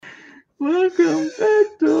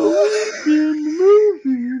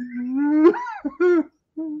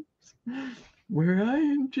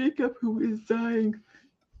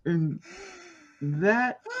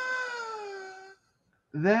That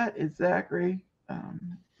that is Zachary,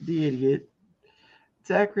 the idiot.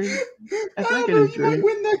 Zachary, I as I don't get know. a You might drink,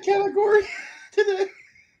 win that category today.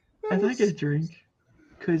 That as I get a was. drink,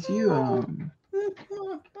 could you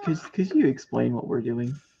could you explain what we're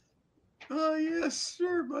doing? Oh yes,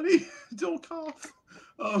 sure, buddy. Don't cough.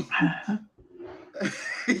 Um,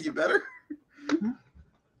 you better.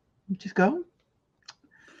 Just go.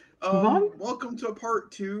 Move on. Welcome to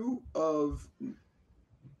part two of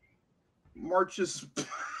March's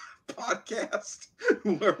podcast,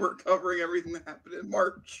 where we're covering everything that happened in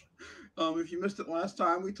March. If you missed it last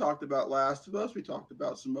time, we talked about Last of Us. We talked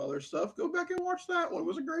about some other stuff. Go back and watch that one. It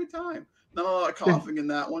was a great time. Not a lot of coughing in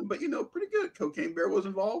that one, but pretty good. Cocaine Bear was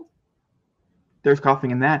involved. There's coughing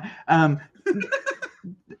in that.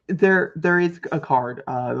 There is a card.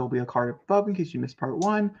 There'll be a card above in case you missed part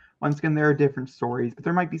one. Once again, there are different stories, but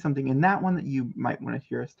there might be something in that one that you might want to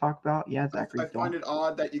hear us talk about. Yeah, I Zachary, find don't. it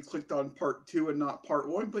odd that you clicked on part two and not part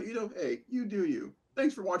one, but hey, you do you.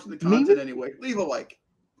 Thanks for watching the Maybe, content anyway. Leave a like.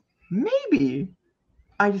 maybe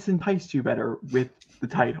I just enticed you better with the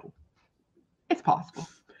title. It's possible,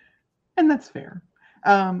 and that's fair.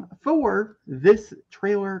 For this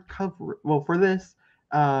trailer cover, well, for this,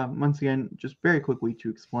 once again, just very quickly to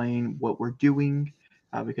explain what we're doing,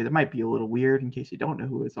 because it might be a little weird in case you don't know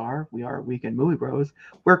who us are. We are Weekend Movie Bros.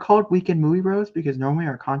 We're called Weekend Movie Bros because normally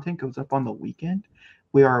our content goes up on the weekend.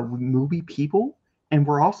 We are movie people, and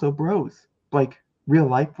we're also bros, like real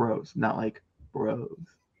life bros, not like bros.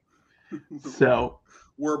 So,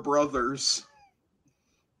 We're brothers.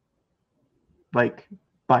 like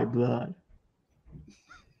by blood.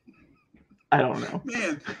 I don't know.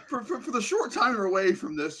 Man, for the short time we're away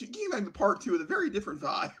from this, you came back to part two with a very different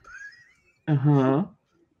vibe. Uh huh.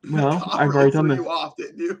 Well, Cough I've really already done threw this. you off,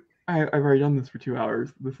 didn't you? I've already done this for 2 hours.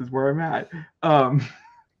 This is where I'm at. Um,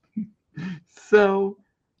 so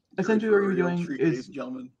You're ready essentially, what for we're a gonna be real doing treat, ladies is and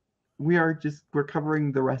gentlemen. we're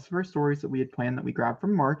covering the rest of our stories that we had planned that we grabbed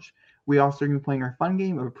from March. We also are gonna be playing our fun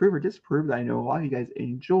game of approve or disapprove that I know a lot of you guys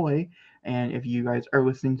enjoy. And if you guys are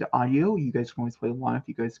listening to audio, you guys can always play along if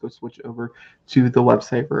you guys go switch over to the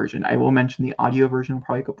website version. I will mention the audio version will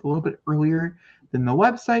probably go up a little bit earlier than the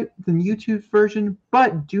website, than YouTube's version,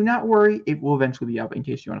 but do not worry, it will eventually be up in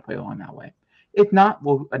case you want to play along that way. If not,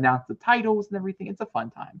 we'll announce the titles and everything. It's a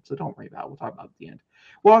fun time, so don't worry about it. We'll talk about it at the end.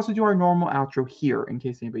 We'll also do our normal outro here in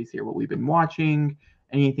case anybody's here. What we've been watching,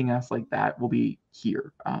 anything else like that will be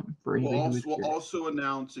here for anybody who is We'll curious. also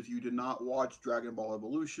announce if you did not watch Dragon Ball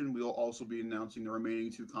Evolution, we'll also be announcing the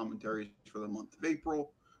remaining two commentaries for the month of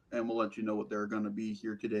April, and we'll let you know what they're going to be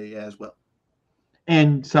here today as well.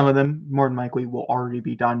 And some of them, more than likely, will already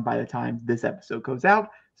be done by the time this episode goes out.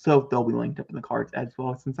 So they'll be linked up in the cards as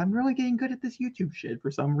well. Since I'm really getting good at this YouTube shit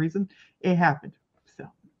for some reason, it happened. So.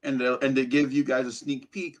 And to give you guys a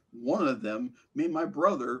sneak peek, one of them made my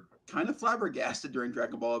brother kind of flabbergasted during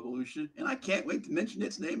Dragon Ball Evolution, and I can't wait to mention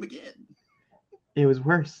its name again. It was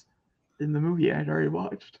worse than the movie I had already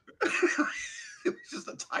watched. It was just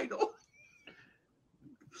a title.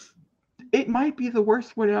 It might be the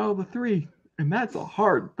worst one out of the three, and that's a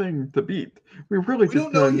hard thing to beat. We've really We just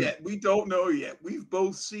don't know been. yet. We don't know yet. We've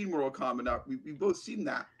both seen Mortal Kombat. Now. We've both seen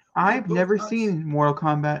that. We have I've both never not seen. seen Mortal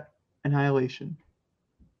Kombat Annihilation.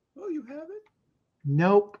 Oh, you haven't?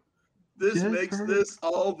 Nope. This Just makes heard. this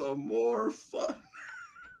all the more fun.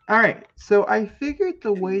 All right. So I figured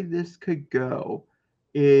the way this could go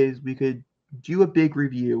is we could do a big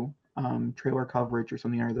review, trailer coverage or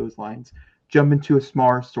something along those lines. Jump into a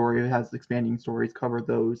smaller story that has expanding stories, cover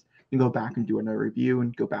those, and go back and do another review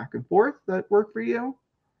and go back and forth. That work for you?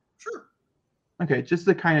 Sure. Okay, just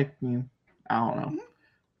to kind of, I don't know, Mhm.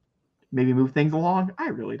 maybe move things along. I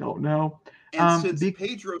really don't know. And since Be-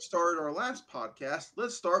 Pedro started our last podcast,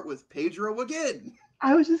 let's start with Pedro again.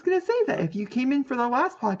 I was just gonna say that if you came in for the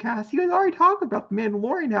last podcast, you guys already talked about the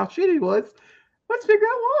Mandalorian, how shitty it was. Let's figure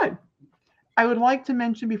out why. I would like to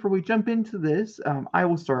mention before we jump into this, I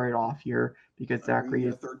will start it off here because We Zachary need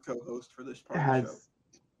a third co-host for this part of the show. has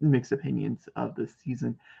mixed opinions of this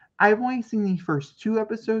season. I've only seen the first two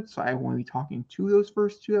episodes, so I won't be talking to those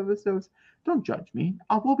first two episodes. Don't judge me.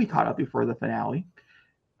 We'll be caught up before the finale.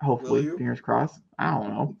 Will Hopefully, you? fingers crossed. I don't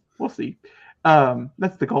know. We'll see.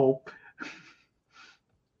 That's the goal.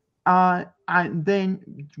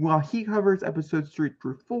 Then while he covers episodes 3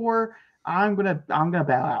 through 4, I'm gonna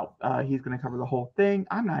bow out. He's gonna cover the whole thing.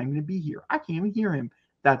 I'm not even gonna be here. I can't even hear him.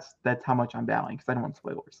 That's how much I'm bowing because I don't want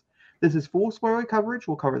spoilers. This is full spoiler coverage.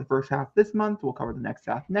 We'll cover the first half this month. We'll cover the next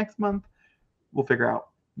half next month. We'll figure out,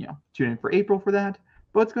 tune in for April for that.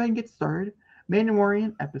 But let's go ahead and get started.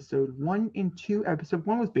 Mandalorian episode 1 and 2. Episode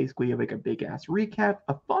 1 was basically like a big ass recap,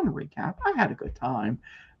 a fun recap. I had a good time.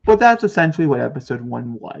 But that's essentially what episode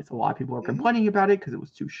 1 was. A lot of people were Mhm. complaining about it because it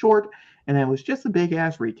was too short, and it was just a big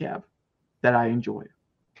ass recap that I enjoyed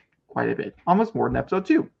quite a bit. Almost more than episode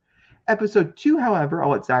 2. Episode 2, however, I'll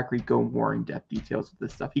let Zachary go more in depth details of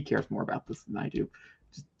this stuff. He cares more about this than I do,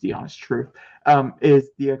 just the honest truth. Is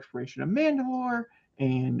the exploration of Mandalore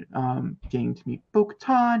and getting to meet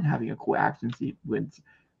Bo-Katan, having a cool action sequence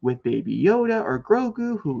with Baby Yoda or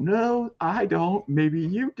Grogu. Who knows? I don't. Maybe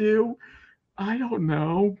you do. I don't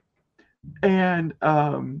know. And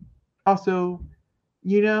also,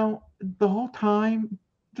 the whole time,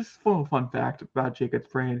 just a little fun fact about Jacob's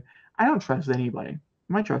brain, I don't trust anybody.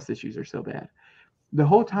 My trust issues are so bad. The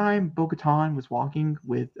whole time Bo-Katan was walking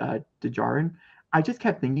with Djarin, I just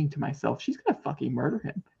kept thinking to myself, she's gonna fucking murder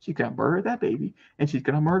him. She's gonna murder that baby, and she's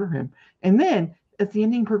gonna murder him. And then as the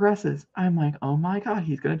ending progresses, I'm like, oh my god,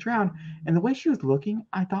 he's gonna drown. And the way she was looking,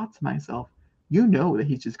 I thought to myself, you know that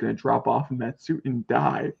he's just gonna drop off in that suit and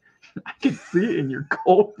die. I could see it in your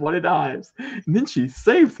cold-blooded eyes. And then she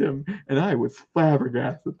saves him, and I was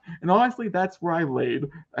flabbergasted. And honestly, that's where I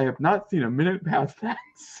laid. I have not seen a minute past that.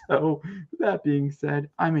 So, that being said,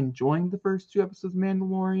 I'm enjoying the first 2 episodes of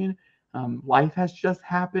Mandalorian. Life has just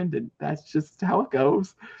happened, and that's just how it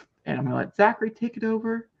goes. And I'm going to let Zachary take it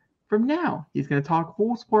over from now. He's going to talk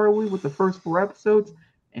full spoilerly with the first 4 episodes,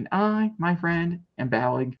 and I, my friend, am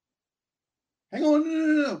bowing. Hang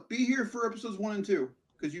on, no. Be here for episodes 1 and 2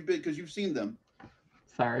 because you've seen them.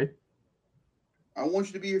 Sorry. I want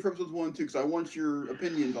you to be here for episodes 1 and 2 because I want your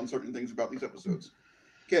opinions on certain things about these episodes.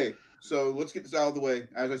 Okay, so let's get this out of the way.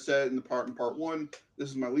 As I said in part 1,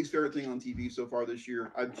 this is my least favorite thing on TV so far this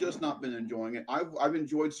year. I've just not been enjoying it. I've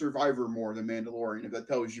enjoyed Survivor more than Mandalorian, if that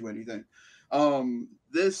tells you anything. But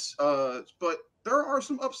there are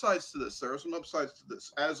some upsides to this. There are some upsides to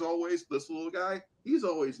this. As always, this little guy, he's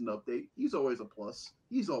always an update. He's always a plus.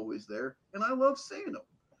 He's always there, and I love seeing him.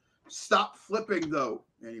 Stop flipping, though.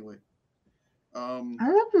 Anyway. I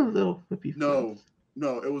love the little flippy flips.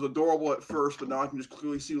 No, it was adorable at first, but now I can just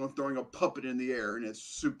clearly see them throwing a puppet in the air, and it's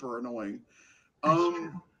super annoying.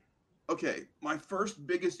 Okay, my first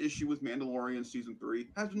biggest issue with Mandalorian Season 3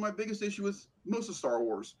 has been my biggest issue with most of Star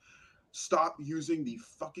Wars. Stop using the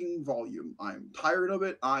fucking volume. I'm tired of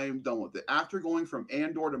it. I'm done with it. After going from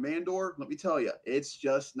Andor to Mandor, let me tell you, it's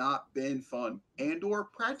just not been fun. Andor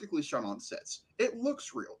practically shot on sets. It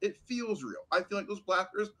looks real. It feels real. I feel like those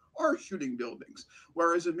blasters are shooting buildings.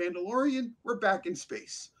 Whereas in Mandalorian, we're back in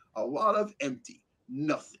space. A lot of empty.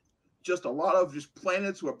 Nothing. Just a lot of just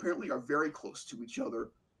planets who apparently are very close to each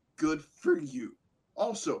other. Good for you.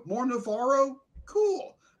 Also, more Navarro?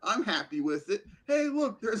 Cool. I'm happy with it. Hey,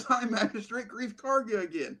 look, there's High Magistrate Grief Karga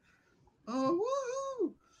again. Oh,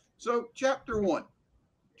 woohoo! So, chapter 1.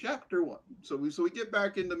 So we get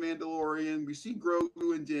back into Mandalorian. We see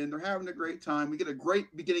Grogu and Din. They're having a great time. We get a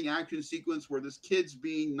great beginning action sequence where this kid's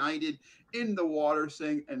being knighted in the water,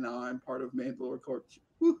 saying, "And now I'm part of Mandalore Court."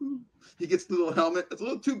 Woohoo! He gets the little helmet. It's a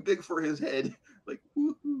little too big for his head. Like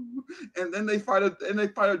woohoo! And then they fight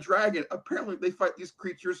a dragon. Apparently, they fight these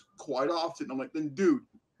creatures quite often. I'm like, then dude,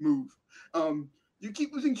 move. You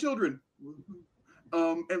keep losing children. Woohoo.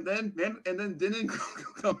 And then Din and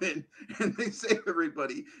Grogu come in and they save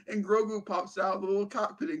everybody. And Grogu pops out of the little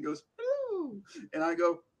cockpit and goes, hello. And I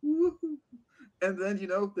go, woohoo. And then,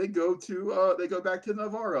 they go back to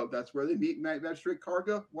Navarro. That's where they meet Magistrate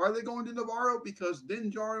Karga. Why are they going to Navarro? Because Din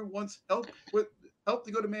Djarin wants help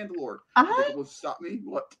to go to Mandalore. I Will stop me?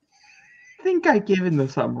 What? think I've given the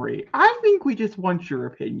summary. I think we just want your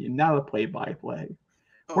opinion, not a play-by-play.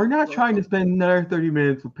 We're not trying to spend another 30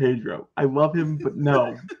 minutes with Pedro. I love him, but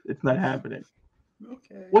no, it's not happening.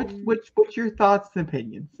 Okay. What's your thoughts and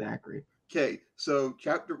opinions, Zachary? Okay, so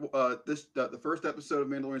the first episode of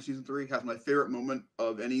Mandalorian Season 3 has my favorite moment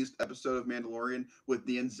of any episode of Mandalorian with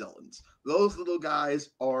the Anzellans. Those little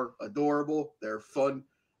guys are adorable. They're fun.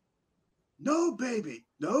 No, baby,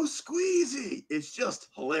 no squeezy. It's just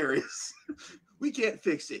hilarious. We can't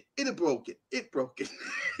fix it. It broke it.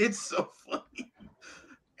 It's so funny.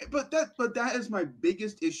 But that is my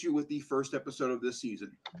biggest issue with the first episode of this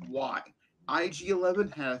season. Why?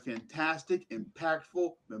 IG-11 had a fantastic,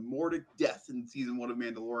 impactful, memortic death in season 1 of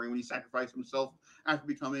Mandalorian when he sacrificed himself after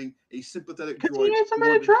becoming a sympathetic droid. Because he had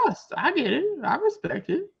somebody to trust. I get it. I respect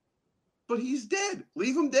it. But he's dead.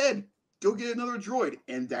 Leave him dead. Go get another droid.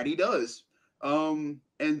 And that he does. And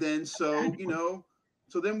then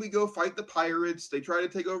So then we go fight the pirates. They try to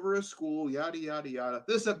take over a school, yada, yada, yada.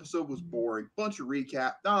 This episode was boring. Bunch of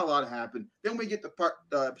recap. Not a lot happened. Then we get to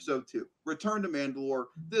episode 2, Return to Mandalore.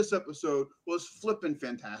 This episode was flippin'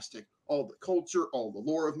 fantastic. All the culture, all the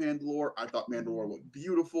lore of Mandalore. I thought Mandalore looked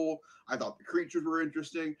beautiful. I thought the creatures were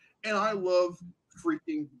interesting. And I love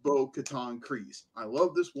freaking Bo-Katan Kryze. I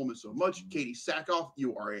love this woman so much. Katie Sackhoff,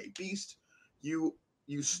 you are a beast. You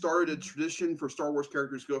started a tradition for Star Wars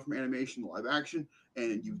characters to go from animation to live action,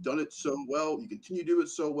 and you've done it so well. You continue to do it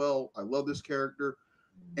so well. I love this character.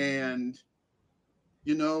 And,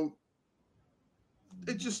 you know,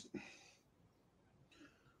 it just.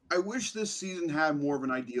 I wish this season had more of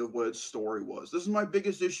an idea of what its story was. This is my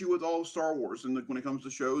biggest issue with all of Star Wars and when it comes to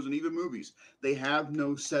shows and even movies. They have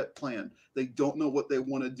no set plan. They don't know what they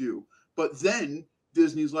want to do. But then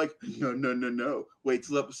Disney's like, no, no, no, no. Wait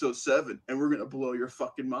till episode 7 and we're going to blow your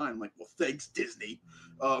fucking mind. I'm like, well, thanks, Disney.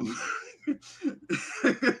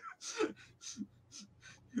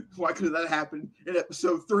 Why couldn't that happen in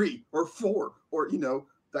episode 3 or 4 or,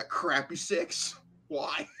 that crappy 6?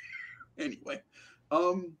 Why? Anyway.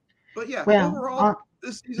 But yeah, overall,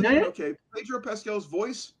 this season's been okay. Pedro Pascal's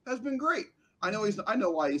voice has been great. I know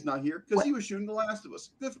why he's not here, because he was shooting The Last of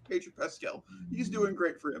Us. Good for Pedro Pascal. He's doing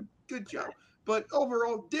great for him. Good job. But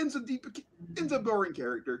overall, Din's a boring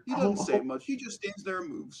character. He doesn't say much. He just stands there and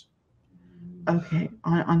moves. Okay.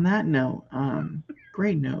 On that note,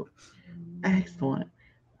 great note. Excellent.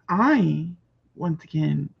 I once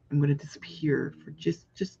again am going to disappear for just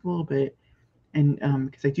a little bit. And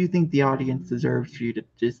because I do think the audience deserves for you to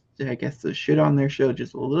just, I guess, to shit on their show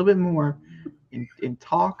just a little bit more and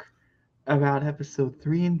talk about episode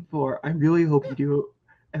 3 and 4. I really hope you do.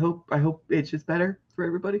 I hope it's just better for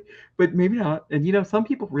everybody, but maybe not. And some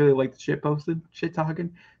people really like the shit posting, shit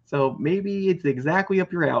talking. So maybe it's exactly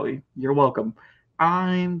up your alley. You're welcome.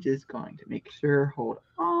 I'm just going to make sure. Hold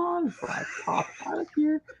on before I pop out of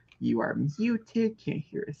here. You are muted. Can't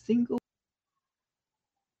hear a single.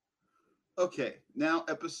 Okay, now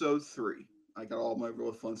episode 3. I got all my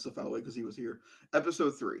real fun stuff out of the way because he was here.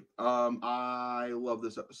 Episode 3. I love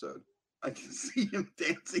this episode. I can see him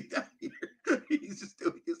dancing down here. He's just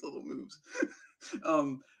doing his little moves.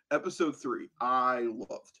 Episode 3, I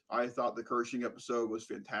loved. I thought the Kershing episode was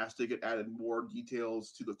fantastic. It added more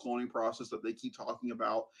details to the cloning process that they keep talking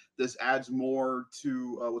about. This adds more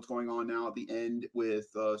to what's going on now at the end with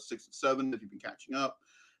 6 and 7, if you've been catching up.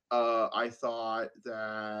 I thought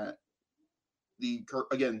that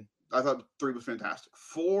I thought 3 was fantastic.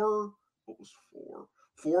 4, what was 4?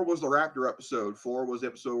 4 was the Raptor episode. 4 was the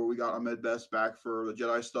episode where we got Ahmed Best back for the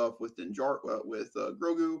Jedi stuff with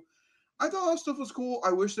Grogu. I thought all that stuff was cool.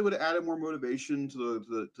 I wish they would have added more motivation to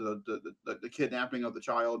the kidnapping of the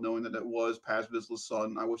child, knowing that it was Paz Vizsla's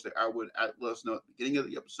son. I wish I would let us know at the beginning of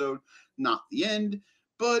the episode, not the end.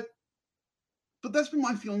 But that's been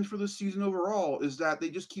my feelings for this season overall, is that they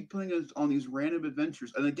just keep putting us on these random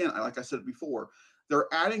adventures. And again, like I said before, they're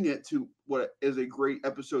adding it to what is a great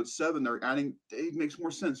episode 7. It makes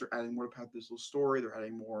more sense. They're adding more to Pat Bissell's story. They're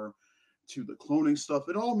adding more to the cloning stuff.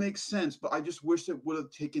 It all makes sense, but I just wish it would have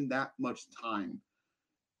taken that much time.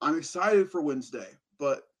 I'm excited for Wednesday,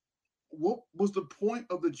 but what was the point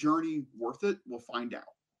of the journey worth it? We'll find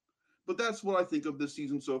out. But that's what I think of this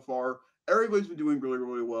season so far. Everybody's been doing really,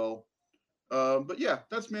 really well. But yeah,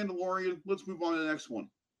 that's Mandalorian. Let's move on to the next one.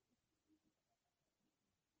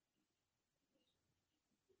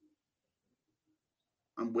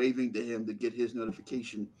 I'm waving to him to get his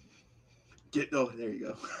notification. There you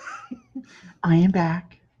go. I am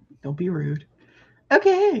back. Don't be rude.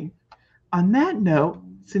 Okay. On that note,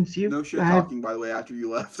 since you no shit talking, by the way, after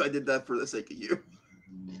you left, I did that for the sake of you.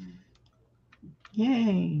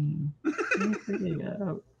 Yay! What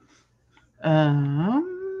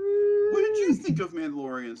did you think of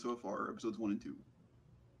Mandalorian so far, episodes 1 and 2?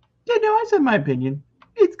 Yeah, no, I said my opinion.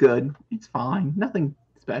 It's good. It's fine. Nothing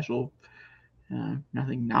special.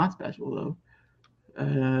 Nothing not special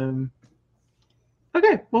though.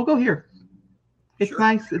 Okay, we'll go here. It's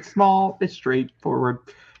nice. It's small. It's straightforward.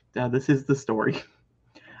 This is the story.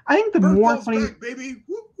 I think the more funny, back, baby.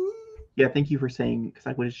 Woo-hoo. Yeah, thank you for saying, because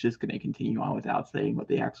I was just going to continue on without saying what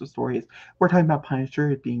the actual story is. We're talking about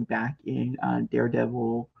Punisher being back in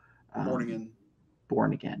Daredevil.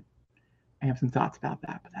 Born Again. I have some thoughts about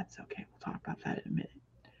that, but that's okay. We'll talk about that in a minute.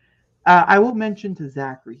 I will mention to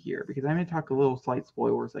Zachary here, because I'm going to talk a little slight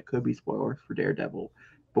spoilers that could be spoilers for Daredevil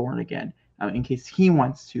Born Again, in case he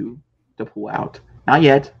wants to pull out. Not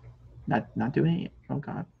yet. Not doing it. Oh,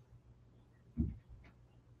 God.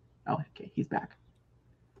 Oh, okay. He's back.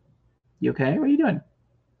 You okay? What are you doing?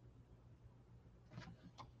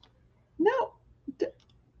 No.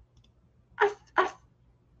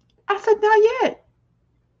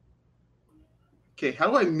 Okay,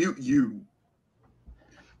 how do I mute you?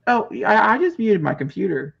 Oh, I just muted my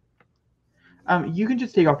computer. You can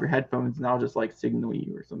just take off your headphones and I'll just like signal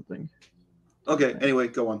you or something. Okay, anyway,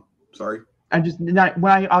 go on. Sorry. I just not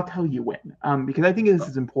when I'll tell you when. Because I think this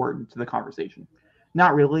is important to the conversation.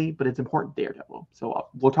 Not really, but it's important Daredevil. So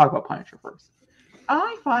we'll talk about Punisher first.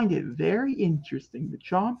 I find it very interesting that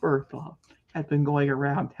John Bernthal has been going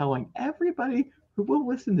around telling everybody who will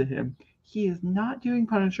listen to him he is not doing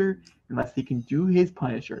Punisher unless he can do his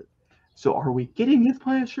Punisher. So are we getting his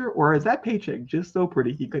Punisher, or is that paycheck just so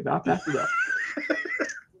pretty he could not pass it up?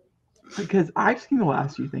 Because I've seen the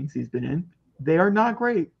last few things he's been in. They are not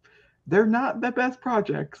great. They're not the best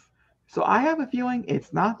projects. So I have a feeling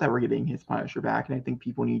it's not that we're getting his Punisher back, and I think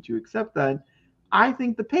people need to accept that. I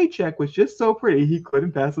think the paycheck was just so pretty he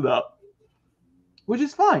couldn't pass it up. Which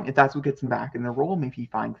is fine if that's what gets him back in the role. Maybe he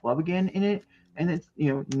finds love again in it, and it's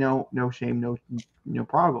no shame, no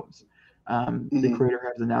problems. The Mm-hmm. creator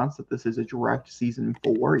has announced that this is a direct season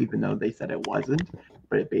 4, even though they said it wasn't,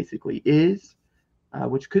 but it basically is.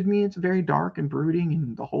 Which could mean it's very dark and brooding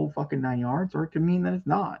and the whole fucking 9 yards, or it could mean that it's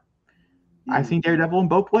not. I've seen Daredevil in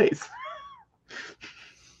both ways,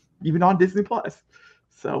 even on Disney Plus.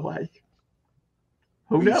 So like,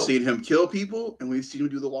 who We've knows? seen him kill people, and we've seen him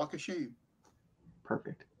do the walk of shame.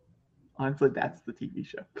 Perfect. Honestly, that's the TV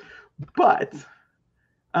show. But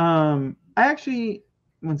I actually,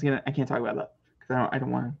 once again, I can't talk about that because I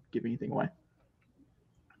don't want to give anything away.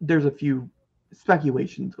 There's a few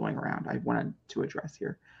speculations going around I wanted to address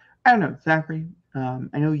here. I don't know, Zachary.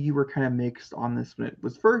 I know you were kind of mixed on this when it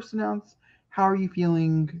was first announced. How are you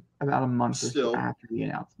feeling about a month or so Still, after the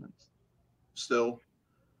announcements?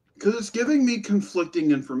 because it's giving me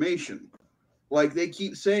conflicting information. Like they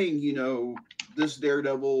keep saying, this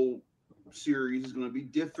Daredevil series is going to be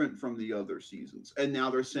different from the other seasons, and now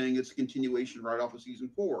they're saying it's a continuation right off of season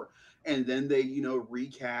 4, and then they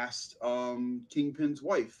recast Kingpin's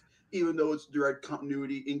wife, even though it's direct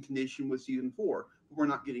continuity in connection with season 4. We're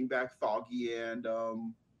not getting back Foggy and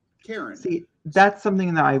Karen. See, that's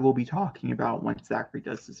something that I will be talking about once Zachary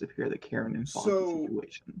does disappear, the Karen and Foggy So,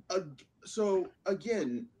 situation. so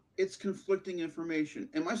again, it's conflicting information.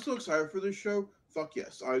 Am I still excited for this show? Fuck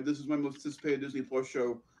yes. This is my most anticipated Disney Plus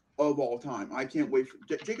show of all time. I can't wait.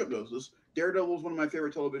 Jacob knows this. Daredevil is one of my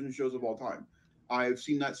favorite television shows of all time. I've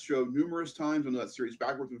seen that show numerous times. I know that series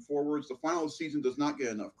backwards and forwards. The final season does not get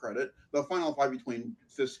enough credit. The final fight between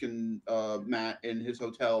Fisk and Matt in his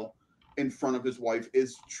hotel in front of his wife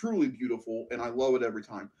is truly beautiful, and I love it every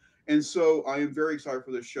time. And so I am very excited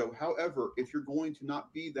for this show. However, if you're going to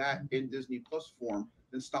not be that in Disney Plus form,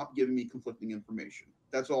 then stop giving me conflicting information.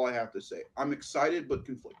 That's all I have to say. I'm excited but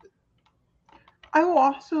conflicted. I will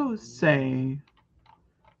also say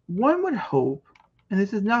one would hope, and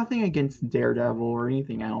this is nothing against Daredevil or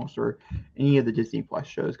anything else or any of the Disney Plus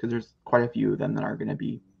shows, because there's quite a few of them that are going to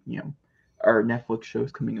be, or Netflix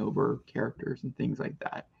shows coming over characters and things like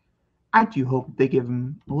that. I do hope they give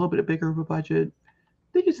them a little bit bigger of a budget.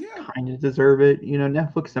 They just Yeah. kind of deserve it.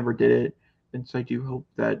 Netflix never did it, and so I do hope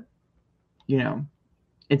that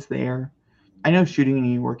it's there. I know shooting in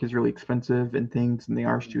New York is really expensive and things, and they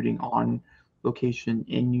are shooting on location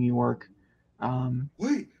in New York. Wait,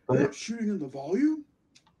 they're But not shooting in the volume?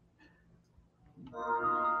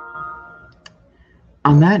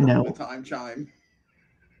 on That's that worth the note, time chime.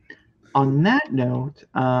 I'm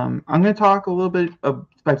going to talk a little bit of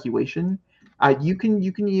speculation. You can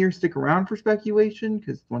either stick around for speculation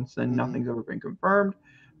because once then Mm-hmm. nothing's ever been confirmed.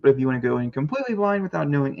 But if you want to go in completely blind without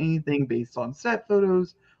knowing anything based on set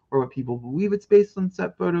photos or what people believe it's based on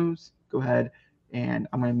set photos, go ahead and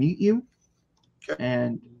I'm going to mute you Okay.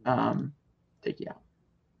 and take you out.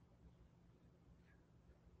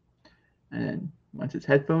 And then once his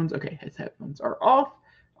headphones are off.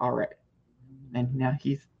 All right, and now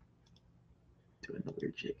he's doing the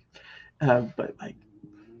weird shake. But like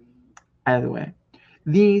either way,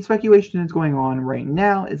 the speculation that's going on right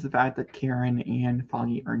now is the fact that Karen and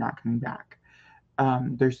Foggy are not coming back.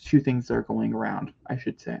 There's two things that are going around, I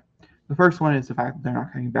should say. The first one is the fact that they're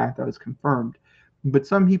not coming back, that was confirmed. But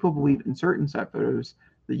some people believe in certain set photos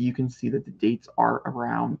that you can see that the dates are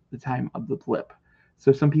around the time of the blip.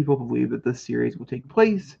 So some people believe that this series will take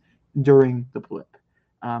place during the blip.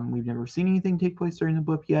 We've never seen anything take place during the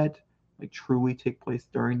blip yet, like truly take place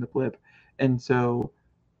during the blip. And so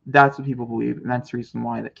that's what people believe, and that's the reason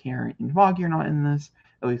why that Karen and Foggy are not in this,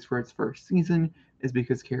 at least for its first season, is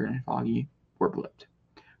because Karen and Foggy were blipped.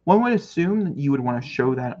 One would assume that you would want to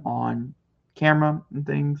show that on camera and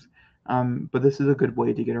things, but this is a good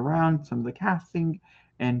way to get around some of the casting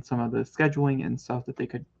and some of the scheduling and stuff that they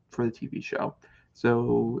could for the TV show.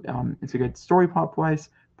 So it's a good story plot wise,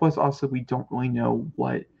 Plus, also, we don't really know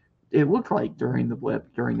what it looked like during the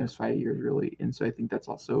blip during those 5 years, really. And so I think that's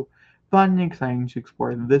also fun and exciting to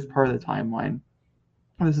explore this part of the timeline.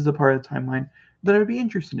 This is a part of the timeline that I would be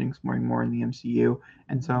interested in exploring more in the MCU,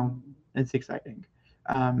 and so it's exciting.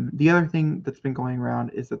 The other thing that's been going around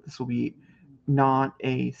is that this will be not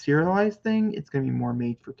a serialized thing. It's going to be more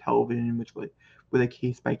made for television, which with a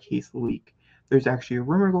case by case leak. There's actually a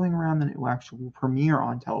rumor going around that it will actually premiere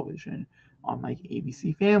on television on like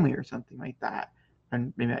ABC Family or something like that,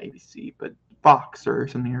 and maybe not ABC, but Fox or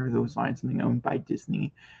something along those lines, something owned by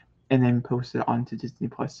Disney, and then posted onto Disney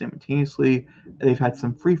Plus simultaneously. They've had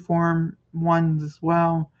some freeform ones as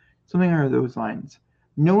well, something along those lines.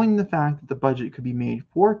 Knowing the fact that the budget could be made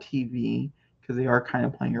for TV, because they are kind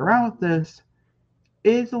of playing around with this,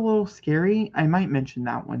 is a little scary. I might mention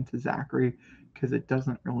that one to Zachary because it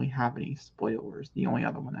doesn't really have any spoilers. The only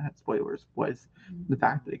other one that had spoilers was the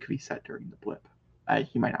fact that it could be set during the blip.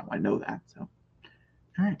 He might not want to know that. So,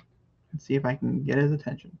 all right, let's see if I can get his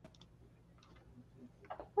attention.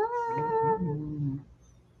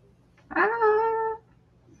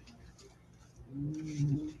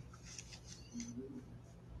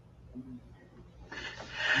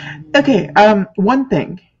 Okay, one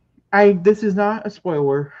thing. This is not a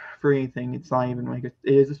spoiler for anything. It's not even like it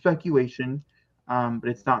is a speculation, but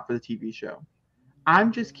it's not for the TV show.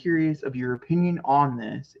 I'm just curious of your opinion on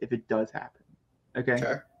this if it does happen. Okay?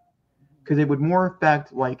 Okay. Because it would more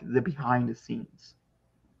affect like the behind the scenes.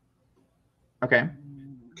 Okay?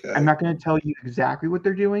 Okay. I'm not going to tell you exactly what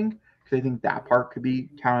they're doing because I think that part could be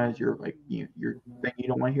counted as your your thing you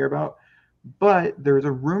don't want to hear about. But there's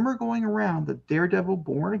a rumor going around that Daredevil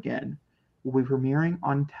Born Again will be premiering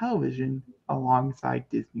on television alongside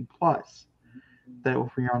Disney Plus. That it will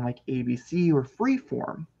premiere on like ABC or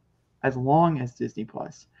Freeform as long as Disney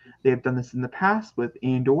Plus. They have done this in the past with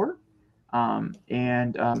Andor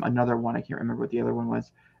and another one, I can't remember what the other one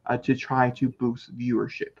was, to try to boost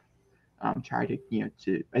viewership. Try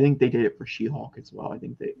to, I think they did it for She-Hulk as well. I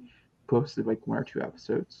think they posted like 1 or 2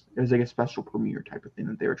 episodes. It was like a special premiere type of thing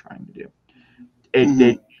that they were trying to do. It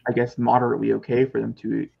did, I guess, moderately okay for them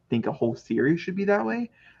to think a whole series should be that way.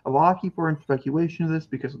 A lot of people are in speculation of this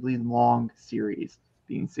because of these long series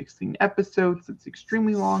being 16 episodes. It's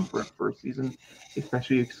extremely long for a first season,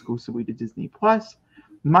 especially exclusively to Disney Plus.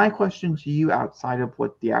 My question to you, outside of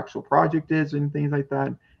what the actual project is and things like that,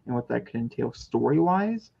 and what that could entail story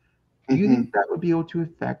wise, do you think that would be able to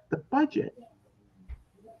affect the budget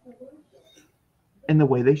and the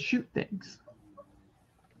way they shoot things?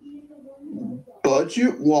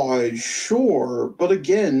 Budget wise, sure, but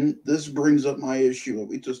again, this brings up my issue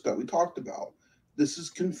that we talked about. This is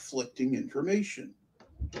conflicting information.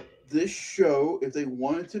 This show, if they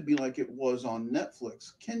want it to be like it was on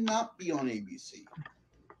Netflix, cannot be on ABC.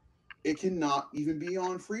 It cannot even be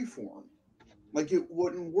on Freeform. Like it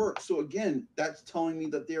wouldn't work. So again, that's telling me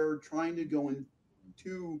that they're trying to go in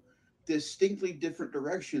two distinctly different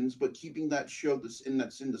directions, but keeping that show that's in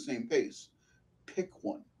the same pace. Pick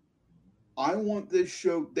one. I want this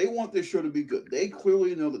show. They want this show to be good. They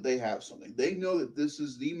clearly know that they have something. They know that this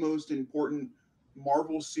is the most important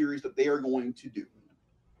Marvel series that they are going to do.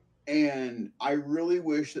 And I really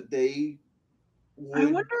wish that they I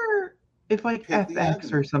would wonder if like pick the FX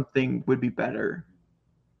or avenue. something would be better.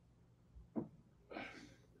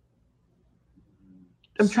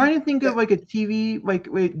 I'm See trying to think of that like a TV, like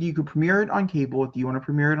wait, you could premiere it on cable if you want to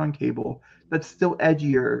premiere it on cable. That's still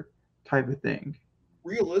edgier type of thing.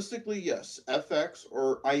 realistically, yes, FX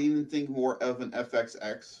or I even think more of an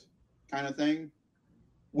FXX kind of thing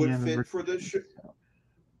would Yeah, the fit for this.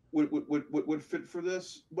 Would fit for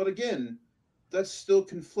this. But again, that's still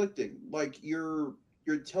conflicting. Like you're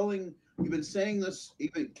telling you've been saying this.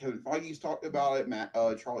 Even Kevin Feige's talked about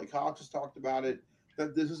it. Charlie Cox has talked about it.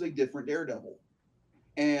 That this is a different Daredevil,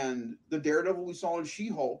 and the Daredevil we saw in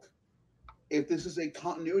She-Hulk. If this is a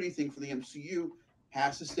continuity thing for the MCU,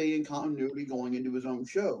 has to stay in continuity going into his own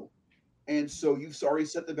show. And so you've already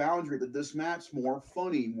set the boundary that this Matt's more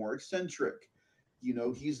funny, more eccentric.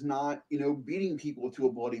 He's not, beating people to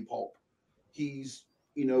a bloody pulp. He's,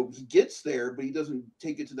 he gets there, but he doesn't At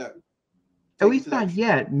take it least to that. not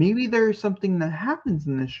yet. Maybe there's something that happens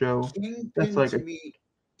in this show that's Kingpin like to a me,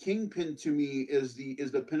 Kingpin to me is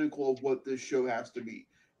the pinnacle of what this show has to be.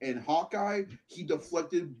 And Hawkeye, he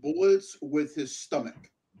deflected bullets with his stomach.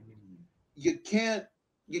 You can't,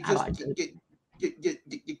 you I just liked it.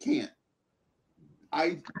 you can't. I I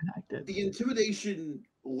liked it. The intimidation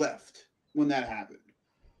left when that happened.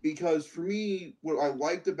 Because for me, what I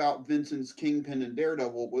liked about Vincent's Kingpin and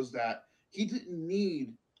Daredevil was that he didn't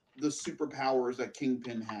need the superpowers that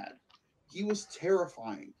Kingpin had. He was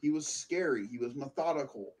terrifying. He was scary. He was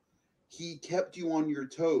methodical. He kept you on your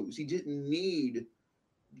toes. He didn't need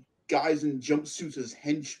guys in jumpsuits as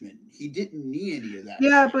henchmen. He didn't need any of that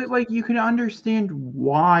Yeah, shit. but like you can understand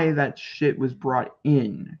why that shit was brought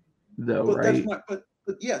in, though, But that's right? my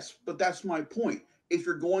but yes, but that's my point. If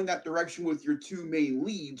you're going that direction with your two main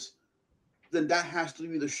leads, then that has to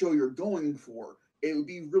be the show you're going for. It would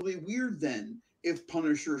be really weird then if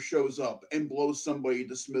Punisher shows up and blows somebody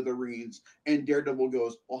to smithereens and Daredevil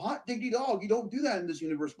goes, "Well, hot diggity dog, you don't do that in this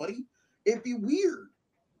universe, buddy." It'd be weird.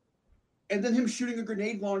 And then him shooting a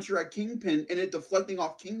grenade launcher at Kingpin and it deflecting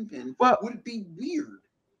off Kingpin Well, would be weird.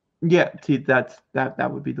 yeah, see, that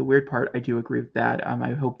would be the weird part. I do agree with that.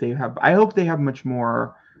 I hope they have much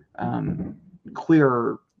more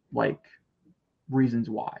clear like reasons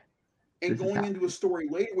why And this is going into a happening. story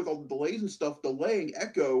later with all the delays and stuff, delaying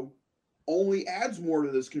Echo only adds more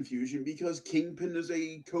to this confusion because Kingpin is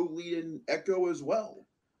a co-lead in Echo as well.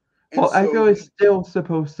 And Well, so Echo is we still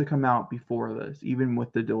supposed to come out before this, even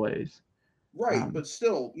with the delays. right, Um, but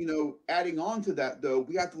still, adding on to that though,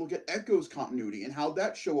 we have to look at Echo's continuity and how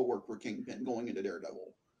that show will work for Kingpin going into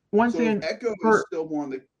Daredevil. Once So if again, Echo is for still more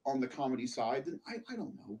on the comedy side, then I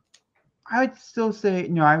don't know. I would still say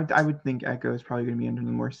no. I would think Echo is probably going to be under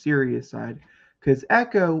the more serious side because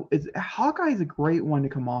Echo is Hawkeye is a great one to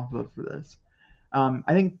come off of for this. I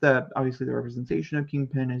think that obviously the representation of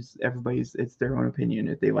Kingpin is everybody's. It's their own opinion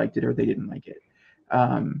if they liked it or they didn't like it.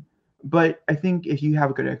 Um, but I think if you have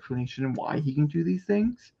a good explanation why he can do these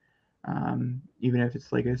things, even if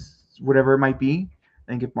it's like whatever it might be,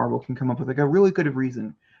 I think if Marvel can come up with like a really good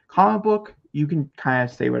reason, comic book you can kind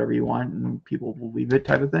of say whatever you want and people will believe it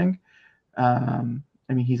type of thing.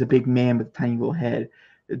 I mean, he's a big man with a tiny little head.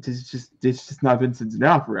 It's just not Vincent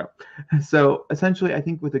D'Onofrio. So essentially, I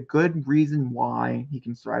think with a good reason why he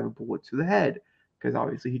can drive a bullet to the head, because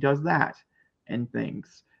obviously he does that and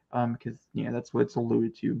things. Because that's what it's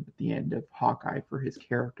alluded to at the end of Hawkeye for his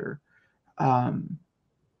character. Um,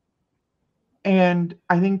 and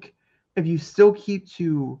I think if you still keep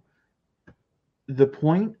to the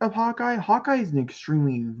point of Hawkeye, Hawkeye is an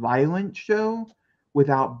extremely violent show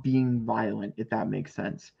without being violent, if that makes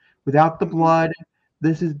sense. Without the Hmm. blood,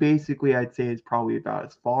 this is basically, I'd say, is probably about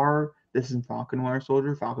as far. This is Falcon Winter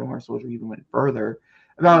Soldier. Falcon Winter Soldier even went further.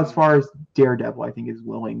 About as Hmm. far as Daredevil, I think, is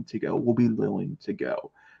willing to go. Will be willing to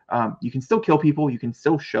go. You can still kill people. You can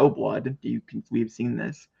still show blood. We've seen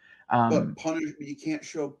this. But Um, you can't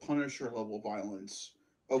show Punisher level violence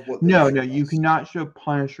of what they've No, no, shown you us. cannot show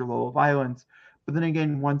Punisher level violence. But then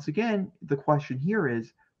again, once again, the question here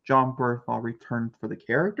is John Bernthal returned for the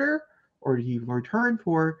character, or did he return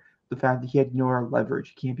for the fact that he had no other leverage?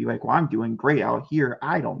 He can't be like, well, I'm doing great out here.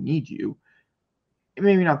 I don't need you.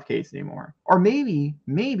 Maybe not the case anymore. Or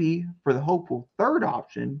maybe for the hopeful third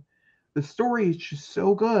option, the story is just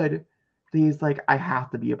so good that he's like, I have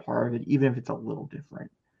to be a part of it, even if it's a little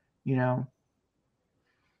different. You know?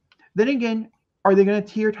 Then again, are they going to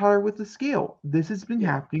teeter totter with the scale? This has been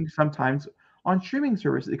Yeah. happening sometimes on streaming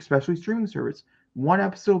services, especially streaming service. One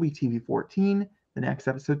episode will be TV 14, the next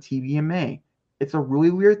episode TVMA. It's a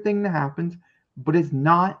really weird thing that happens, but it's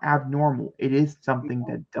not abnormal. It is something No.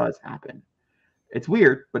 that does happen. It's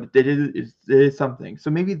weird, but it is something. So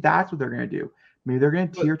maybe that's what they're going to do. Maybe they're going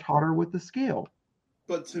to But teeter totter with the scale.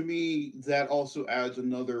 but to me, that also adds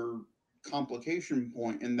another complication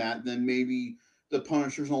point in that then maybe the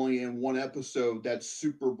Punisher's only in one episode that's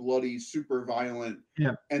super bloody, super violent,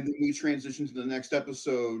 Yeah. and then we transition to the next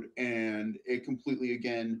episode and it completely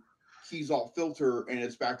again keys off filter and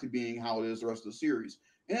it's back to being how it is the rest of the series.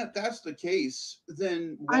 And if that's the case,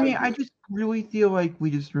 then I why mean, do I it? just really feel like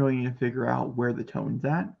we just really need to figure out where the tone's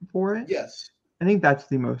at for it. Yes, I think that's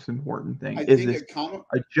the most important thing. I Is think this at a Comic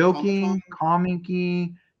Con, joking, comic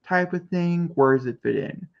type of thing? Where does it fit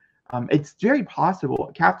in? It's very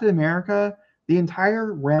possible. Captain America, the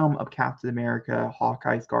entire realm of Captain America,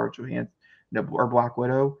 Hawkeye, Scarlett Johansson, no, or Black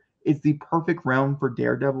Widow, is the perfect realm for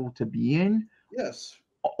Daredevil to be in, yes,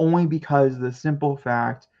 only because of the simple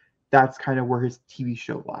fact that's kind of where his TV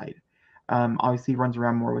show lied. Obviously, he runs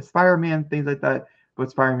around more with Spider-Man, things like that, but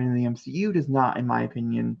Spider-Man in the MCU does not, in my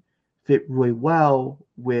opinion, fit really well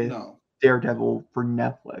with no, Daredevil for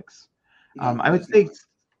Netflix. no, it I would does say, not.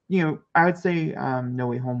 No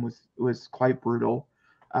Way Home was quite brutal.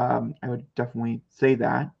 I would definitely say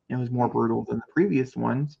that it was more Hmm. brutal than the previous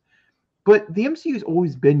ones. But the MCU has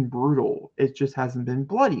always been brutal. It just hasn't been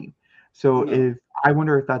bloody. So No. if I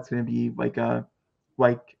wonder if that's going to be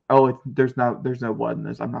like oh there's no blood in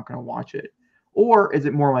this, I'm not going to watch it, or is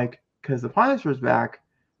it more like because the Punisher's back,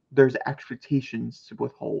 there's expectations to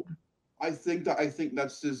withhold. I think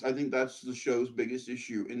that's the show's biggest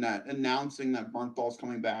issue in that announcing that Bernthal's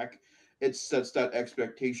coming back. It sets that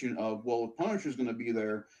expectation of, well, if Punisher's going to be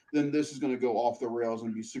there, then this is going to go off the rails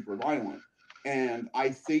and be super violent. And I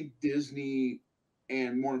think Disney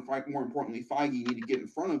and more importantly Feige need to get in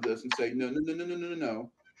front of this and say, no, no, no, no, no, no, no,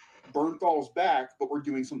 no. Bernthal's back, but we're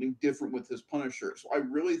doing something different with his Punisher. So I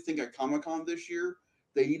really think at Comic Con this year,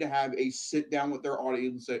 they need to have a sit down with their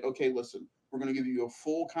audience and say, okay, listen, we're going to give you a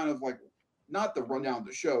full kind of like, not the rundown of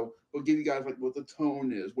the show, but give you guys like what the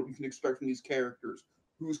tone is, what you can expect from these characters,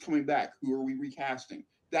 who's coming back, who are we recasting,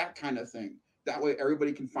 that kind of thing. That way,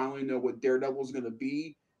 everybody can finally know what Daredevil is going to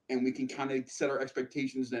be, and we can kind of set our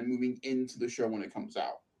expectations then moving into the show when it comes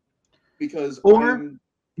out. Because I Or, am,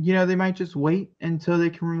 they might just wait until they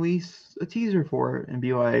can release a teaser for it and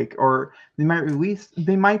be like, or they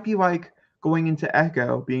might be like going into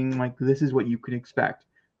Echo, being like, this is what you could expect.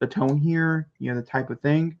 The tone here, the type of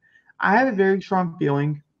thing. I have a very strong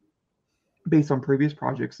feeling, based on previous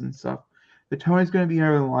projects and stuff, the tone is going to be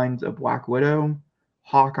under the lines of Black Widow,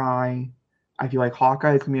 Hawkeye. I feel like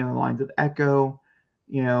Hawkeye is going to be on the lines of Echo.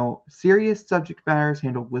 Serious subject matters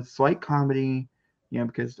handled with slight comedy.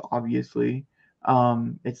 Because obviously,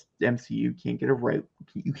 it's MCU. Can't get away.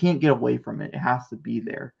 You can't get away from it. It has to be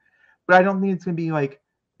there. But I don't think it's going to be like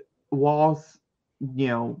walls. You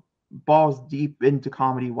know, balls deep into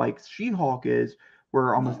comedy like She-Hulk is,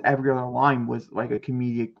 where almost no. every other line was like a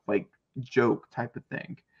comedic like joke type of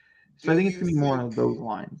thing. So Do I think it's you gonna be more think of those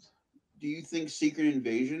lines. Do you think Secret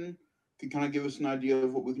Invasion could kind of give us an idea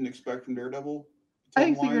of what we can expect from Daredevil, I tone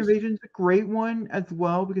think Secret wise? Invasion is a great one as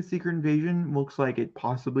well because Secret Invasion looks like it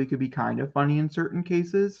possibly could be kind of funny in certain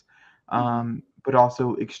cases, Mm-hmm. but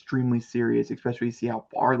also extremely serious, especially to see how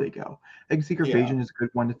far they go. I think Secret Yeah. Invasion is a good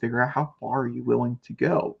one to figure out how far are you willing to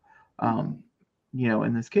go. Um, Mm-hmm.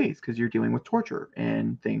 in this case, because you're dealing with torture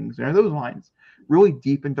and things are those lines, really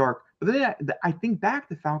deep and dark. But then I think back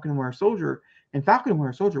to Falcon and Winter Soldier, and Falcon and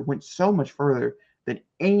Winter Soldier went so much further than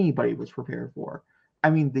anybody was prepared for. I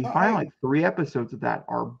mean, the No, final like 3 episodes of that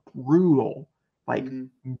are brutal, like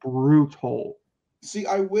mm-hmm. brutal. See,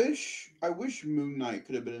 I wish Moon Knight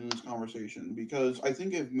could have been in this conversation because I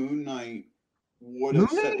think if Moon Knight would Moon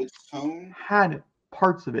have set Knight its tone, had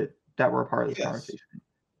parts of it that were a part of this yes, conversation,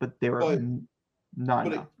 but they were but not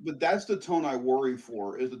enough. but that's the tone I worry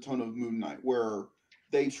for is the tone of Moon Knight, where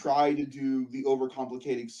they try to do the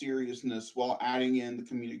overcomplicated seriousness while adding in the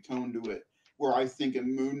comedic tone to it. Where I think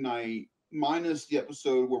in Moon Knight, minus the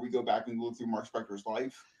episode where we go back and go through Mark Spector's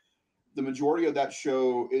life, the majority of that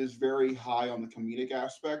show is very high on the comedic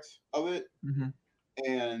aspect of it, Hmm.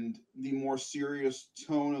 and the more serious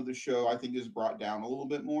tone of the show I think is brought down a little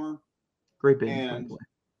bit more. Great binge, by the And way.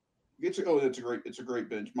 it's a great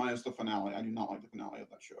binge minus the finale. I do not like the finale of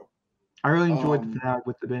that show. I really enjoyed the Um, finale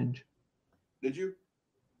with the binge. did you?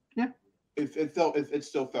 Yeah, It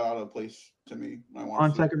still fell out of place to me when I on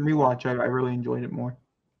watched it. second rewatch, I really enjoyed it more.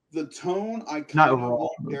 The tone I Not kind of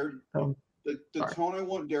overall, want but the sorry. tone I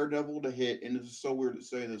want Daredevil to hit, and it's so weird to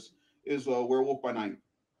say this, is Werewolf by Night.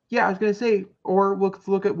 Yeah, I was gonna say, or let's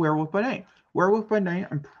look at Werewolf by Night. Werewolf by Night,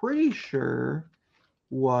 I'm pretty sure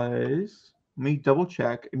was. Let me double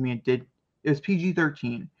check. I mean, it did. It was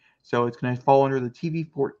PG-13, so it's gonna fall under the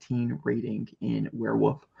TV-14 rating in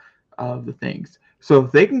Werewolf of the things. So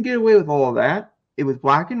if they can get away with all of that, it was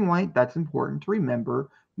black and white. That's important to remember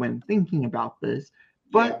when thinking about this.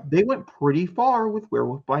 But Yeah. they went pretty far with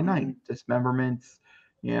Werewolf by Night. Hmm. Dismemberments,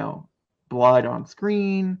 you know, blood on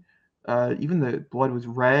screen. Even the blood was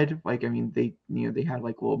red. Like I mean, they had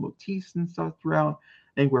like little motifs and stuff throughout.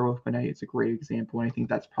 I think Werewolf by Night is a great example, and I think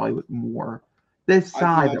that's probably what more this I think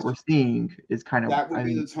side that we're seeing is kind of that would I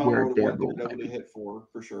be think the tone I where would want Daredevil Daredevil might to be. hit for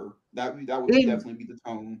sure. That would And definitely be the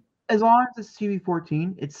tone. as long as it's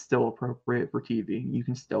TV-14, it's still appropriate for TV. You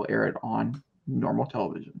can still air it on normal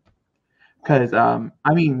television. I Because agree.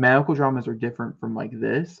 I mean, medical dramas are different from like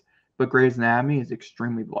this, but Grey's Anatomy is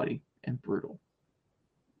extremely bloody and brutal,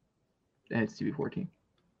 and it's TV-14.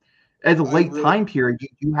 As a I late really time period, you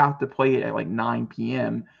do have to play it at like 9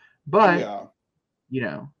 p.m. But yeah. you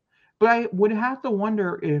know, but I would have to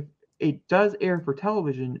wonder if it does air for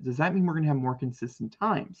television. Does that mean we're going to have more consistent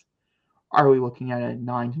times? Are we looking at a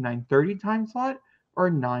 9 to 9:30 time slot or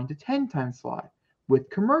a 9 to 10 time slot with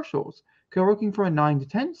commercials? Because we're looking for a 9 to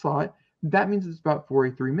 10 slot. That means it's about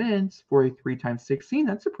 43 minutes. 43 times 16,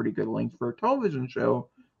 that's a pretty good length for a television show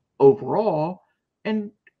Hmm. overall,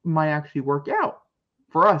 and might actually work out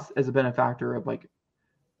for us as a benefactor of like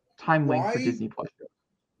time length for Why Disney Plus shows.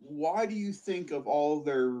 why do you think of all of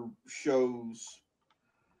their shows,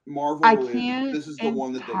 Marvel I related, can't this is the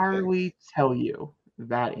one that they picked? entirely tell you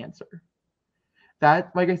that answer.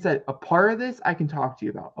 that, like I said, a part of this I can talk to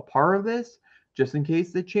you about. A part of this, just in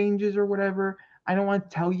case it changes or whatever, I don't want to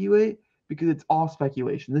tell you it because it's all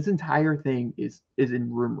speculation. This entire thing is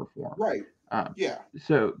in rumor form. Right. Um, Yeah.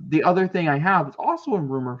 so the other thing I have is also in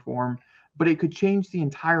rumor form, but it could change the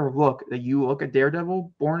entire look that you look at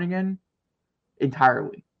Daredevil Born Again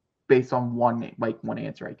entirely based on one name, like one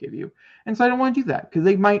answer I give you. And so I don't want to do that because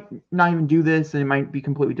they might not even do this and it might be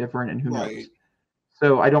completely different and who Right. knows.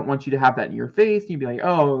 So I don't want you to have that in your face and you'd be like,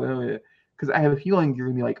 oh, because I have a feeling you're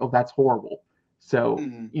gonna be like, oh, that's horrible. So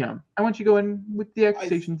Mhm. I want you to go in with the I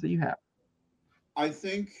th- expectations that you have. I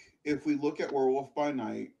think if we look at Werewolf by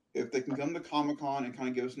Night, if they can come to Comic Con and kind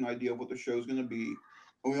of give us an idea of what the show's going to be,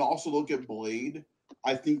 and we also look at Blade,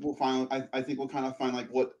 I think we'll find. I think we'll kind of find like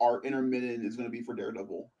what our intermittent is going to be for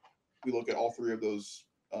Daredevil. We look at all three of those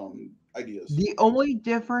ideas. The only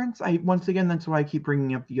difference, I once again, that's why I keep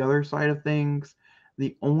bringing up the other side of things.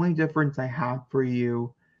 The only difference I have for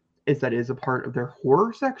you is that it is a part of their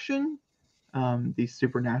horror section. These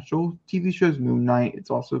supernatural TV shows, Moon Knight, it's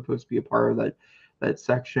also supposed to be a part of that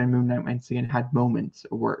section. Moon Knight once again had moments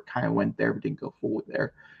where it kind of went there but didn't go forward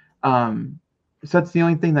there. Um, so that's the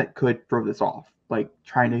only thing that could throw this off, like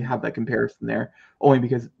trying to Mm-hmm. have that comparison there, only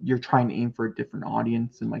because you're trying to aim for a different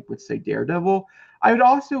audience and like let's say Daredevil. I would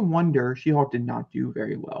also wonder She-Hulk did not do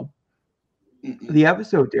very well. Mm-mm. The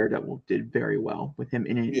episode Daredevil did very well with him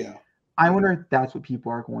in it. Yeah. I wonder if that's what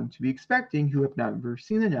people are going to be expecting who have never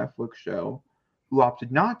seen the Netflix show, who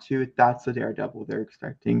opted not to. If that's the Daredevil they're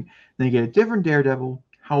expecting, then they get a different Daredevil.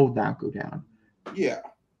 How will that go down? Yeah.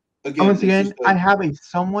 And Again, once it's again, just I a have a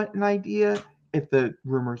somewhat an idea if the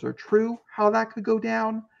rumors are true, how that could go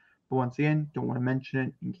down. But once again, don't want to mention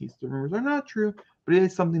it in case the rumors are not true. But it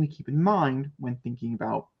is something to keep in mind when thinking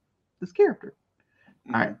about this character.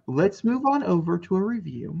 All right, mhm. let's move on over to a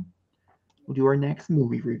review. We'll do our next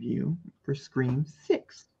movie review for Scream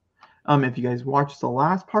 6. If you guys watched the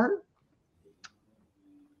last part,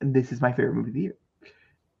 this is my favorite movie of the year.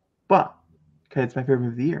 But because it's my favorite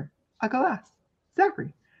movie of the year, I go last.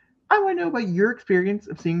 Zachary, I want to know about your experience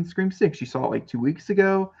of seeing Scream 6. You saw it like 2 weeks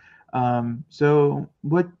ago. So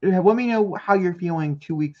let me know how you're feeling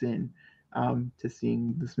 2 weeks in to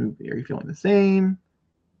seeing this movie. Are you feeling the same?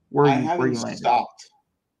 I Where haven't you landed? stopped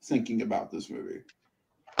thinking about this movie.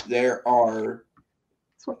 There are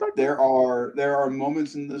That's what I'm talking about. there are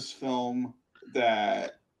moments in this film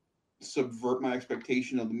that subvert my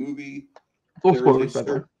expectation of the movie. Full There is a spoilers, by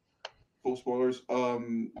the way. certain full spoilers.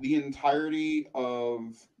 The entirety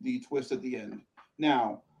of the twist at the end.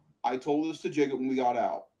 Now, I told this to Jacob when we got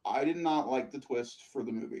out. I did not like the twist for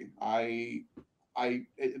the movie.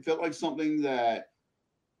 It felt like something that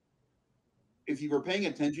if you were paying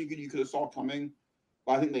attention, you could have saw coming.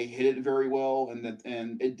 But I think they hit it very well, and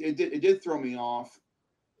it did throw me off.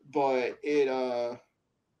 But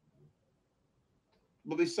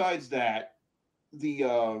but besides that, the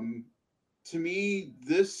to me,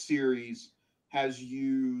 this series has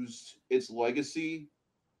used its legacy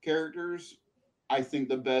characters. I think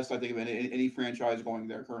the best. I think of any franchise going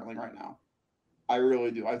there currently right now. I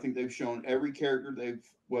really do. I think they've shown every character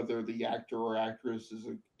whether the actor or actress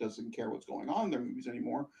doesn't care what's going on in their movies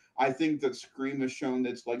anymore. I think that Scream has shown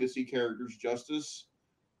its legacy characters justice.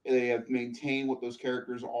 They have maintained what those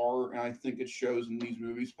characters are, and I think it shows in these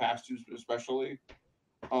movies, past two especially.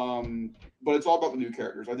 But it's all about the new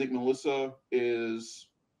characters. I think Melissa is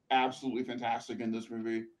absolutely fantastic in this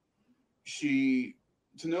movie. She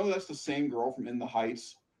to know that's the same girl from In the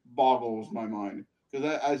Heights boggles my mind because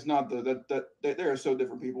that is not that they are so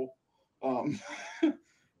different people. Um,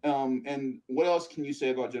 and what else can you say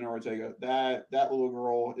about Jenna Ortega? That little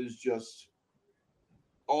girl is just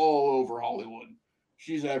all over Hollywood.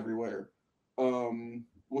 She's everywhere.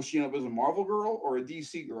 Will she end up as a Marvel girl or a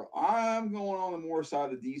DC girl? I'm going on the more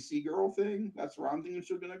side of the DC girl thing. That's where I'm thinking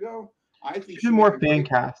she's gonna go. I think She's she been make more a fan great.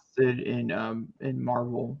 casted in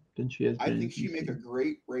Marvel than she has I been in think she make a DC.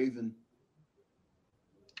 great Raven.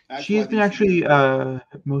 That's She why I has been think she'd be a actually great.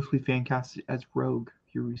 mostly fan casted as Rogue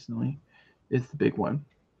here recently. Is the big one.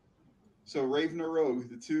 So Raven or Rogue,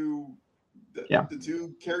 Yeah. the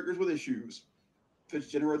two characters with issues, fits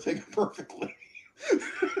Jenna Ortega perfectly.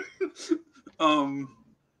 um,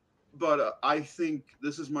 but I think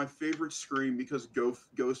this is my favorite Scream because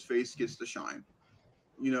Ghostface gets to shine.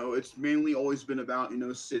 It's mainly always been about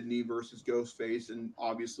Sydney versus Ghostface, and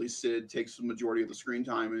obviously Sid takes the majority of the screen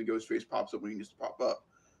time, and Ghostface pops up when he needs to pop up.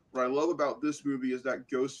 What I love about this movie is that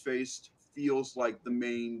Ghostface feels like the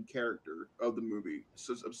main character of the movie,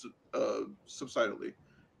 subsidally,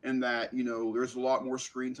 and that there's a lot more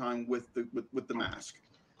screen time with the mask,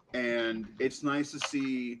 and it's nice to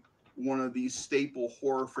see one of these staple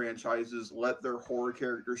horror franchises let their horror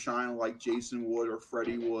character shine like Jason would or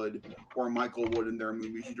Freddy would or Michael would in their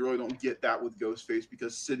movies. You really don't get that with Ghostface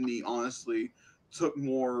because Sydney honestly took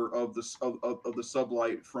more of the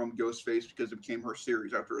sublight from Ghostface because it became her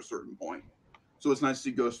series after a certain point. So it's nice to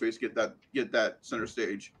see Ghostface get that center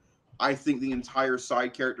stage. I think the entire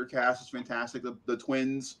side character cast is fantastic. The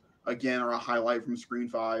twins again are a highlight from Screen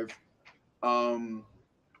Five. Um,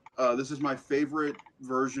 this is my favorite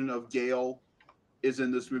version of Gail is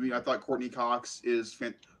in this movie. I thought Courtney Cox is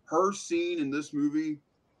her scene in this movie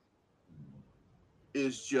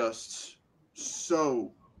is just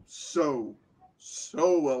so so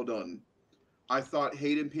so well done. I thought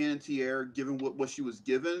Hayden Panettiere, given what she was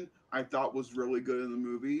given, I thought was really good in the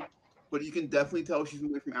movie. But you can definitely tell she's been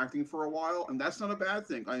away from acting for a while, and that's not a bad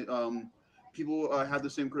thing. People had the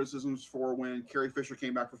same criticisms for when Carrie Fisher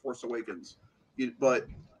came back for Force Awakens, but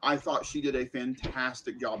I thought she did a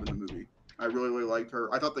fantastic job in the movie. I really really liked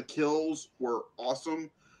her. I thought the kills were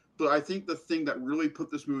awesome, but I think the thing that really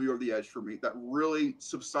put this movie over the edge for me, that really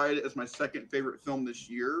subsided as my second favorite film this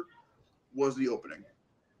year, was the opening.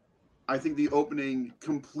 I think the opening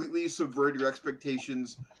completely subverted your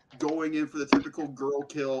expectations going in for the typical girl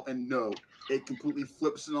kill, and no, it completely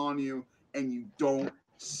flips it on you, and you don't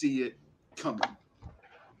see it coming.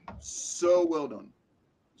 So well done.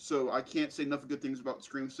 So I can't say enough good things about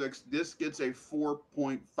Scream 6. This gets a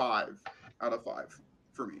 4.5 out of 5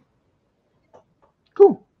 for me.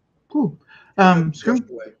 Cool. Cool. Go ahead, brush Scream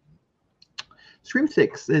away. Scream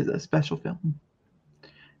 6 is a special film.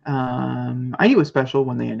 I knew it was special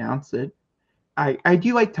when they announced it. I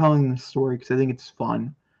do like telling the story because I think it's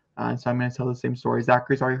fun. So I'm going to tell the same story.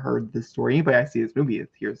 Zachary's already heard this story. Anybody I see this movie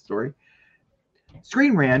hears the story.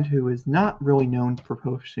 Screen Rant, who is not really known for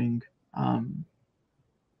posting,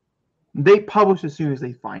 they publish as soon as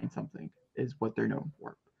they find something, is what they're known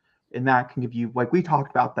for. And that can give you, like we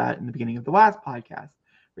talked about that in the beginning of the last podcast.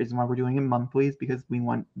 The reason why we're doing it monthly is because we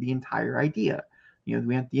want the entire idea. We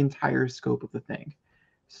want the entire scope of the thing.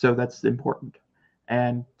 So that's important.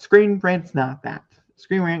 And Screen Rant's not that.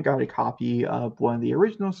 Screen Rant got a copy of one of the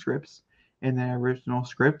original scripts. In the original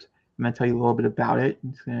script, I'm going to tell you a little bit about it.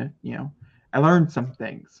 It's gonna, I learned some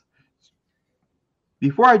things.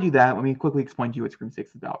 Before I do that, let me quickly explain to you what Scream 6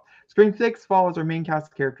 is about. Scream 6 follows our main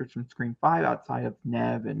cast characters from Scream 5, outside of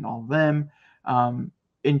Nev and all of them,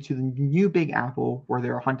 into the new Big Apple, where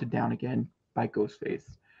they're hunted down again by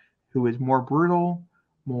Ghostface, who is more brutal,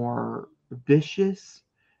 more vicious,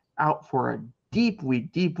 out for a deeply,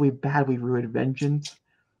 deeply, badly rooted vengeance,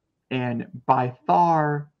 and by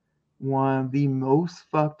far one of the most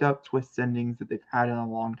fucked up twist endings that they've had in a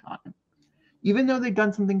long time. Even though they've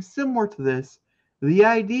done something similar to this, the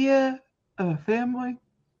idea of a family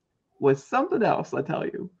was something else, I tell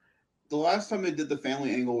you. The last time they did the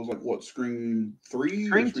family angle was like what, Scream 3 or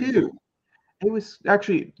Scream Scream 2? 2. It was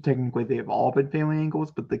actually, technically, they've all been family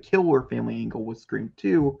angles, but the killer family angle was Scream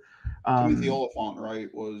 2. Timothy Oliphant,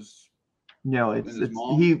 right, was No, and his he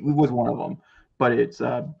mom. was one of them, but it's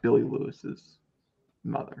Billy Lewis's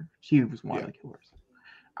mother. She was one of Yeah. the killers.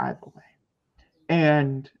 Either way.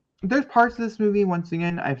 And there's parts of this movie, once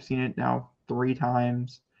again, I've seen it now 3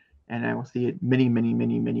 times, and I will see it many, many,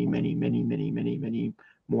 many, many, many, many, many, many, many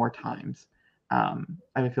more times. I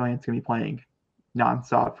have a feeling it's going to be playing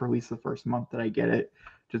nonstop for at least the first month that I get it,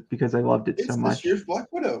 just because I loved it so It's this much. year's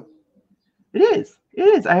Black Widow. It is. It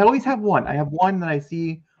is. I always have one. I have one that I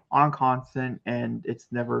see on constant, and it's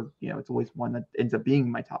never, it's always one that ends up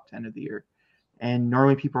being my top 10 of the year. And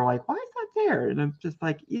normally people are like, why is that there? And I'm just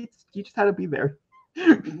like, you just had to be there.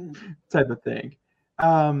 Type of thing.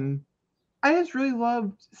 I just really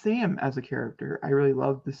loved Sam as a character. I really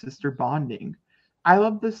loved the sister bonding. I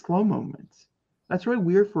love the slow moments. That's really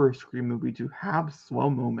weird for a Scream movie to have slow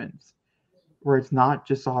moments where it's not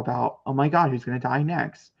just all about, oh my god, who's going to die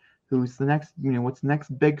next? Who's the next, what's the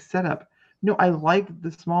next big setup? No, I like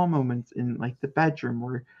the small moments in like the bedroom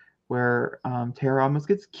where Tara almost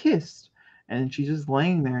gets kissed and she's just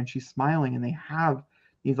laying there and she's smiling and they have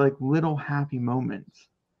these like little happy moments.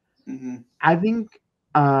 Mm-hmm. I think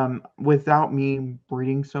without me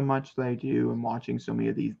reading so much that I do and watching so many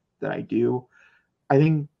of these that I do, I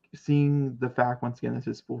think seeing the fact, once again, this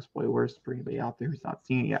is full spoilers for anybody out there who's not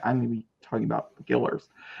seen it yet. I'm going to be talking about the killers.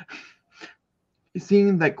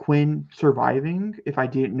 Seeing that Quinn surviving, if I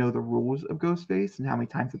didn't know the rules of Ghostface and how many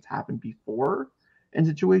times it's happened before in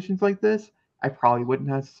situations like this, I probably wouldn't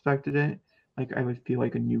have suspected it. Like, I would feel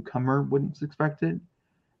like a newcomer wouldn't suspect it.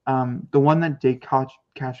 The one that did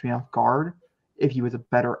catch me off guard, if he was a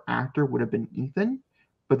better actor, would have been Ethan.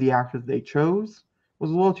 But the actor they chose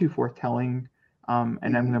was a little too foretelling.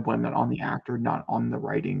 And I'm going to blame that on the actor, not on the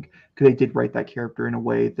writing, because they did write that character in a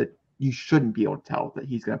way that you shouldn't be able to tell that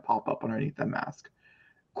he's going to pop up underneath that mask.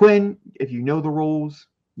 Quinn, if you know the roles,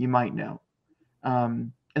 you might know.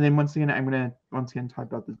 And then once again, I'm going to talk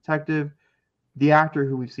about the detective. The actor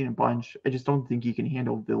who we've seen a bunch, I just don't think he can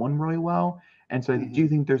handle villain really well. And so I do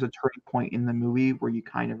think there's a turning point in the movie where you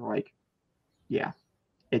kind of like, yeah,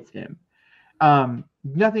 it's him.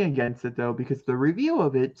 Nothing against it though, because the reveal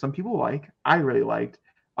of it, some people like, I really liked,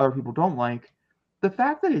 other people don't like. The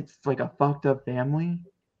fact that it's like a fucked up family,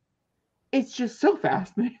 it's just so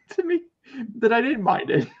fascinating to me that I didn't mind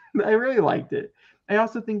it. I really liked it. I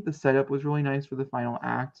also think the setup was really nice for the final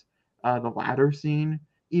act. The ladder scene,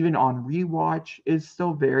 even on rewatch, is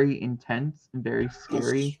still very intense and very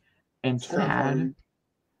scary That's and sad. terrifying.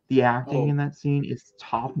 The acting Oh, in that scene is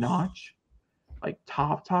top notch, like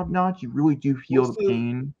top notch. You really do feel what's the the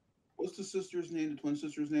pain. what's the sister's name? The twin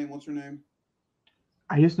sister's name? What's her name?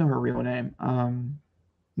 I just know her real name.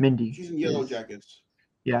 Mindy She's in Yellow is, Jackets.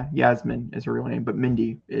 yeah, Yasmin is her real name, but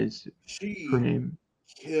Mindy is her She name.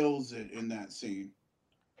 kills it in that scene.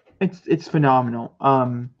 It's phenomenal.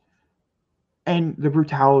 And the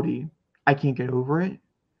brutality, I can't get over it.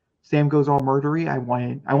 Sam goes all murdery. I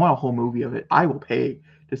want a whole movie of it. I will pay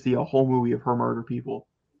to see a whole movie of her murder people.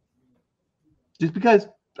 Just because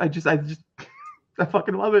I just I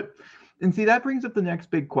fucking love it. And see, that brings up the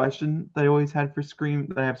next big question that I always had for Scream,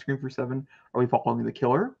 that I have Scream for 7. Are we following the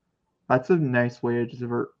killer? That's a nice way to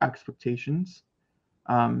divert expectations.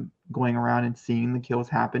 Going around and seeing the kills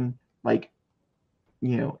happen, like,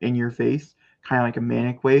 in your face, kind of like a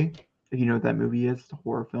manic way. If you know what that movie is, it's a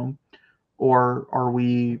horror film. Or are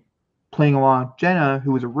we playing along with Jenna,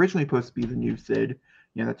 who was originally supposed to be the new Sid?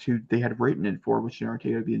 That's who they had written it for, which Jenna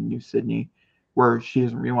Ortega would be the new Sydney, where she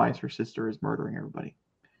doesn't realize her sister is murdering everybody.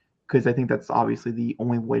 Because I think that's obviously the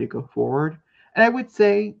only way to go forward. And I would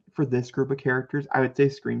say for this group of characters, I would say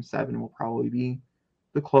Scream 7 will probably be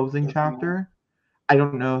the closing Their final. chapter. I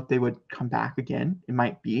don't know if they would come back again. It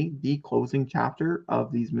might be the closing chapter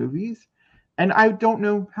of these movies. And I don't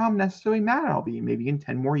know how necessarily mad I'll be. Maybe in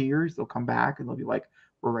 10 more years, they'll come back and they'll be like,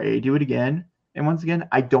 we're ready to do it again. And once again,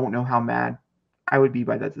 I don't know how mad I would be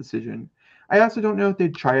by that decision. I also don't know if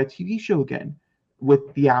they'd try a TV show again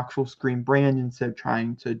with the actual Scream brand instead of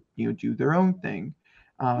trying to, do their own thing.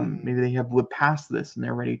 Maybe they have lived past this and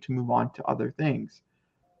they're ready to move on to other things.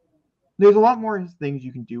 There's a lot more things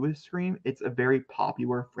you can do with Scream. It's a very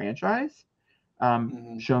popular franchise,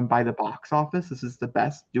 shown by the box office. This is the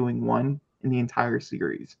best doing one in the entire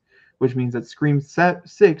series, which means that Scream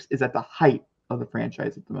 6 is at the height of the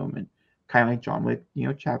franchise at the moment, kind of like John Wick,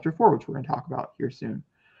 Chapter 4, which we're going to talk about here soon.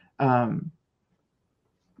 Um,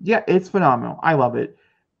 yeah, it's phenomenal. I love it.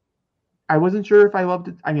 I wasn't sure if I loved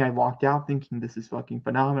it. I mean, I walked out thinking this is fucking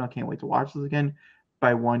phenomenal. I can't wait to watch this again. But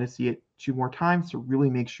I wanted to see it 2 more times to really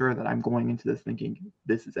make sure that I'm going into this thinking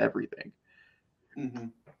this is everything.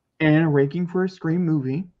 And a ranking for a Scream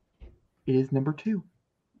movie, it is number 2.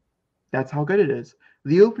 That's how good it is.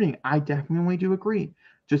 The opening, I definitely do agree.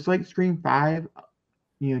 Just like Scream 5,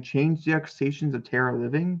 changed the expectations of terror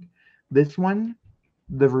living. This one,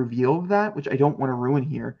 the reveal of that, which I don't want to ruin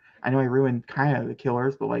here. I know I ruined kind of the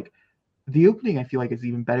killers, but like the opening, I feel like is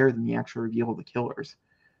even better than the actual reveal of the killers,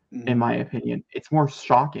 in my opinion. It's more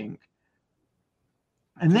shocking.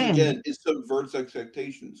 And Because again, then, it subverts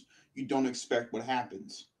expectations. You don't expect what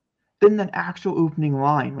happens. that actual opening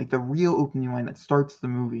line, like the real opening line that starts the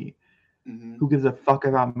movie, Mm-hmm. who gives a fuck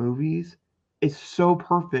about movies, is so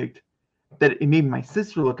perfect that it made my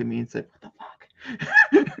sister look at me and say, "What the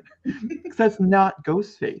fuck?" Because that's not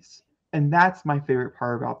Ghostface, and that's my favorite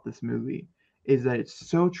part about this movie is that it's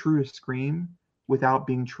so true to Scream without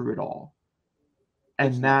being true at all,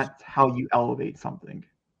 It's and nice. that's how you elevate something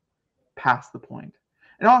past the point.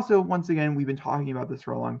 And also, once again, we've been talking about this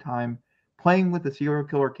for a long time. Playing with a serial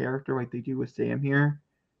killer character like they do with Sam here,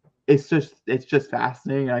 it's just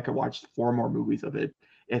fascinating. And I could watch 4 more movies of it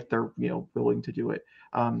if they're willing to do it.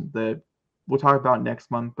 The We'll talk about next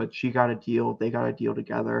month, but she got a deal. They got a deal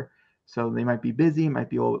together, so they might be busy. It might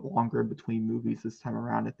be a little bit longer in between movies this time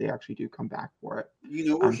around if they actually do come back for it. You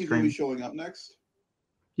know where she's going to be Scream. showing up next?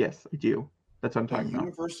 Yes, I do. That's what I'm A talking about.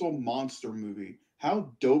 Universal monster movie.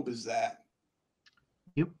 How dope is that?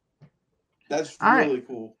 Yep. That's All right. really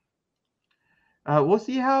cool. We'll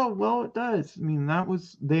see how well it does. I mean,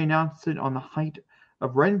 they announced it on the height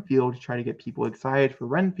of Renfield to try to get people excited for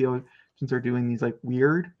Renfield since they're doing these like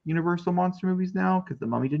weird Universal monster movies now because the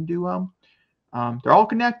Mummy didn't do well. They're all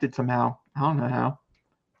connected somehow. I don't know how.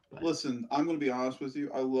 But Listen, I'm going to be honest with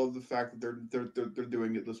you. I love the fact that they're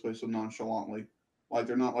doing it this way so nonchalantly. Like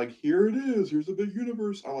they're not like, here it is, here's a big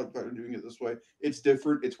universe. I like that they're doing it this way. It's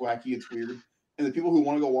different, it's wacky, it's weird. And the people who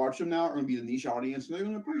want to go watch them now are going to be the niche audience, and they're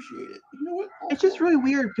going to appreciate it. You know what? It's just really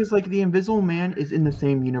weird because like the Invisible Man is in the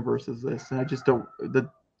same universe as this, and I just don't.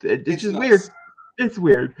 It's just nuts. weird. It's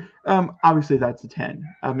weird. Obviously that's a 10.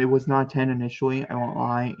 It was not a 10 initially. I won't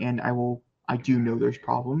lie, and I do know there's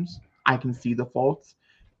problems. I can see the faults,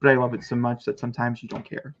 but I love it so much that sometimes you don't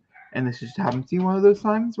care. And this just happens to be one of those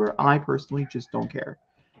times where I personally just don't care.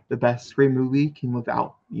 The best Scream movie can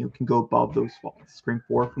can go above those faults. Scream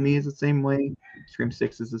 4 for me is the same way. Scream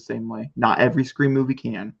 6 is the same way. Not every Scream movie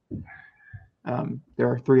can. There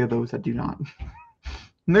are 3 of those that do not.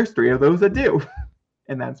 And there's 3 of those that do.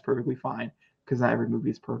 And that's perfectly fine because not every movie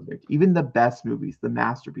is perfect. Even the best movies, the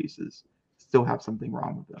masterpieces, still have something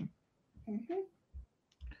wrong with them. Mm-hmm.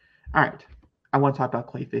 All right. I want to talk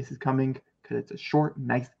about Clayface is coming because it's a short,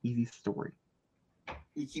 nice, easy story.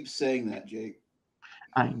 You keep saying that, Jake.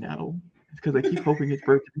 I know. It's because I keep hoping it's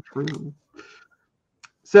for it to be true.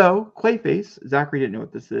 So, Clayface, Zachary didn't know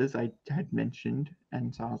what this is. I had mentioned,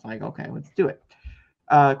 and so I was like, okay, let's do it.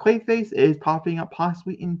 Clayface is popping up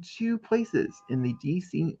possibly in 2 places in the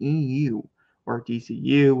DCEU, or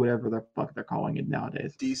DCU, whatever the fuck they're calling it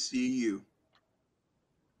nowadays. DCU.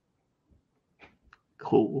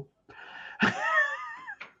 Cool.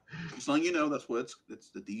 Just letting you know, that's what it's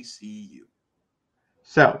the DCU.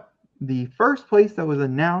 So, the first place that was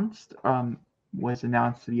announced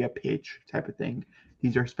to be a pitch type of thing.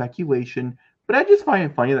 These are speculation, but I just find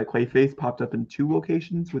it funny that Clayface popped up in 2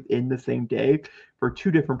 locations within the same day for 2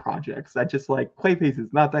 different projects. I just like Clayface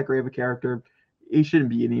is not that great of a character. He shouldn't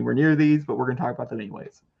be anywhere near these, but we're going to talk about them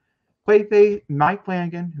anyways. Clayface, Mike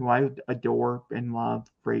Flanagan, who I adore and love,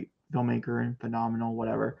 great filmmaker and phenomenal,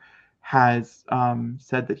 whatever, has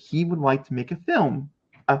said that he would like to make a film,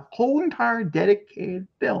 a whole entire dedicated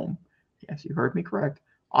film. Yes, you heard me correct,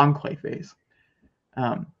 on Clayface.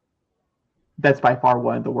 That's by far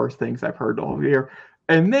one of the worst things I've heard all year.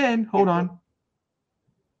 And then, hold on.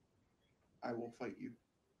 I will fight you.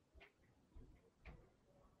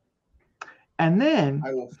 And then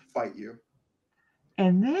I will fight you.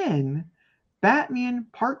 And then Batman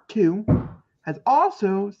Part 2 has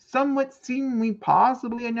also somewhat seemingly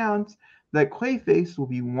possibly announced that Clayface will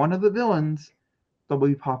be one of the villains that will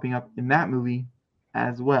be popping up in that movie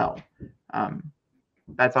as well.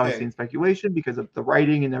 That's obviously in speculation because of the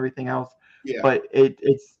writing and everything else. Yeah. But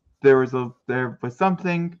there was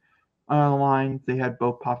something on the line. They had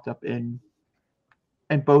both popped up in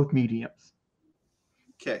both mediums.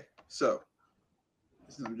 Okay, so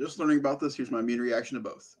I'm just learning about this. Here's my immediate reaction to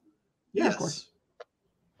both. Yeah, yes. Of course.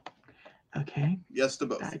 Okay. Yes to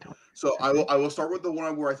both. So I will start with the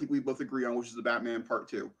one where I think we both agree on, which is the Batman Part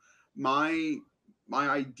 2. My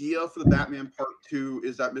idea for the Batman Part 2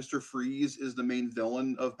 is that Mr. Freeze is the main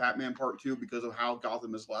villain of Batman Part 2 because of how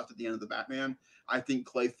Gotham is left at the end of the Batman. I think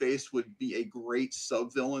Clayface would be a great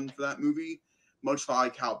sub-villain for that movie, much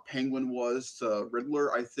like how Penguin was to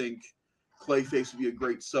Riddler. I think Clayface would be a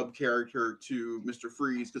great sub-character to Mr.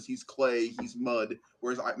 Freeze because he's clay, he's mud,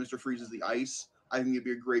 whereas Mr. Freeze is the ice. I think it'd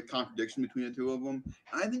be a great contradiction between the 2 of them.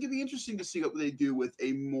 And I think it'd be interesting to see what they do with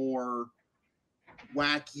a more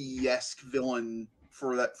wacky-esque villain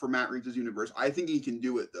for Matt Reeves' universe. I think he can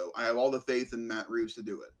do it, though. I have all the faith in Matt Reeves to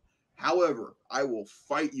do it. However, I will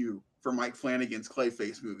fight you for Mike Flanagan's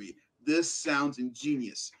Clayface movie. This sounds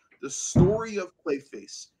ingenious. The story of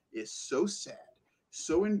Clayface is so sad,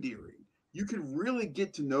 so endearing. You could really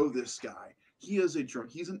get to know this guy. He's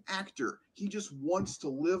an actor. He just wants to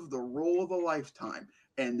live the role of a lifetime.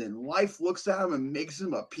 And then life looks at him and makes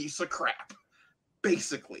him a piece of crap,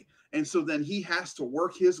 basically. And so then he has to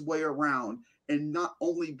work his way around and not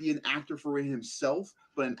only be an actor for himself,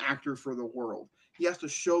 but an actor for the world. He has to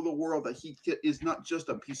show the world that he is not just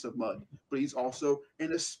a piece of mud, but he's also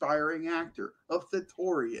an aspiring actor, a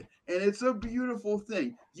thetorian. And it's a beautiful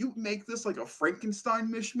thing. You make this like a Frankenstein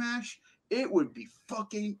mishmash, it would be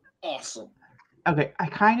fucking awesome. Okay, I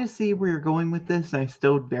kind of see where you're going with this, and I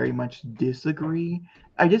still very much disagree.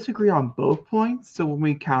 I disagree on both points, so when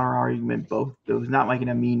we counter-argument both those, not like in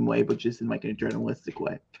a mean way, but just in like a journalistic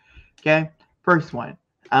way. Okay, first one.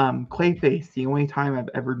 Clayface, the only time I've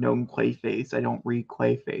ever known Clayface, I don't read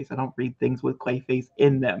Clayface. I don't read things with Clayface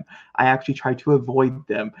in them. I actually try to avoid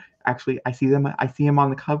them. Actually, I see him on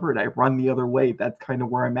the cover and I run the other way. That's kind of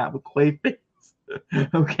where I'm at with Clayface.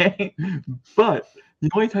 Okay? But the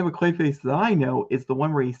only type of Clayface that I know is the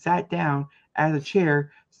one where he sat down at a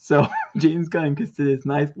chair so James Gunn could sit his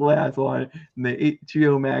nice little ass on it in the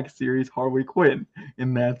HBO Max series Harley Quinn.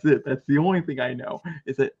 And that's it. That's the only thing I know.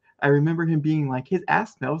 Is that I remember him being like, his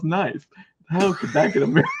ass smells nice. How could that get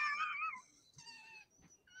a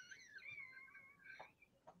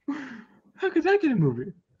How could that get a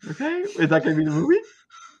movie? Okay, is that gonna be the movie?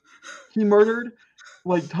 He murdered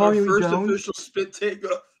like Our Tommy Lee first Jones. official spit take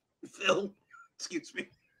of film. Excuse me.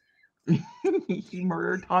 He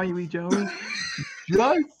murdered Tommy Lee Jones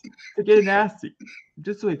just to get nasty,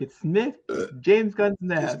 just so he could sniff James Gunn's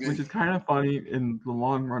Excuse ass, me. which is kind of funny in the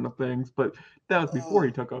long run of things, but that was before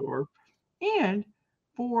he took over. And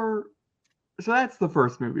so that's the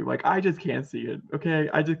first movie. Like, I just can't see it. Okay,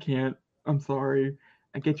 I just can't. I'm sorry.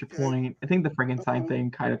 I get your point. I think the Frankenstein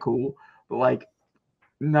thing kind of cool, but like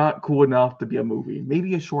not cool enough to be a movie.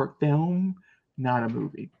 Maybe a short film, not a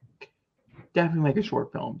movie. Definitely like a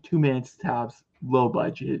short film. 2 minutes tops, low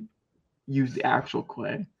budget. Use the actual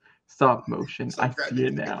clay. Stop motion. I see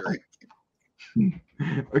it now.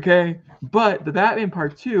 Okay, but the Batman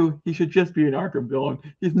Part 2, he should just be an Arkham villain.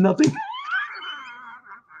 He's nothing.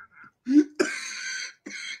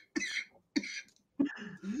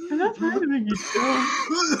 And that's right to make you chill.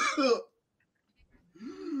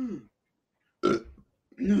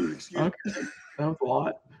 Okay, that was a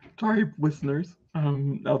lot. Sorry, listeners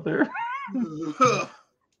out there.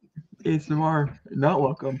 ASMR, not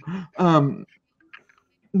welcome.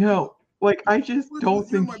 No, like I just don't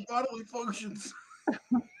think my bodily functions.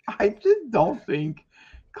 I just don't think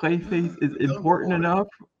Clayface is important enough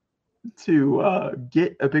to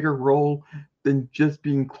get a bigger role than just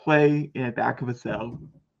being Clay in the back of a cell.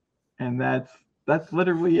 And that's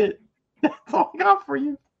literally it. That's all I got for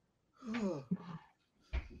you.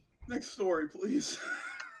 Next story, please.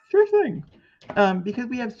 Sure thing. Because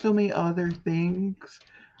we have so many other things,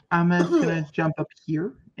 I'm just gonna jump up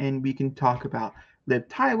here and we can talk about Liv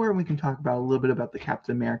Tyler and we can talk about a little bit about the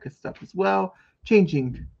Captain America stuff as well.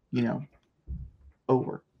 Changing,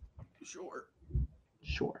 over. Sure.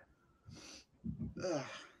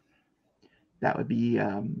 That would be.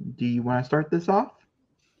 Do you want to start this off?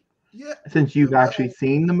 Yeah. Since you've actually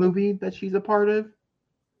seen the movie that she's a part of.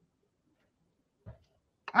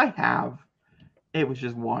 I have. It was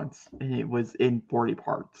just once, and it was in 40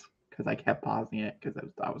 parts because I kept pausing it because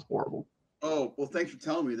that was horrible. Oh, well, thanks for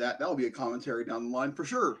telling me that. That'll be a commentary down the line for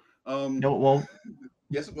sure. No, it won't.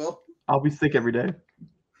 Yes, it will. I'll be sick every day.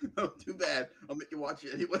 Oh, too bad. I'll make you watch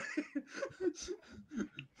it anyway.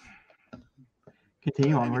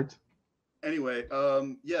 Continue onwards. Anyway,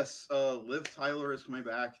 yes, Liv Tyler is coming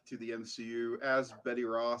back to the MCU as Betty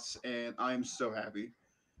Ross, and I'm so happy.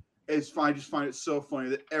 It's fine. I just find it so funny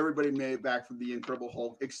that everybody made it back from the Incredible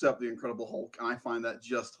Hulk except the Incredible Hulk, and I find that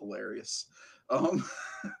just hilarious.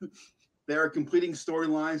 They are completing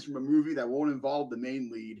storylines from a movie that won't involve the main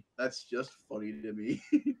lead. That's just funny to me.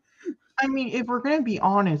 I mean, if we're gonna be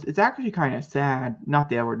honest, it's actually kind of sad. Not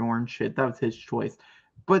the Edward Norton shit; that was his choice.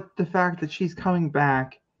 But the fact that she's coming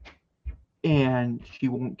back and she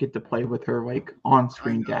won't get to play with her like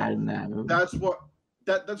on-screen dad in that movie. That's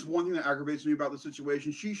one thing that aggravates me about the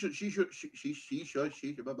situation. She should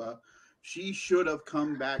have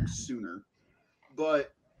come back sooner.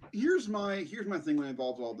 But here's my thing when it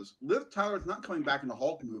involves all this. Liv Tyler's not coming back in the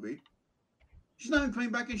Hulk movie. She's not even coming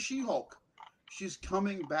back in She-Hulk. She's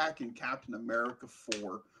coming back in Captain America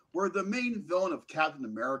 4, where the main villain of Captain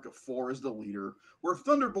America 4 is the leader, where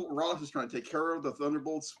Thunderbolt Ross is trying to take care of the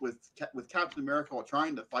Thunderbolts with Captain America while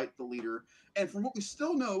trying to fight the leader. And from what we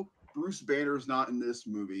still know, Bruce Banner is not in this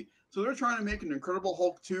movie. So they're trying to make an Incredible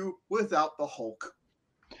Hulk 2 without the Hulk.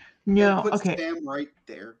 No, put okay. Sam right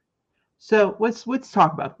there. So let's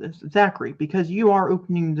talk about this, Zachary, because you are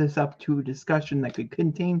opening this up to a discussion that could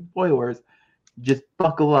contain spoilers. Just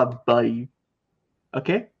buckle up, buddy.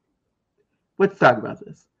 Okay? Let's talk about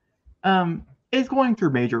this. It's going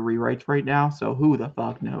through major rewrites right now, so who the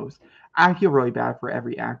fuck knows? I feel really bad for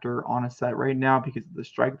every actor on a set right now because of the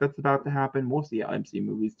strike that's about to happen. We'll see how MCU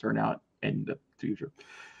movies turn out in the future.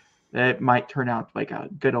 It might turn out like a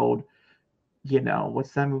good old,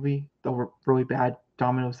 what's that movie? The really bad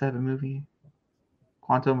Domino 7 movie?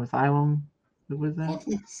 Quantum Asylum? What was that?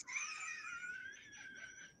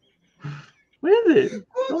 What is it?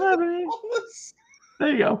 Don't have any. There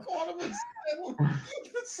you go.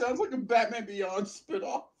 It sounds like a Batman Beyond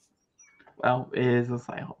spinoff. Well, it is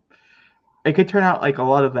Asylum. It could turn out like a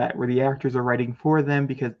lot of that where the actors are writing for them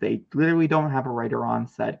because they literally don't have a writer on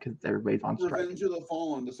set because everybody's on strike. Revenge of the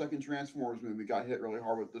Fallen, the second Transformers movie, got hit really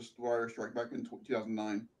hard with this wire strike back in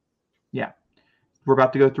 2009. Yeah. We're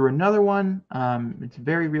about to go through another one. It's a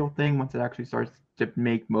very real thing. Once it actually starts to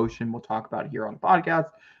make motion, we'll talk about it here on the podcast.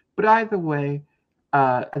 But either way,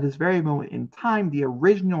 at this very moment in time, the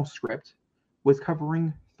original script was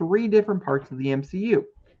covering 3 different parts of the MCU,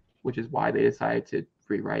 which is why they decided to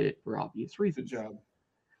rewrite it for obvious reasons. Good job.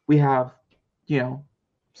 We have,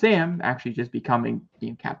 Sam actually just becoming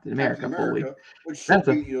Captain America fully. Which should That's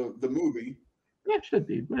be the movie. Yeah, it should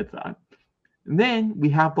be, but it's not. And then we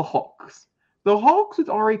have the Hulks. The Hulks was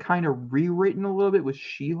already kind of rewritten a little bit with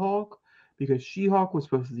She-Hulk because She-Hulk was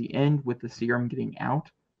supposed to end with the serum getting out,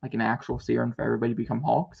 like an actual serum for everybody to become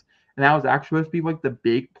Hulks. And that was actually supposed to be like the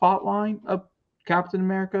big plot line of Captain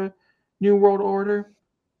America New World Order,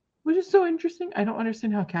 which is so interesting. I don't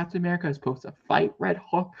understand how Captain America is supposed to fight Red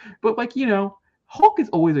Hulk, but Hulk is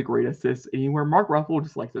always a great assist anywhere. Mark Ruffalo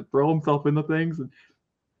just likes to throw himself into things, and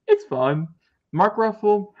it's fun. Mark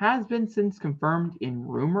Ruffalo has been since confirmed in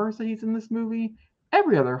rumors that he's in this movie.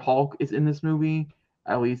 Every other Hulk is in this movie,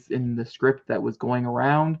 at least in the script that was going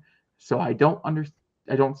around. So I don't understand.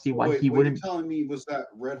 I don't see why Wait, he what you're wouldn't. telling me was that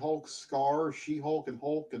Red Hulk, Scar, She-Hulk, and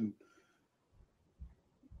Hulk, and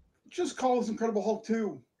just call us Incredible Hulk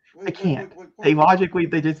 2. I can't. They logically,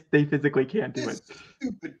 they physically can't do it. It's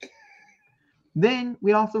stupid. Then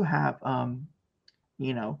we also have,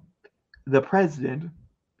 the president,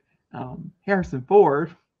 Harrison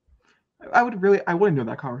Ford. I want to know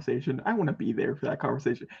that conversation. I want to be there for that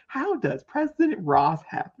conversation. How does President Ross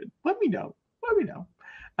happen? Let me know. Let me know.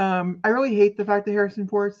 I really hate the fact that Harrison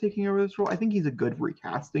Ford is taking over this role. I think he's a good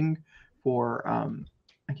recasting for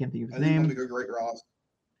I can't think of his name. I think that'd be a great Ross.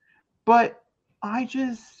 But I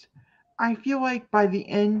feel like by the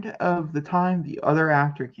end of the time, the other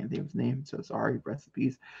actor, can't think of his name, so sorry, rest in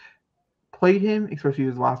peace, played him, especially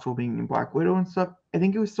his last role being in Black Widow and stuff. I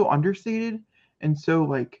think it was so understated and so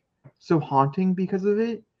haunting because of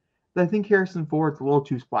it that I think Harrison Ford's a little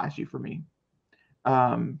too splashy for me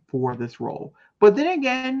for this role. But then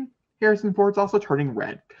again, Harrison Ford's also turning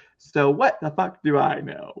red. So what the fuck do I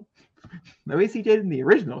know? At least he did in the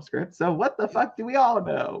original script. So what the fuck do we all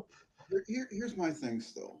know? Here's my thing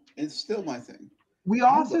still. It's still my thing. We How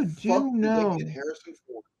also the fuck do did know. they get Harrison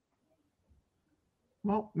Ford?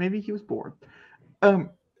 Well, maybe he was bored.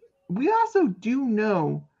 We also do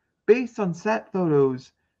know, based on set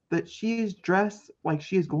photos, that she is dressed like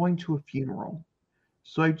she is going to a funeral.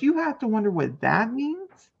 So I do have to wonder what that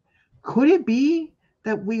means. Could it be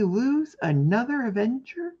that we lose another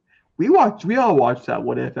Avenger? We all watched that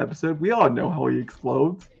What If episode. We all know how he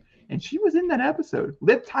explodes. And she was in that episode.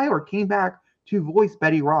 Liv Tyler came back to voice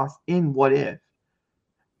Betty Ross in What If.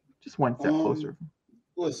 Just one step closer.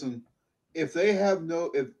 Listen, if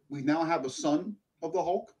we now have a son of the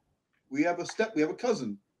Hulk, we have a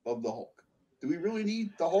cousin of the Hulk. Do we really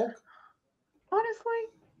need the Hulk? Honestly,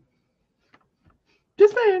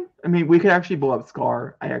 just saying. I mean, we could actually blow up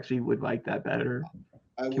Scar. I actually would like that better.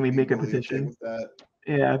 Can we make a petition? With that?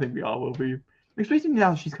 Yeah, I think we all will be. Especially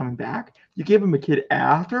now she's coming back. You give him a kid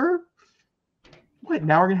after? What?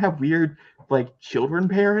 Now we're gonna have weird children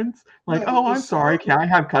parents? Like, no, I'm sorry, can I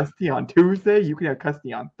have custody on Tuesday? You can have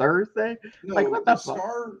custody on Thursday? No, what the fuck?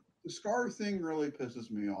 The Scar thing really pisses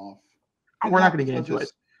me off. We're not gonna get into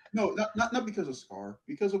it. No, not because of Scar,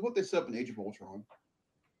 because of what they set up in Age of Ultron.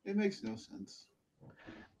 It makes no sense.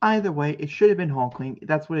 Either way, it should have been Hulkling.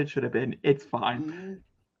 That's what it should have been. It's fine. Mm-hmm.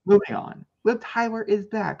 Moving on. Liv Tyler is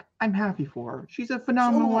back. I'm happy for her. She's a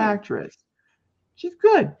phenomenal actress. She's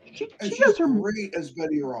good. She's great as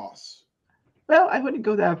Betty Ross. Well, I wouldn't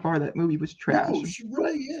go that far. That movie was trash. No, she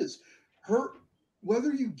really is.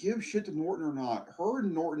 Whether you give shit to Norton or not, her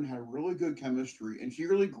and Norton had really good chemistry, and she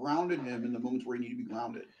really grounded him in the moments where he needed to be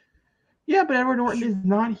grounded. Yeah, but Edward Norton is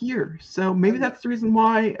not here, so maybe that's the reason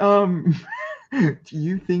why. Do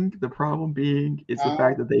you think the problem being is the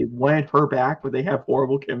fact that they wanted her back, but they have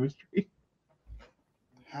horrible chemistry?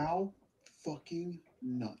 How fucking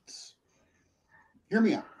nuts! Hear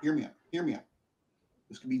me out.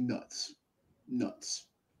 This could be nuts.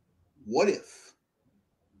 What if?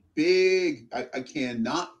 I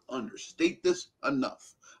cannot understate this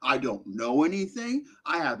enough. I don't know anything.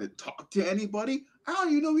 I haven't talked to anybody. I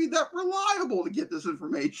don't even know he's that reliable to get this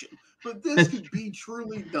information. But this could be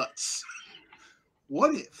truly nuts.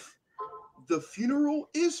 What if the funeral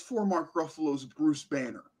is for Mark Ruffalo's Bruce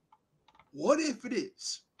Banner? What if it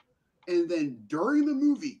is? And then during the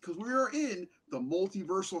movie, because we are in the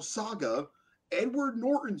multiversal saga, Edward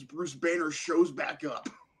Norton's Bruce Banner shows back up.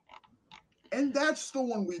 And that's the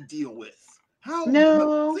one we deal with.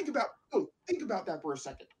 Think about that for a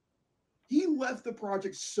second. He left the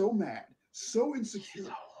project so mad, so insecure,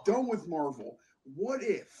 done with Marvel. What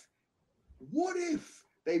if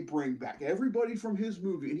they bring back everybody from his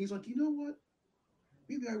movie and he's like, you know what?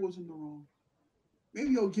 Maybe I was in the wrong.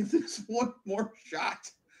 Maybe I'll give this one more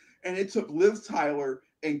shot. And it took Liv Tyler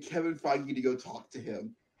and Kevin Feige to go talk to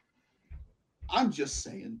him. I'm just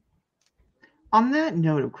saying. On that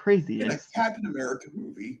note of craziness, in a Captain America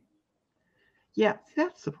movie. Yeah,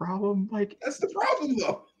 that's the problem. That's the problem,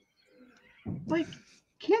 though. Like,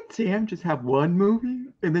 can't Sam just have one movie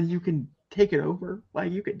and then you can take it over?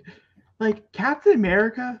 Like, you could, like, Captain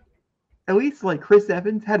America, at least, like, Chris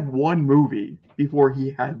Evans had one movie before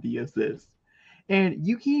he had the assist. And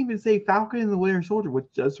you can't even say Falcon and the Winter Soldier,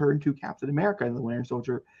 which does turn into Captain America and the Winter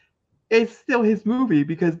Soldier. It's still his movie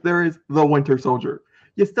because there is the Winter Soldier.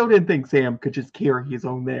 You still didn't think Sam could just carry his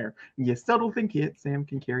own there. And you still don't think Sam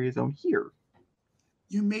can carry his own here.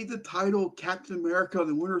 You made the title Captain America and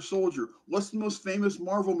the Winter Soldier. What's the most famous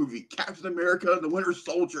Marvel movie? Captain America and the Winter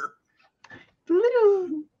Soldier. The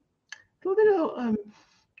little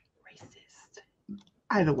racist.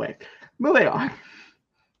 Either way, moving on.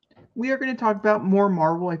 We are going to talk about more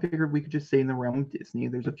Marvel. I figured we could just stay in the realm of Disney.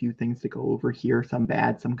 There's a few things to go over here. Some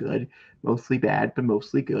bad, some good. Mostly bad, but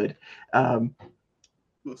mostly good.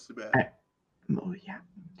 Mostly bad. Oh, yeah.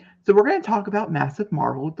 So we're going to talk about massive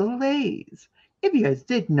Marvel delays. If you guys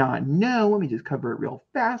did not know, let me just cover it real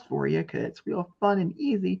fast for you because it's real fun and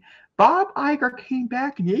easy. Bob Igor came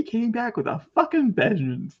back, and he came back with a fucking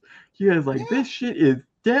vengeance. He was like, this shit is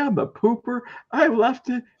damn the pooper. I left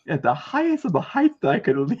it at the highest of the heights that I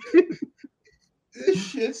could leave it. This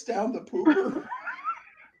shit's down the pooper.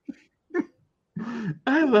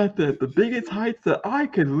 I left it at the biggest heights that I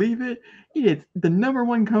could leave it. It's the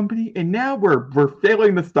 #1 company, and now we're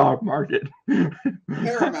failing the stock market.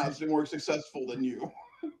 Paramount's been more successful than you.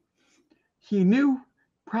 He knew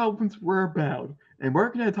problems were abound, and we're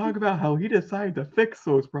going to talk about how he decided to fix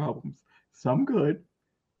those problems. Some good,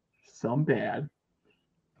 some bad.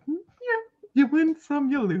 Yeah, you win some,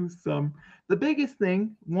 you lose some. The biggest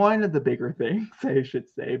thing, one of the bigger things, I should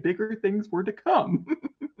say, bigger things were to come.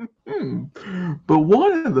 But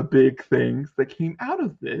one of the big things that came out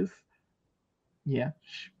of this,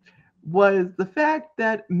 was the fact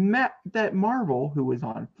that that Marvel, who was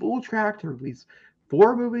on full track to release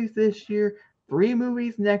 4 movies this year, 3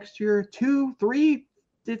 movies next year, 2, 3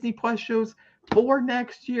 Disney Plus shows, 4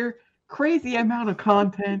 next year, crazy amount of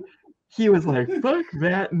content. He was like, fuck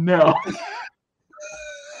that, no.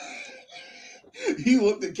 He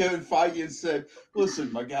looked at Kevin Feige and said,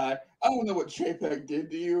 listen, my guy, I don't know what JPEG did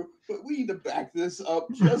to you, but we need to back this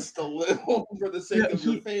up just a little for the sake of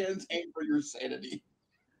your fans and for your sanity.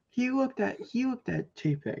 He looked at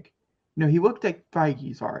JPEG. No, he looked at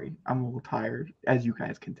Feige, sorry. I'm a little tired, as you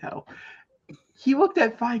guys can tell. He looked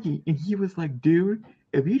at Feige and he was like, dude,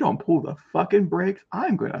 if you don't pull the fucking brakes,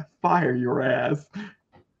 I'm going to fire your ass.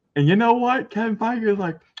 And you know what? Kevin Feige is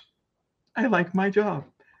like, I like my job.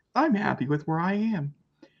 I'm happy with where I am.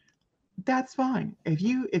 That's fine. If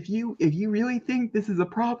you really think this is a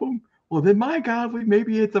problem, well then my God,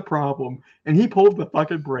 maybe it's a problem. And he pulled the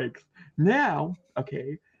fucking brakes. Now,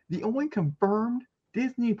 okay, the only confirmed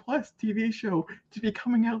Disney Plus TV show to be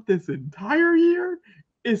coming out this entire year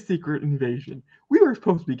is Secret Invasion. We were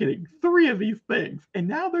supposed to be getting 3 of these things, and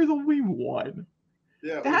now there's only 1.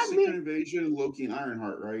 Yeah, it was Secret Invasion, Loki, and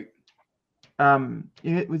Ironheart, right?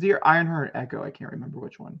 It was either Ironheart or Echo. I can't remember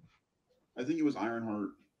which one. I think it was Ironheart.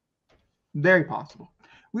 Very possible.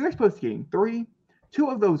 We were supposed to be getting 3. 2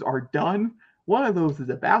 of those are done. 1 of those is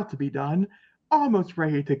about to be done, almost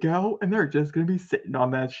ready to go, and they're just going to be sitting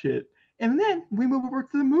on that shit. And then we move over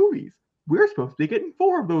to the movies. We're supposed to be getting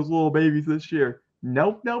 4 of those little babies this year.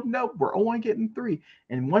 Nope. We're only getting 3.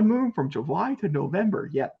 And 1 moving from July to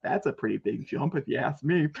November. Yeah, that's a pretty big jump if you ask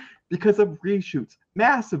me. Because of reshoots.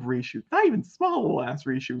 Massive reshoots. Not even small little ass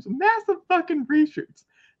reshoots. Massive fucking reshoots.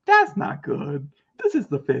 That's not good. This is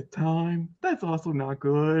the 5th time. That's also not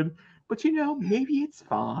good. But maybe it's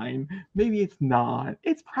fine. Maybe it's not.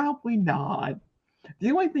 It's probably not.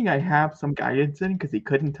 The only thing I have some guidance in, because he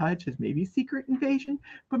couldn't touch, is maybe Secret Invasion.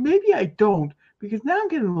 But maybe I don't, because now I'm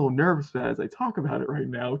getting a little nervous as I talk about it right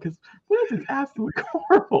now, because what if it's absolutely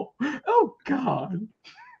horrible? Oh, God.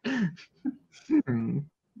 And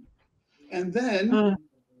then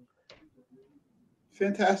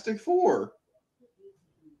Fantastic Four.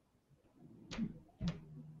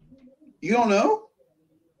 You don't know?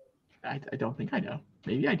 I don't think I know.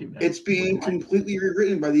 Maybe I do know. It's being completely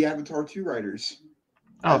rewritten by the Avatar 2 writers.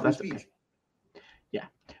 Oh, that's okay. Yeah.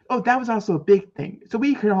 Oh, that was also a big thing. So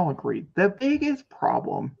we can all agree the biggest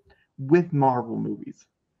problem with Marvel movies,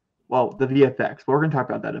 well, the VFX, but we're going to talk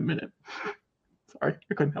about that in a minute. Sorry,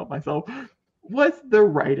 I couldn't help myself. Was the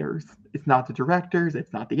writers. It's not the directors.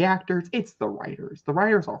 It's not the actors. It's the writers. The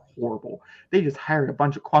writers are horrible. They just hired a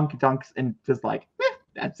bunch of clunky dunks and just like,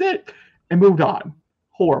 that's it, and moved on.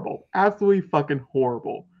 Horrible. Absolutely fucking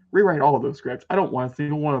horrible. Rewrite all of those scripts. I don't want a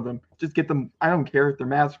single one of them. Just get them. I don't care if they're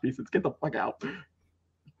masterpieces. Get the fuck out.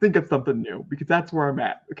 Think of something new, because that's where I'm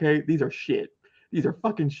at. Okay, these are shit. These are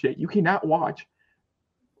fucking shit. You cannot watch.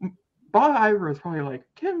 Bob Igor is probably like,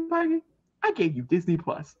 Kevin Feige, I gave you Disney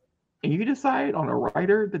Plus, and you decide on a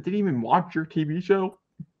writer that didn't even watch your TV show.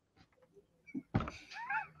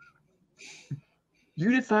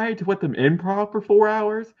 You decided to let them improv for 4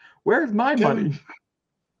 hours. Where's my money?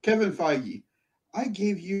 Kevin Feige, I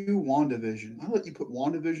gave you WandaVision. I let you put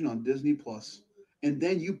WandaVision on Disney Plus, and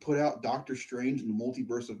then you put out Doctor Strange and the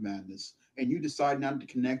Multiverse of Madness, and you decide not to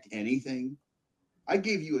connect anything. I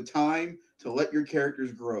gave you a time to let your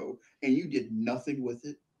characters grow, and you did nothing with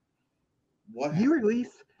it. What happened? You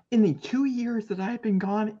released in the 2 years that I've been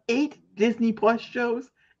gone 8 Disney Plus shows.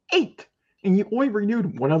 8! And you only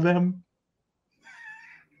renewed one of them.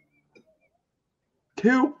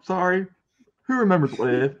 2, sorry. Who remembers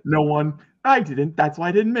What If? No one. I didn't. That's why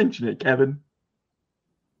I didn't mention it, Kevin.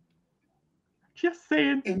 Just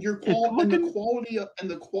saying. And your looking... and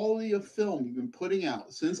the quality of film you've been putting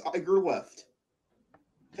out since Iger left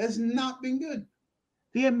has not been good.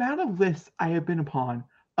 The amount of lists I have been upon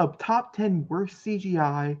of top 10 worst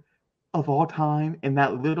CGI of all time and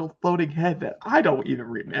that little floating head that I don't even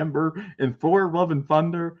remember in Thor Love and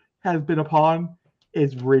Thunder has been upon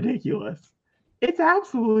is ridiculous. It's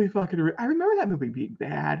absolutely fucking... I remember that movie being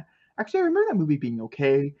bad. Actually, I remember that movie being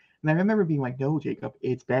okay. And I remember being like, no, Jacob,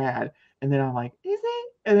 it's bad. And then I'm like, is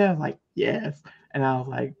it? And then I was like, yes. And I was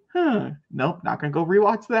like, nope, not going to go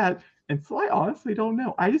rewatch that. And so I honestly don't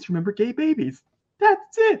know. I just remember gay babies.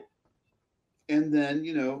 That's it. And then,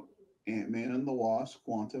 Ant-Man and the Wasp,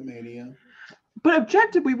 Quantumania. But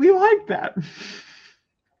objectively, we like that.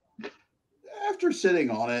 After sitting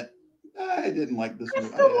on it, I didn't like this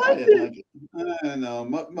movie. I didn't like it. I don't know.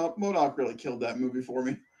 MODOK really killed that movie for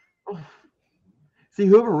me. See,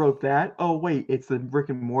 whoever wrote that, oh, wait, it's the Rick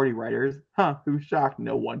and Morty writers. Huh, who's shocked?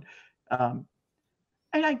 No one. And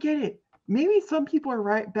I get it. Maybe some people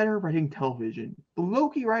are better at writing television. The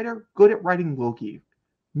Loki writer, good at writing Loki.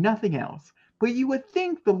 Nothing else. But you would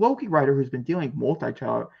think the Loki writer who's been dealing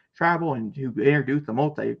multi-travel and who introduced the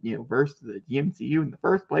multi-verse to the MCU in the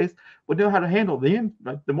first place would know how to handle the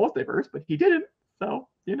multiverse, but he didn't. So,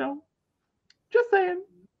 just saying.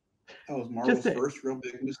 That was Marvel's first real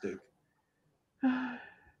big mistake.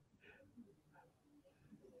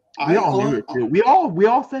 We all knew it too. We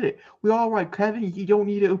all said it. We all were like, Kevin, you don't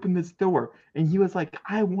need to open this door. And he was like,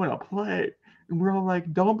 I want to play. And we're all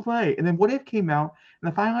like, don't play. And then What If came out,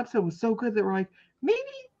 and the final episode was so good that we're like, maybe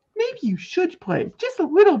you should play just a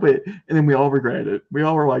little bit. And then we all regretted it. We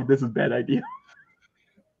all were like, this is a bad idea.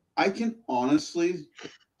 I can honestly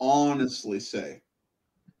say,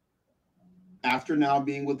 after now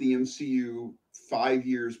being with the MCU 5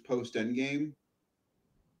 years post Endgame,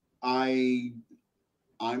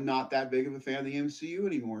 I'm not that big of a fan of the MCU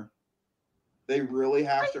anymore. They really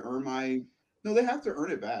have to earn they have to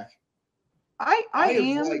earn it back. I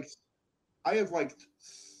have liked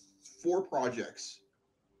 4 projects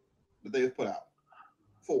that they have put out.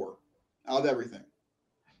 4 out of everything.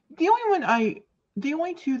 The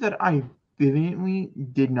only 2 that I vividly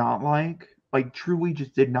did not like truly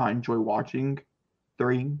just did not enjoy watching.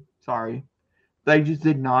 3, sorry. That I just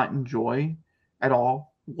did not enjoy at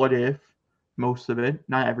all. What If? Most of it,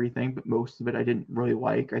 not everything, but most of it I didn't really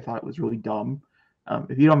like. I thought it was really dumb.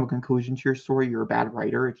 If you don't have a conclusion to your story, you're a bad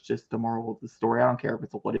writer. It's just the moral of the story. I don't care if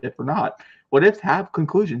it's a what if or not. What ifs have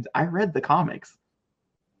conclusions. I read the comics.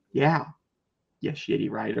 Yeah, shitty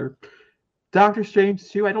writer. Doctor Strange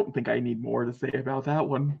 2, I don't think I need more to say about that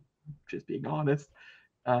one. Just being honest.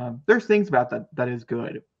 There's things about that is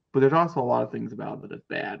good, but there's also a lot of things about it that is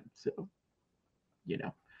bad. So,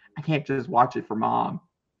 I can't just watch it for mom,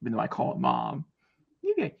 even though I call it mom.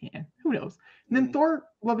 Maybe I can. Who knows? And then Thor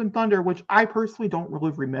Love and Thunder, which I personally don't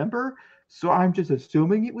really remember, so I'm just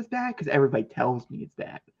assuming it was bad because everybody tells me it's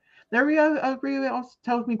bad. Everybody else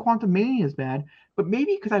tells me Quantumania is bad, but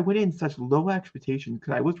maybe because I went in such low expectations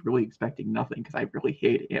because I was really expecting nothing because I really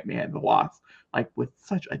hate Ant-Man and the Wasp, with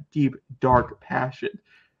such a deep, dark passion,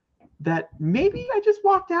 that maybe I just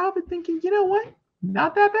walked out of it thinking, you know what?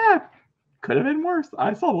 Not that bad. Could have been worse.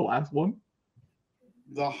 I saw the last one.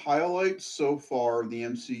 The highlights so far of the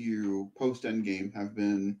MCU post Endgame have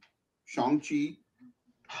been Shang-Chi.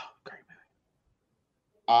 Oh, great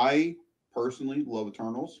movie. I personally love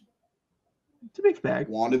Eternals. It's a mixed bag.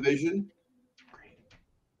 WandaVision. Great.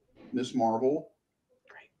 Miss Marvel.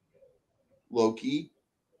 Great. Loki.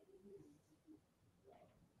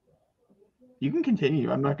 You can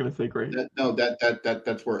continue. I'm not going to say great.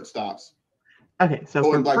 That's where it stops. Okay,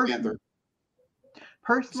 so and Black Panther.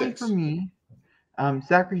 Personally, 6. for me,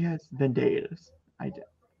 Zachary has Vendettas. I do.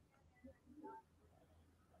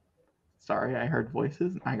 Sorry, I heard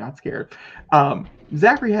voices. I got scared.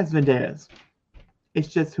 Zachary has Vendettas. It's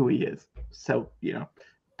just who he is. So,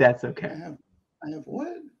 that's I okay. have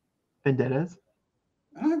what? Vendettas?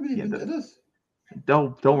 I don't have any Yeah, vendettas.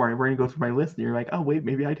 don't worry. We're going to go through my list and you're like, oh, wait,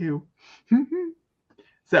 maybe I do.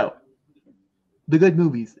 So, the good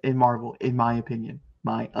movies in Marvel, in my opinion.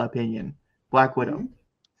 Black Widow. Mm-hmm.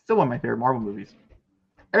 Still one of my favorite Marvel movies.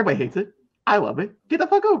 Everybody hates it. I love it. Get the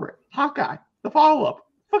fuck over it. Hawkeye, the follow up.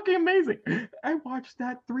 Fucking amazing. I watched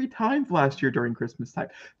that 3 times last year during Christmas time.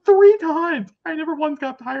 3 times. I never once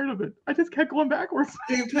got tired of it. I just kept going backwards.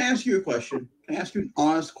 Dave, can I ask you a question? Can I ask you an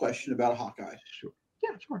honest question about Hawkeye? Sure.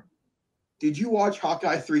 Yeah, sure. Did you watch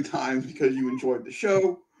Hawkeye 3 times because you enjoyed the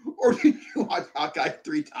show, or did you watch Hawkeye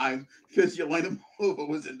 3 times because Yelena Malova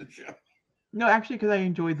was in the show? No, actually, because I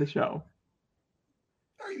enjoyed the show.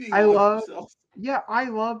 Are you being I honest with love, yourself? yeah, I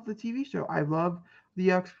love the TV show. I love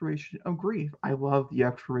the exploration of grief. I love the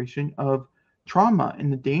exploration of trauma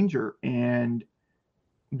and the danger and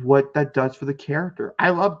what that does for the character. I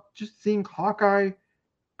love just seeing Hawkeye,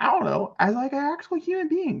 I don't know, as like an actual human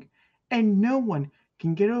being. And no one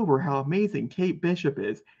can get over how amazing Kate Bishop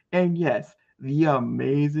is. And yes, the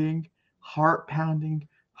amazing, heart pounding,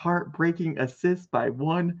 heartbreaking assist by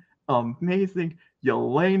one amazing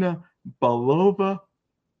Yelena Belova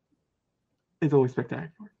is always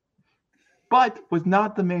spectacular. But was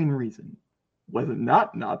not the main reason. Wasn't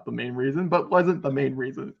not the main reason, but wasn't the main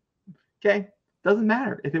reason. Okay? Doesn't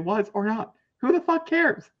matter if it was or not. Who the fuck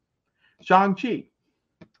cares? Shang-Chi.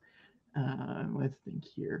 Let's think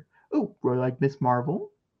here. Oh, really like Miss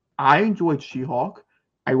Marvel. I enjoyed She-Hulk.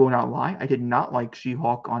 I will not lie. I did not like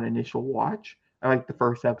She-Hulk on initial watch. I liked the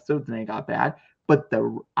first episode, then it got bad. But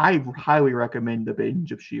I highly recommend the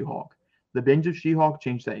binge of She-Hulk. The binge of She-Hulk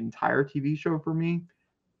changed that entire TV show for me.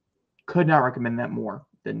 Could not recommend that more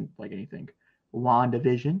than like anything.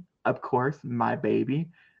 WandaVision, of course, my baby.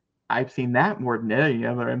 I've seen that more than any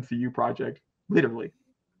other MCU project. Literally.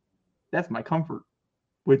 That's my comfort,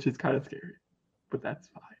 which is kind of scary, but that's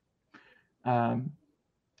fine.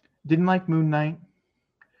 Didn't like Moon Knight.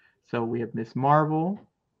 So we have Miss Marvel.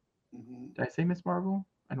 Mm-hmm. Did I say Miss Marvel?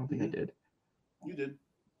 I don't think I Mm-hmm. did. You did.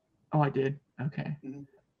 Oh, I did. Okay. Mm-hmm.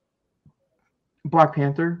 Black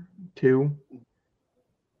Panther 2.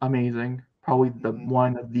 Amazing. Probably the Mm-hmm.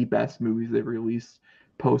 one of the best movies they've released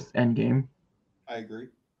post Endgame. I agree.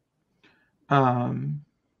 Um,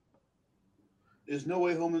 Is No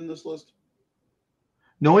Way Home in this list?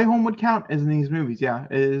 No Way Home would count as in these movies. Yeah,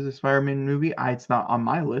 it is a Spider-Man movie. It's not on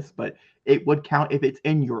my list, but it would count if it's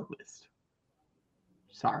in your list.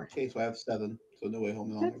 Sorry. Okay, so I have 7. So No Way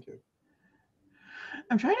Home is on there too.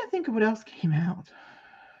 I'm trying to think of what else came out.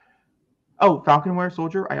 Oh, Falcon Winter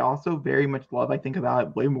Soldier. I also very much love. I think about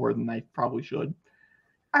it way more than I probably should.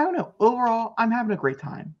 I don't know. Overall, I'm having a great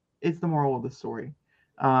time. It's the moral of the story.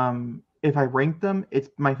 If I rank them, it's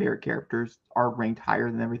my favorite characters are ranked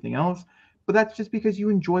higher than everything else. But that's just because you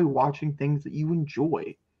enjoy watching things that you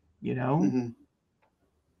enjoy. You know, Mm-hmm.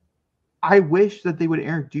 I wish that they would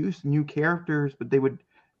introduce new characters, but they would.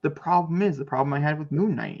 The problem I had with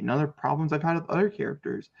Moon Knight and other problems I've had with other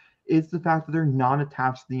characters is the fact that they're not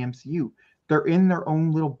attached to the MCU. They're in their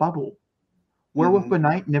own little bubble. Werewolf Mm-hmm. by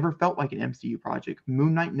Night never felt like an MCU project.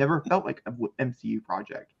 Moon Knight never felt like an MCU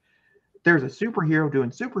project. There's a superhero doing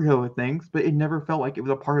superhero things, but it never felt like it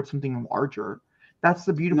was a part of something larger. That's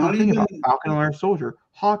the beautiful Not thing even. about Falcon and Winter Soldier,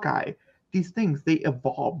 Hawkeye. These things, they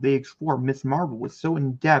evolve, they explore. Miss Marvel was so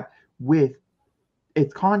in depth with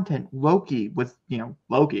its content. Loki was,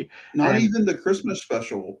 Loki. Not And even the Christmas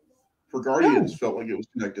special for Guardians no, felt like it was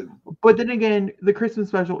connected. but then again, the Christmas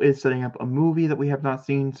special is setting up a movie that we have not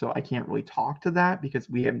seen, so I can't really talk to that because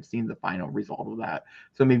we haven't seen the final result of that.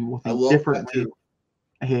 So maybe we'll I think love that differently. too.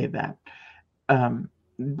 I hated that. Um,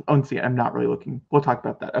 Honestly, I'm not really looking. We'll talk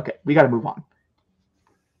about that. Okay, we got to move on.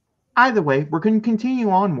 Either way, we're going to continue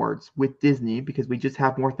onwards with Disney because we just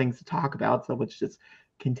have more things to talk about. So let's just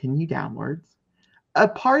continue downwards. A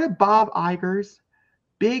part of Bob Iger's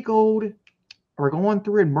big old, we're going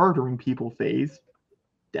through and murdering people phase.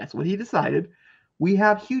 That's what he decided. We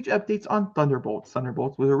have huge updates on Thunderbolts.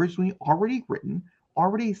 Thunderbolts was originally already written,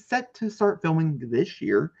 already set to start filming this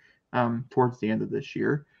year, towards the end of this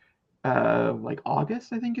year. Like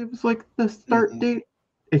August, I think it was like the start Mm-hmm. date.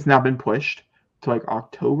 It's now been pushed to like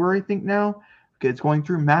October, I think now. It's going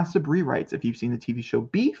through massive rewrites. If you've seen the TV show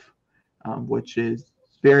Beef, which is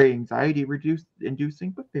very anxiety reduced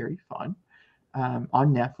inducing but very fun, on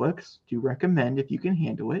Netflix, do recommend if you can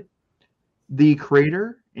handle it. The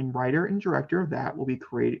creator and writer and director of that will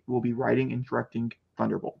be writing and directing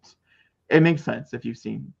Thunderbolts. It makes sense if you've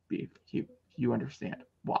seen Beef. You understand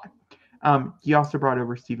why. He also brought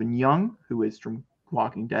over Stephen Young, who is from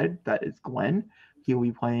Walking Dead. That is Glenn. He'll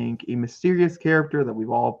be playing a mysterious character that we've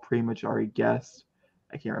all pretty much already guessed.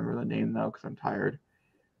 I can't remember the name though because I'm tired.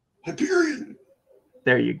 Hyperion.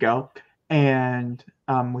 There you go. And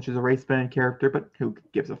which is a race-bending character, but who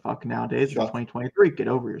gives a fuck nowadays? It's 2023. Get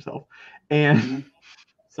over yourself. And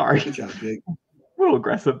sorry, good job, Jake. A little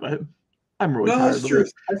aggressive, but I'm really tired that's of true.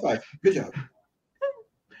 it. High five. Good job.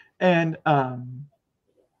 And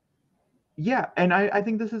yeah, and I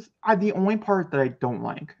think this is the only part that I don't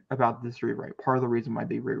like about this rewrite. Part of the reason why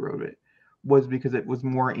they rewrote it was because it was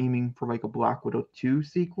more aiming for like a Black Widow 2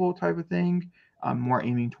 sequel type of thing, more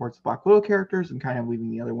aiming towards the Black Widow characters and kind of leaving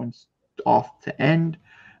the other ones off to end.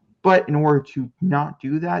 But in order to not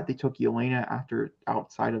do that, they took Yelena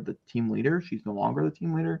outside of the team leader. She's no longer the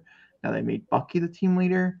team leader. Now they made Bucky the team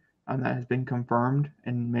leader, and that has been confirmed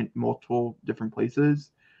in multiple different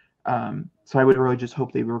places. So I would really just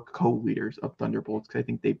hope they were co-leaders of Thunderbolts because I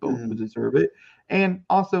think they both would deserve it. And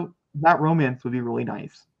also, that romance would be really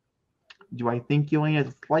nice. Do I think Yelena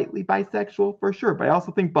is slightly bisexual? For sure, but I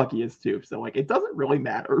also think Bucky is too. So like, it doesn't really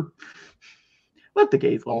matter. Let the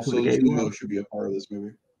gays love also, who the gays Zemo should be a part of this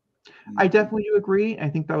movie. I definitely do agree. I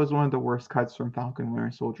think that was one of the worst cuts from Falcon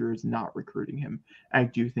Winter Soldier is not recruiting him. I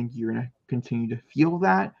do think you're going to continue to feel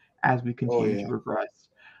that as we continue to progress.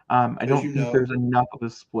 I don't think there's enough of a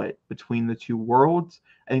split between the two worlds.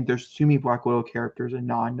 I think there's too many Black Widow characters and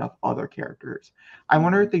not enough other characters. I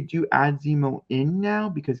wonder if they do add Zemo in now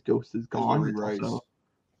because Ghost is gone. Also,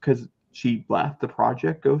 because she left the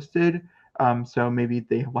project, Ghost did. So maybe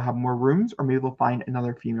they will have more rooms, or maybe they'll find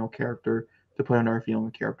another female character to put another female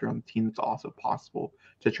character on the team. That's also possible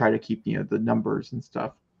to try to keep the numbers and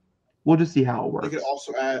stuff. We'll just see how it works. They could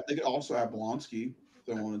also add Blonsky if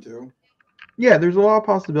they wanted to. Yeah, there's a lot of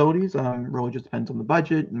possibilities. Really just depends on the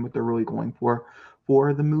budget and what they're really going for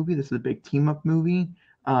the movie. This is a big team up movie.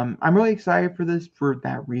 I'm really excited for this for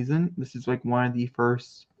that reason. This is like one of the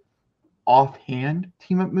first offhand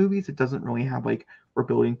team up movies. It doesn't really have like we're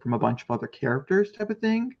building from a bunch of other characters type of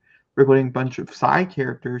thing. We're building a bunch of side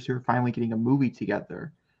characters who are finally getting a movie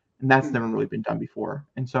together. And that's never really been done before.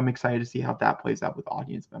 And so I'm excited to see how that plays out with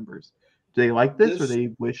audience members. Do they like this or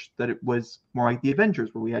they wish that it was more like the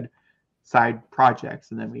Avengers where we had side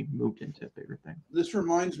projects and then we moved into a bigger thing? This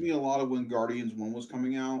reminds me a lot of when Guardians 1 was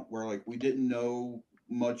coming out, where like we didn't know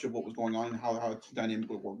much of what was going on and how dynamic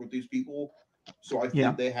would work with these people. So I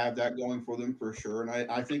think they have that going for them for sure. And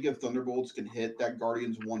I think if Thunderbolts can hit that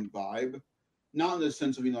Guardians 1 vibe, not in the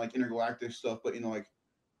sense of like intergalactic stuff, but like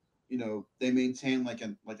they maintain like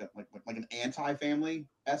an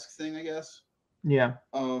anti-family-esque thing, I guess. Yeah.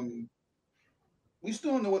 We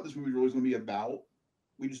still don't know what this movie really is going to be about.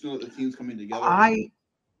 We just know that the team's coming together. I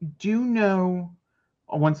do know.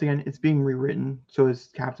 Once again, it's being rewritten. So is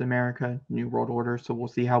Captain America, New World Order. So we'll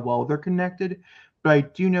see how well they're connected. But I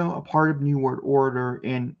do know a part of New World Order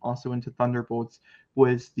and also into Thunderbolts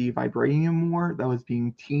was the Vibranium War that was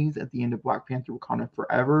being teased at the end of Black Panther Wakanda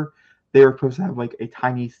Forever. They were supposed to have like a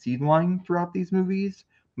tiny seed line throughout these movies,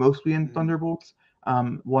 mostly in Thunderbolts.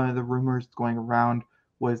 One of the rumors going around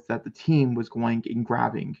was that the team was going and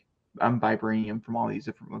grabbing vibranium from all these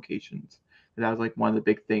different locations. And that was like one of the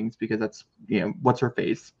big things because that's what's her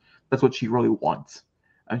face. That's what she really wants,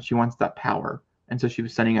 and she wants that power. And so she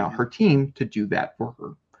was sending out her team to do that for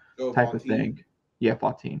her, type of thing. Yeah,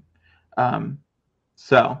 Fautine.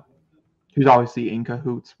 So who's obviously in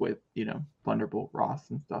cahoots with Thunderbolt Ross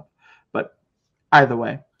and stuff. But either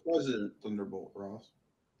way, President Thunderbolt Ross.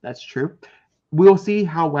 That's true. We'll see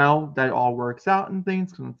how well that all works out and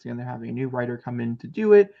things, because once again, they're having a new writer come in to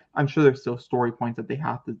do it. I'm sure there's still story points that they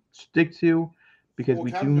have to stick to, because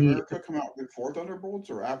we Captain do need. America come out before Thunderbolts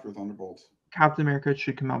or after Thunderbolts? Captain America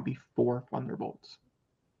should come out before Thunderbolts.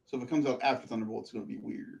 So if it comes out after Thunderbolts, it's going to be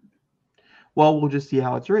weird. Well, we'll just see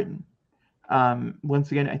how it's written.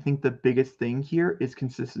 Once again, I think the biggest thing here is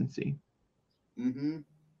consistency.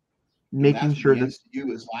 Making sure that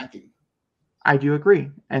MCU is lacking. I do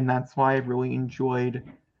agree, and that's why I really enjoyed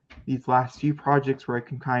these last few projects where I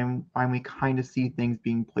can finally kind of see things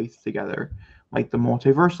being placed together, like the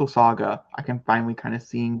multiversal saga. I can finally kind of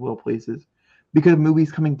seeing little places because of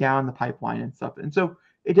movies coming down the pipeline and stuff, and so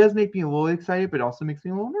it does make me a little excited, but also makes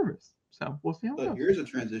me a little nervous. So we'll see how it goes. Here's a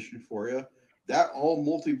transition for you. That whole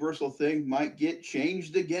multiversal thing might get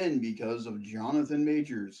changed again because of Jonathan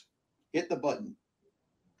Majors. Hit the button.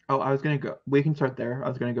 Oh, I was gonna go. We can start there. I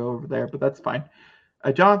was gonna go over there, but that's fine.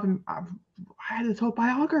 Jonathan, I had this whole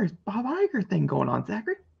Bob Igor thing going on,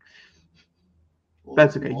 Zachary. Well,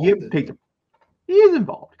 that's okay. You picked him. He is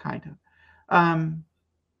involved, kind of.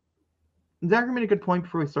 Zachary made a good point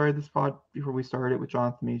before we started this pod. Before we started with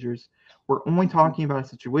Jonathan Majors, we're only talking about a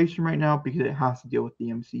situation right now because it has to deal with the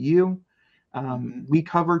MCU. Mm-hmm. We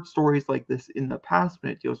covered stories like this in the past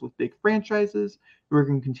when it deals with big franchises. We're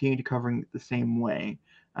going to continue to covering it the same way.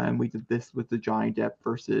 We did this with the Johnny Depp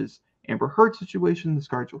versus Amber Heard situation, the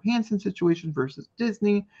Scarlett Johansson situation versus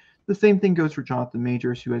Disney. The same thing goes for Jonathan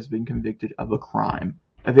Majors, who has been convicted of a crime,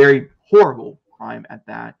 a very horrible crime at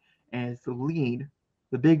that, and is the lead,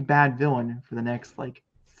 the big bad villain for the next like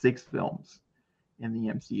 6 films in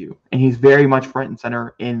the MCU, and he's very much front and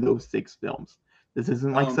center in those 6 films. This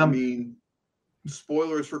isn't like I some. mean,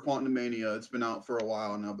 spoilers for Quantumania. It's been out for a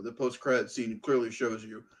while now, but the post-credit scene clearly shows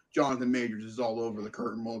you Jonathan Majors is all over the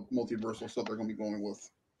current multiversal stuff they're going to be going with.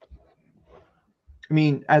 I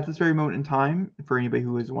mean, at this very moment in time, for anybody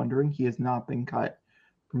who is wondering, he has not been cut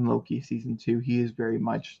from Loki season 2. He is very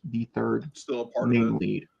much the third Still a part of main it.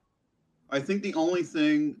 lead. I think the only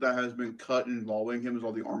thing that has been cut involving him is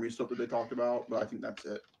all the army stuff that they talked about, but I think that's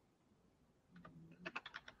it.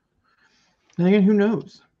 And again, who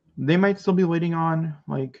knows? They might still be waiting on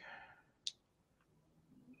like.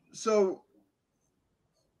 So,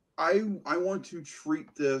 I want to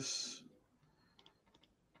treat this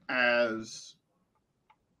as,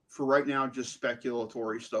 for right now, just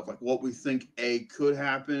speculatory stuff, like what we think could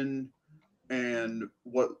happen, and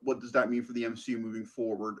what does that mean for the MCU moving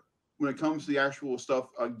forward. When it comes to the actual stuff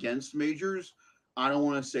against Majors, I don't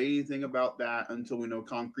want to say anything about that until we know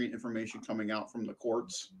concrete information coming out from the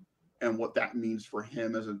courts and what that means for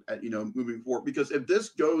him as moving forward. Because if this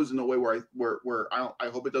goes in a way where I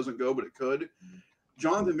hope it doesn't go, but it could,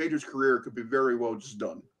 Jonathan Majors' career could be very well just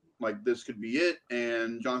done. Like, this could be it,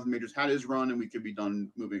 and Jonathan Majors had his run, and we could be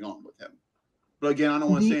done moving on with him. But again, I don't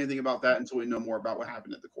want to say anything about that until we know more about what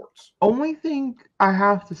happened at the courts. Only thing I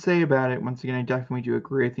have to say about it, once again, I definitely do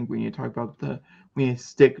agree. I think we need to talk about we need to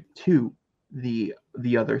stick to the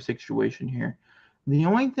other situation here. The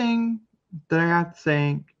only thing that I have to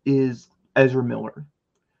say is Ezra Miller.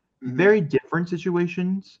 Mm-hmm. Very different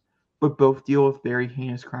situations, but both deal with very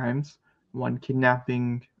heinous crimes. One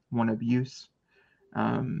kidnapping, one abuse.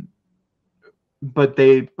 But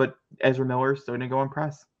Ezra Miller is still going to go on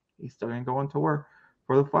press. He's still going to go on tour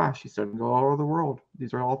for the Flash. He's still going to go all over the world.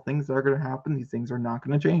 These are all things that are going to happen. These things are not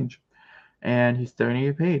going to change, and he's still going to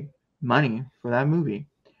get paid money for that movie.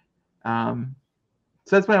 So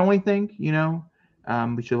that's my only thing.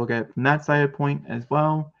 We should look at it from that side of the point as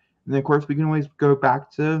well. And then, of course, we can always go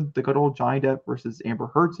back to the good old Johnny Depp versus Amber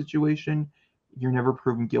Heard situation. You're never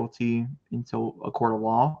proven guilty until a court of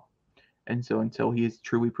law. And so until he is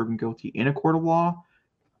truly proven guilty in a court of law,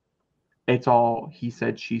 it's all he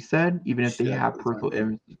said, she said, even if they have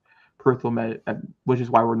peripheral, which is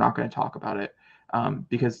why we're not going to talk about it.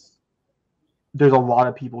 Because there's a lot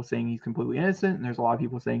of people saying he's completely innocent, and there's a lot of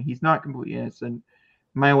people saying he's not completely innocent.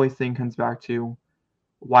 My always thing comes back to,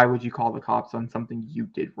 why would you call the cops on something you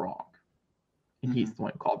did wrong? And he's the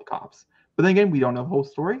one who called the cops. But then again, we don't know the whole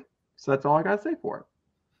story, so that's all I got to say for it.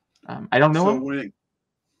 I don't know him.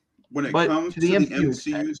 When it comes to the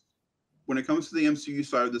MCU, when it comes to the MCU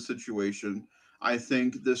side of the situation, I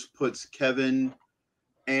think this puts Kevin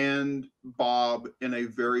and Bob in a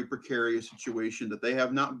very precarious situation that they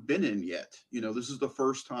have not been in yet. This is the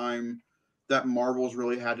first time that Marvel's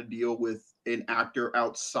really had to deal with an actor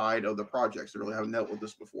outside of the projects. They really haven't dealt with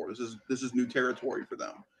this before. This is new territory for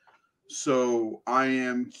them. So I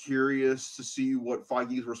am curious to see what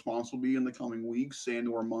Feige's response will be in the coming weeks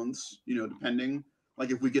and/or months, depending. Like,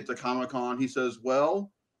 if we get to Comic-Con, he says,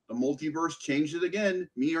 well, the multiverse changed it again.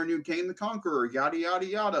 Me or new Kang the Conqueror, yada, yada,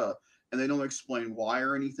 yada. And they don't explain why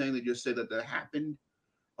or anything. They just say that happened.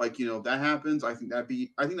 Like, if that happens, I think that'd be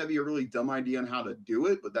a really dumb idea on how to do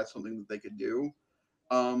it, but that's something that they could do.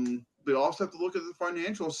 But also have to look at the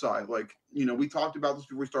financial side. Like, we talked about this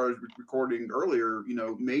before we started recording earlier.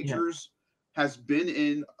 Majors has been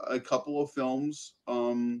in a couple of films.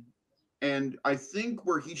 And I think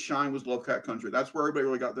where he shined was Lovecraft Country. That's where everybody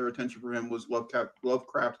really got their attention for him, was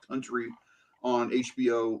Lovecraft Country on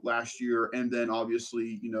HBO last year. And then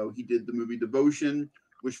obviously, he did the movie Devotion,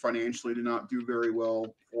 which financially did not do very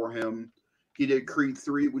well for him. He did Creed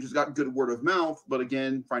 3, which has got good word of mouth, but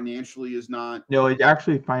again, financially is not. No, it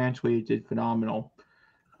actually financially did phenomenal.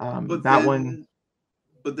 But then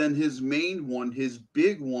his main one, his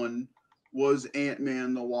big one, was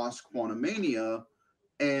Ant-Man the Wasp: Quantumania,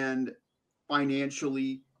 and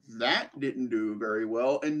financially that didn't do very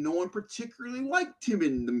well, and no one particularly liked him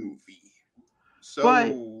in the movie. So,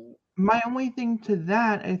 but my only thing to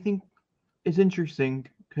that, I think, is interesting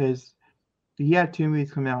because he had 2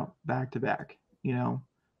 movies come out back to back.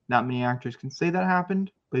 Not many actors can say that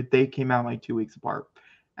happened, but they came out like 2 weeks apart,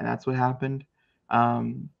 and that's what happened.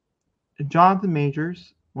 Jonathan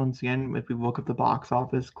Majors, once again, if we look at the box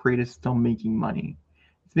office, Creed is still making money.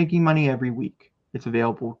 It's making money every week. It's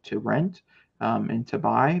available to rent and to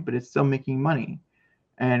buy, but it's still making money.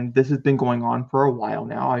 And this has been going on for a while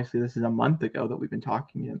now. Obviously, this is a month ago that we've been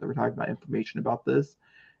talking, that we're talking about information about this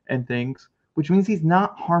and things, which means he's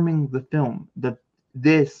not harming the film.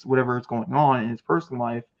 This, whatever is going on in his personal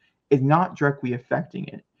life, is not directly affecting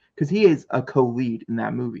it because he is a co-lead in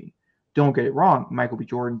that movie. Don't get it wrong. Michael B.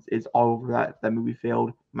 Jordan is all over that. That movie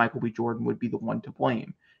failed. Michael B. Jordan would be the one to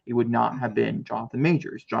blame. It would not have been Jonathan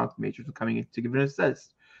Majors. Jonathan Majors was coming in to give an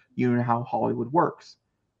assist. You know how Hollywood works.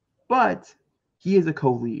 But he is a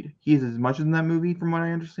co-lead. He is as much in that movie, from what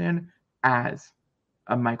I understand, as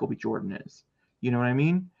a Michael B. Jordan is. You know what I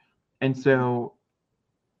mean? And so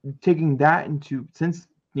taking that into since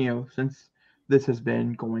this has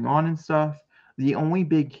been going on and stuff, the only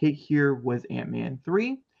big hit here was Ant-Man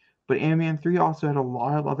 3, but Ant-Man 3 also had a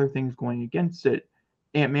lot of other things going against it.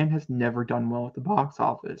 Ant-Man has never done well at the box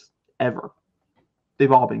office, ever.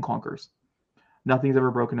 They've all been clunkers. Nothing's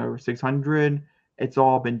ever broken over 600. It's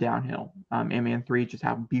all been downhill. Ant-Man 3 just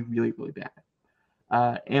happened to be really, really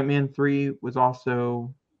bad. Ant-Man 3 was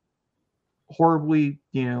also horribly,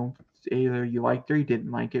 either you liked it or you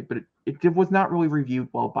didn't like it, but it was not really reviewed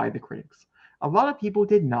well by the critics. A lot of people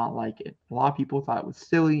did not like it. A lot of people thought it was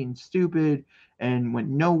silly and stupid and went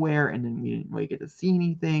nowhere, and then we didn't really get to see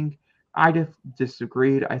anything. I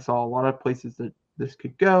disagreed. I saw a lot of places that this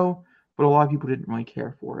could go, but a lot of people didn't really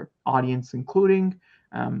care for it. Audience including.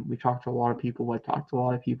 We talked to a lot of people. I've talked to a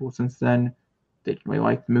lot of people since then. They didn't really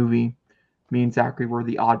like the movie. Me and Zachary were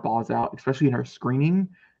the oddballs out, especially in our screening.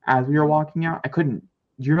 As we were walking out, I couldn't.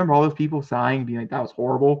 Do you remember all those people sighing, being like, "That was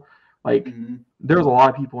horrible"? Like, there was a lot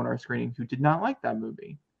of people in our screening who did not like that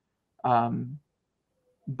movie.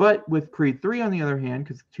 But with Creed 3, on the other hand,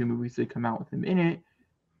 because 2 movies did come out with him in it,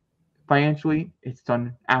 financially, it's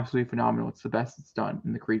done absolutely phenomenal. It's the best it's done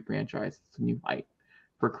in the Creed franchise. It's a new height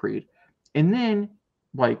for Creed. And then,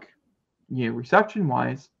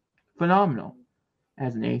 reception-wise, phenomenal. It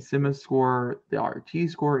has an A Cinema score. The RT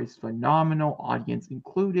score is phenomenal, audience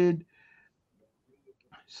included.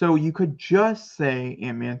 So you could just say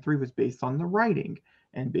Ant-Man 3 was based on the writing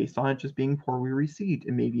and based on it just being poorly received,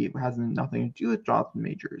 and maybe it has nothing to do with Jonathan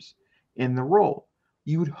Majors in the role.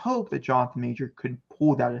 You would hope that Jonathan Majors could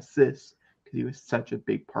pull that assist because he was such a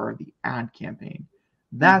big part of the ad campaign.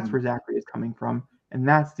 That's where Zachary is coming from, and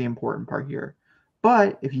that's the important part here.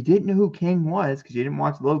 But if you didn't know who King was because you didn't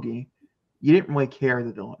watch Loki, you didn't really care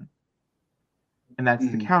the villain. And that's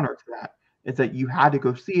the counter to that. It's that you had to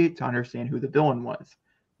go see it to understand who the villain was.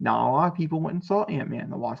 Not a lot of people went and saw Ant-Man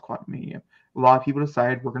and the Wasp: Quantumania. A lot of people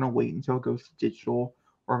decided we're going to wait until it goes to digital.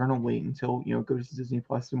 We're going to wait until it goes to Disney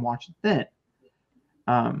Plus and watch it then.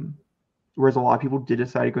 Whereas a lot of people did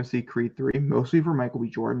decide to go see Creed 3, mostly for Michael B.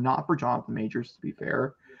 Jordan, not for Jonathan Majors, to be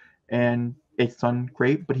fair. And it's done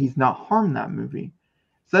great, but he's not harmed that movie.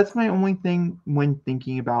 So that's my only thing when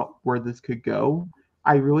thinking about where this could go.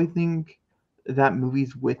 I really think that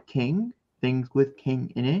movies with King, things with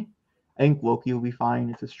King in it, I think Loki will be fine.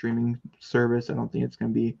 It's a streaming service. I don't think it's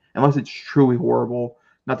going to be, unless it's truly horrible,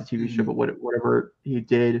 not the TV show, but whatever he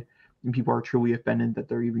did, and people are truly offended that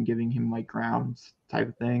they're even giving him grounds type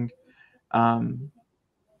of thing.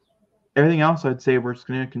 Everything else, I'd say we're just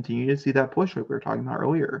going to continue to see that push like we were talking about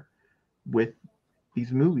earlier with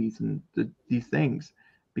these movies and these things,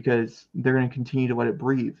 because they're going to continue to let it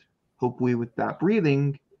breathe. Hopefully with that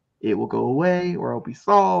breathing, it will go away or it'll be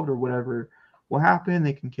solved or whatever will happen.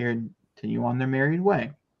 They can continue on their merry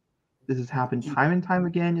way. This has happened time and time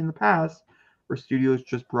again in the past where studios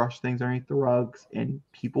just brush things underneath the rugs and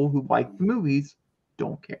people who like the movies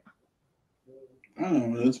don't care. I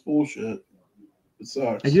don't know, that's bullshit. It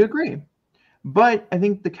sucks. I do agree. But I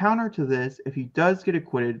think the counter to this, if he does get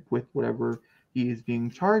acquitted with whatever he is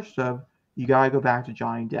being charged of, you got to go back to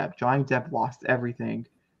Johnny Depp. Johnny Depp lost everything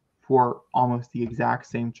for almost the exact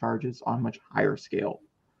same charges on a much higher scale.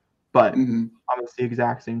 But almost the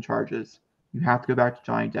exact same charges. You have to go back to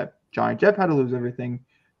Johnny Depp. Johnny Depp had to lose everything.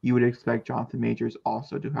 You would expect Jonathan Majors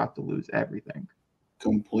also to have to lose everything.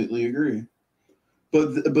 Completely agree.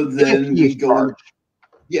 But then we go.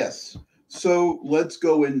 Yes. So let's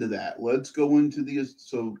go into that. Let's go into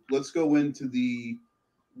the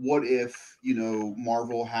what if,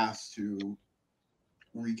 Marvel has to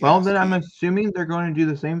recast. Well, then I'm assuming they're going to do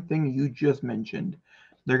the same thing you just mentioned.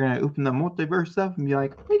 They're going to open the multiverse stuff and be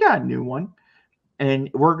like, we got a new one. And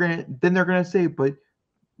then they're going to say, but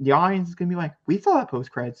the audience is going to be like, we saw that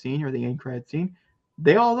post-credit scene or the end credit scene.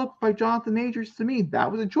 They all look like Jonathan Majors to me. That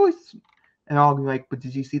was a choice. And I'll be like, but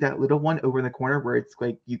did you see that little one over in the corner where it's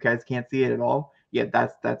you guys can't see it at all? Yeah,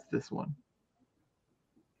 that's this one.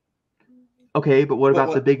 Okay, but what But about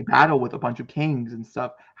the like, big battle with a bunch of kings and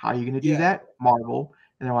stuff? How are you going to do yeah. that, Marvel?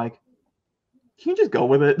 And they're like, can you just go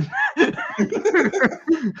with it?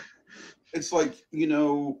 It's like,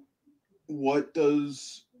 what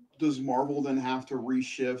does Marvel then have to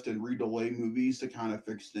reshift and redelay movies to kind of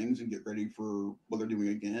fix things and get ready for what they're doing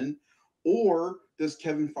again? Or does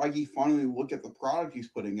Kevin Feige finally look at the product he's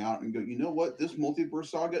putting out and go, you know what, this multiverse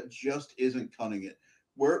saga just isn't cutting it.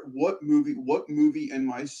 What movie in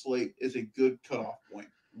my slate is a good cutoff point?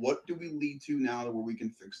 What do we lead to now to where we can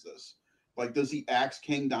fix this? Like, does he axe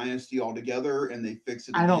King Dynasty altogether and they fix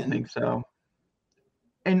it I don't again? think so.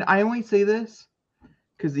 And I only say this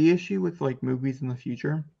because the issue with like movies in the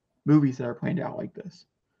future, movies that are planned out like this,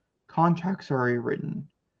 contracts are already written.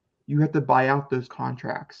 You have to buy out those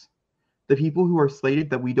contracts. The people who are slated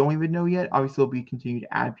that we don't even know yet, obviously will be continue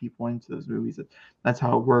to add people into those movies. That's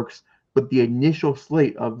how it works. But the initial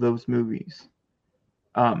slate of those movies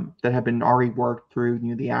that have been already worked through,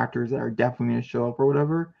 the actors that are definitely going to show up or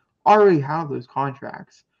whatever, already have those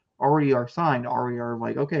contracts, already are signed, already are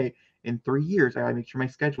like, okay, in 3 years, I got to make sure my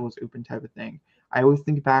schedule is open type of thing. I always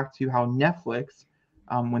think back to how Netflix,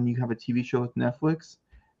 when you have a TV show with Netflix,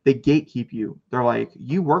 they gatekeep you. They're like,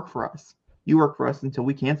 you work for us. You work for us until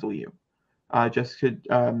we cancel you. Jessica,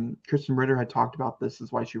 Kristen Ritter had talked about this.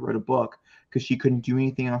 Is why she wrote a book because she couldn't do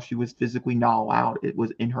anything else. She was physically not allowed. It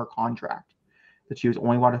was in her contract that she was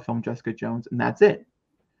only allowed to film Jessica Jones, and that's it.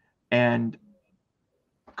 And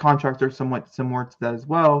contracts are somewhat similar to that as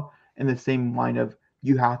well, in the same line of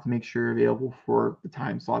you have to make sure you're available for the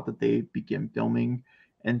time slot that they begin filming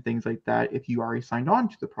and things like that if you already signed on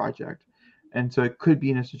to the project. And so it could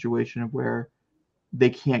be in a situation of where they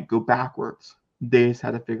can't go backwards. They just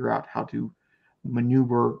had to figure out how to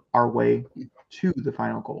maneuver our way to the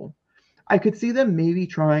final goal. I could see them maybe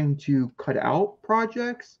trying to cut out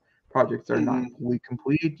projects that are not Hmm. fully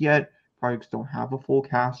completed yet, projects don't have a full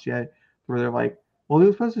cast yet, where they're like, well, he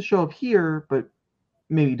was supposed to show up here, but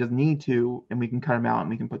maybe he doesn't need to, and we can cut him out and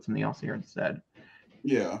we can put something else here instead.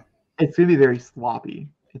 Yeah. It's going to be very sloppy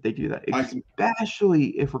if they do that, I can.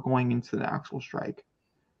 especially if we're going into the actual strike.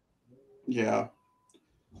 Yeah.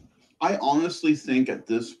 I honestly think at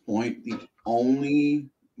this point, the only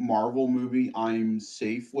Marvel movie I'm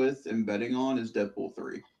safe with and betting on is Deadpool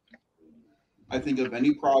 3. I think of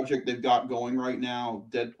any project they've got going right now,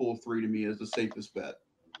 Deadpool 3 to me is the safest bet.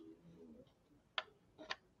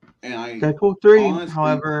 And I Deadpool 3, honestly,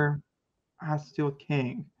 however, has to deal with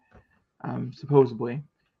King, supposedly,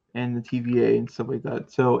 and the TVA and stuff like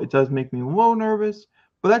that. So it does make me a little nervous,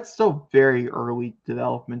 but that's still very early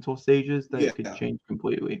developmental stages that it could yeah, change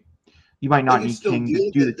completely. You might they not could need still King to deal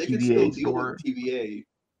with do the it. They could still TVA deal with the story. TVA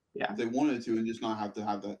Yeah. if they wanted to and just not have to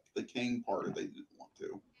have the King part if they didn't want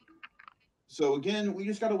to. So again, we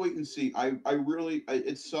just got to wait and see. I really,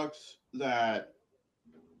 it sucks that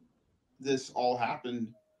this all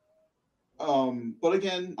happened. But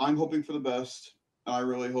again, I'm hoping for the best. I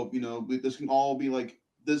really hope this can all be like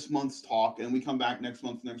this month's talk, and we come back next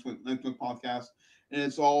month podcast, and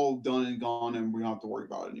it's all done and gone, and we don't have to worry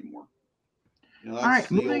about it anymore. All That's right,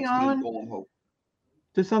 the moving ultimate on goal and hope.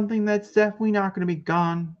 to something that's definitely not going to be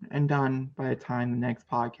gone and done by the time the next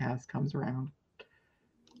podcast comes around.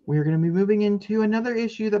 We're going to be moving into another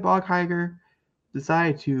issue that Bob Iger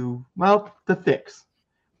decided to fix.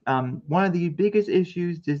 One of the biggest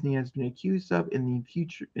issues Disney has been accused of in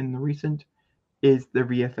the recent, is the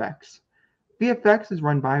VFX. VFX is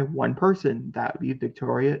run by one person, that would be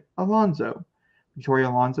Victoria Alonso. Victoria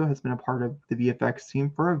Alonso has been a part of the VFX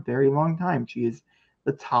team for a very long time. She is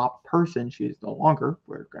the top person. She is no longer.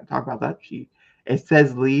 We're going to talk about that. It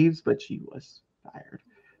says leaves, but she was fired.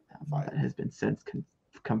 That Fired. has been since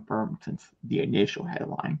confirmed since the initial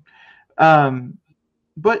headline. Um,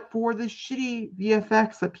 but for the shitty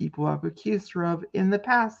VFX that people have accused her of in the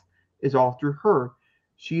past is all through her.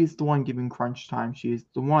 She is the one giving crunch time. She is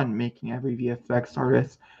the one making every VFX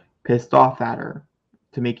artist pissed off at her,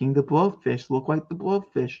 to making the blowfish look like the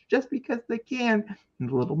blowfish just because they can in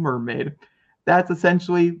The Little Mermaid. That's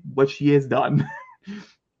essentially what she has done.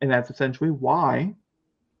 And that's essentially why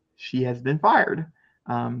she has been fired.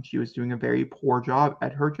 She was doing a very poor job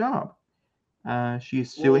at her job. She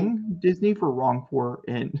is Well, suing Disney for wrongful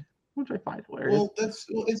in, which I find hilarious.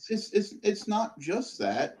 it's not just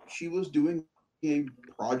that she was doing a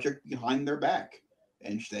project behind their back,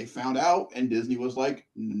 and they found out, and Disney was like,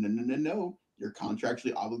 no, you're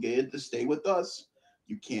contractually obligated to stay with us.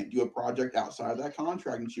 You can't do a project outside of that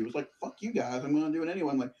contract. And she was like, fuck you guys, I'm going to do it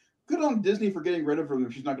anyway. I'm like, good on Disney for getting rid of her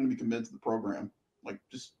if she's not going to be committed to the program. Like,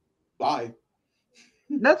 just bye.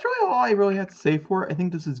 That's really all I really have to say for it. I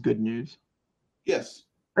think this is good news. Yes.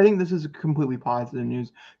 I think this is completely positive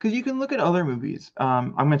news because you can look at other movies.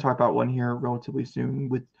 I'm going to talk about one here relatively soon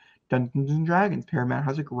with Dungeons and Dragons. Paramount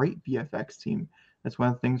has a great VFX team. That's one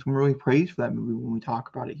of the things we really praise for that movie when we talk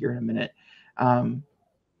about it here in a minute. Um,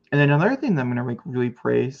 and then another thing that I'm going to really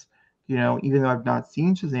praise, even though I've not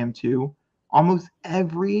seen Shazam 2, almost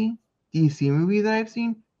every DC movie that I've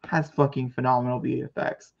seen has fucking phenomenal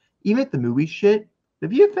VFX. Even if the movie's shit, the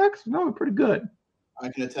VFX is normally pretty good. I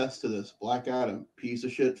can attest to this. Black Adam, piece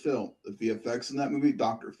of shit film. The VFX in that movie,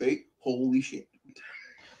 Dr. Fate, holy shit.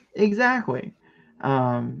 Exactly.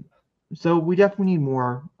 So we definitely need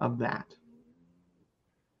more of that.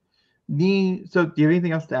 So do you have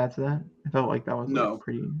anything else to add to that? I felt like that was No,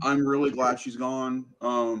 pretty. I'm really glad she's gone.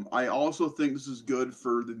 I also think this is good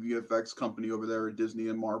for the VFX company over there at Disney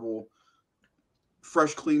and Marvel.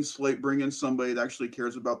 Fresh, clean slate. Bring in somebody that actually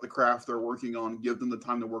cares about the craft they're working on. Give them the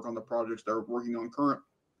time to work on the projects they're working on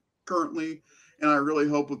currently. And I really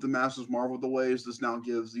hope with the massive Marvel delays, this now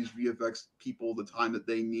gives these VFX people the time that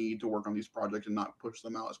they need to work on these projects and not push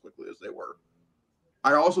them out as quickly as they were.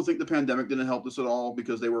 I also think the pandemic didn't help this at all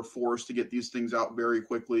because they were forced to get these things out very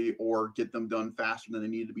quickly or get them done faster than they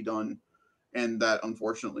needed to be done. And that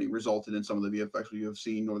unfortunately resulted in some of the VFX we have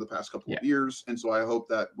seen over the past couple of years. And so I hope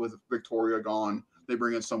that with Victoria gone, they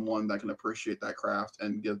bring in someone that can appreciate that craft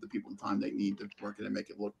and give the people the time they need to work it and make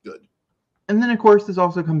it look good. And then, of course, this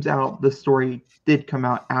also comes out. The story did come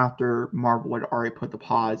out after Marvel had already put the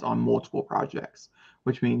pause on multiple projects,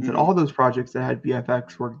 which means that all those projects that had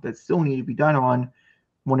VFX work that still need to be done on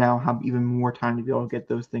will now have even more time to be able to get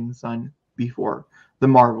those things done before the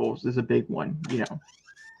Marvels is a big one,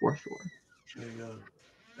 for sure.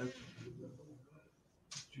 After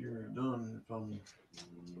you're done from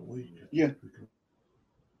the week. Yeah.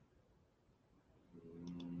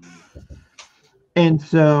 And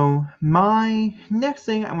so my next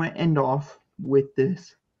thing I want to end off with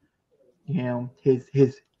this,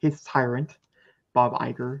 his tyrant, Bob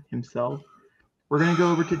Igor himself. We're gonna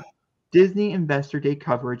go over to Disney Investor Day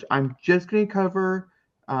coverage. I'm just gonna cover.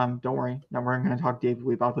 Don't worry, now we're gonna talk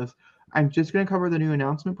deeply about this. I'm just gonna cover the new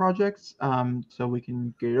announcement projects, so we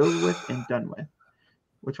can get it over with and done with.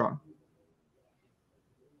 What's wrong?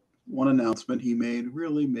 One announcement he made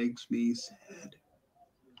really makes me sad.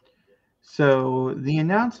 So the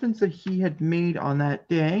announcements that he had made on that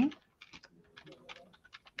day.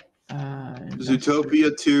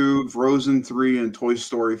 Zootopia 2, Frozen 3, and Toy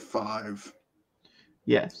Story 5.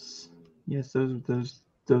 Yes,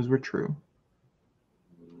 those were true.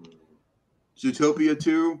 Zootopia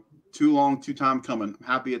 2, too long, too time coming. I'm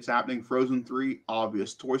happy it's happening. Frozen 3,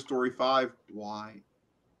 obvious. Toy Story 5, why?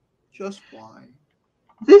 Just why?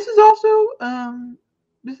 This is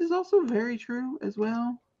also very true as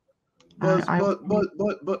well. Buzz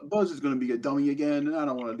is going to be a dummy again, and I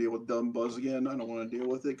don't want to deal with dumb Buzz again. I don't want to deal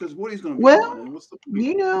with it because Woody's going to be gone. And what's the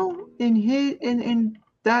in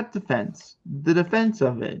that defense, the defense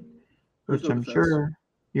of it, which I'm sure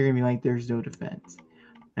you're gonna be like, there's no defense,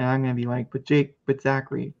 and I'm gonna be like, but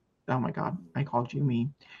Zachary, oh my God, I called you me.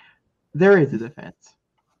 There is a defense.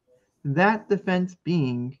 That defense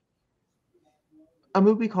being a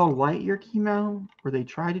movie called Lightyear came out where they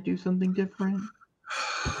tried to do something different.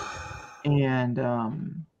 And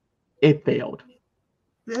it failed.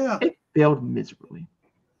 Yeah. It failed miserably.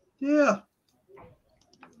 Yeah.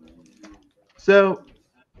 So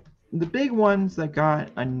the big ones that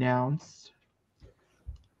got announced,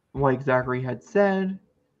 like Zachary had said,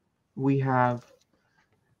 we have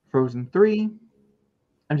Frozen 3.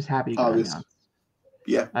 I'm just happy it got announced.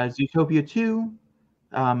 Yeah. Zootopia 2.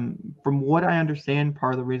 From what I understand,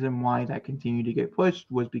 part of the reason why that continued to get pushed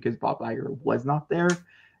was because Bob Iger was not there.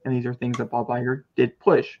 And these are things that Bob Iger did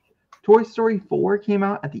push. Toy Story 4 came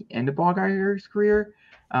out at the end of Bob Iger's career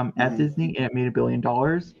at Disney, and it made $1 billion.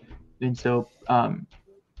 And so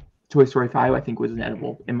Toy Story 5, I think, was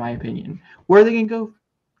inedible, in my opinion. Where are they going to go?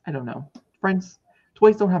 I don't know. Friends.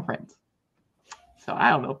 Toys don't have friends. So I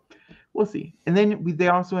don't know. We'll see. And then they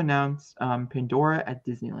also announced Pandora at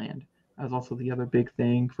Disneyland. That was also the other big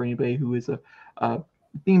thing for anybody who is a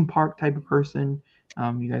theme park type of person.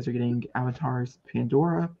 You guys are getting Avatar's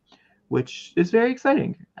Pandora, which is very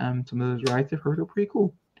exciting. Some of those rides I've heard are pretty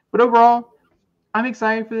cool. But overall, I'm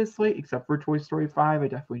excited for this slate, except for Toy Story 5. I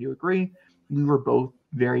definitely do agree. We were both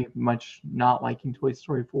very much not liking Toy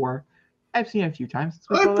Story 4. I've seen it a few times since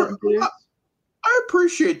we saw that in theaters. I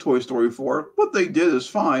appreciate Toy Story 4. What they did is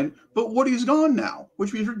fine, but Woody's gone now,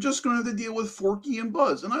 which means we're just going to have to deal with Forky and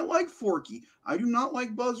Buzz. And I like Forky. I do not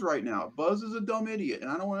like Buzz right now. Buzz is a dumb idiot, and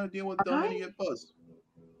I don't want to deal with dumb idiot Buzz.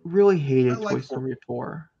 Really hated Toy Story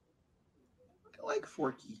 4. I like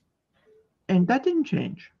Forky. And that didn't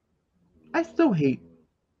change. I still hate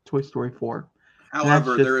Toy Story 4.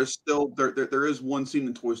 However, there is still there is one scene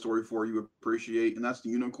in Toy Story 4 you appreciate, and that's the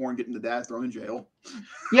unicorn getting the dad thrown in jail.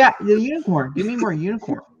 Yeah, the unicorn. Give me more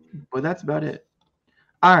unicorn. But that's about it.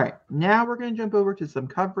 All right, now we're going to jump over to some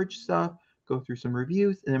coverage stuff, go through some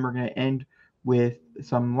reviews, and then we're going to end with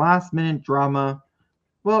some last-minute drama.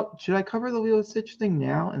 Well, should I cover the Lilo Stitch thing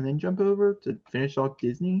now and then jump over to finish off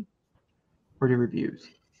Disney? Or do reviews?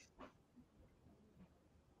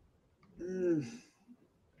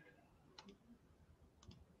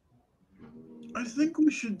 I think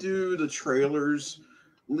we should do the trailers,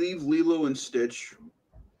 leave Lilo and Stitch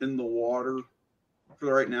in the water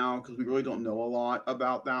for right now because we really don't know a lot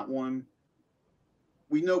about that one.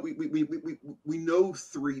 We know we know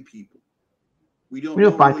 3 people. We don't We know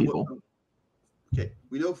know 5 really people.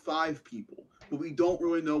 we know 5 people, but we don't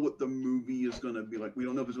really know what the movie is going to be like. We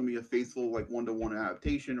don't know if it's going to be a faithful like 1-to-1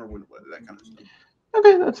 adaptation or what that kind of stuff.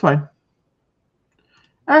 Okay, that's fine.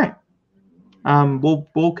 All right.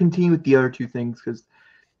 We'll continue with the other 2 things because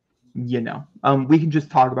we can just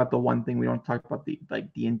talk about the one thing. We don't talk about the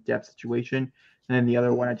in-depth situation, and then the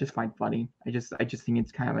other one I just find funny. I just think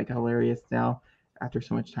it's kind of like hilarious now after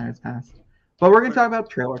so much time has passed. But we're gonna talk about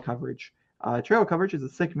trailer coverage. Trailer coverage is a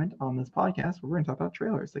segment on this podcast where we're gonna talk about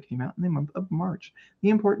trailers that came out in the month of March, the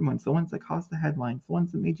important ones, the ones that caused the headlines, the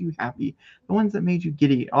ones that made you happy, the ones that made you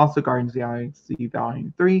giddy. Also, Guardians of the Galaxy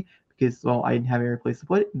Volume 3, because I didn't have any place to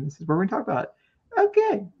put it, and this is where we're gonna talk about it.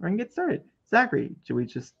 Okay, we're gonna get started. Zachary, should we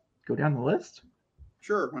just go down the list?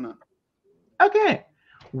 Sure, why not? Okay.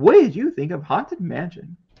 What did you think of Haunted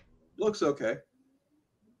Mansion? Looks okay.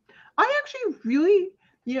 I actually really,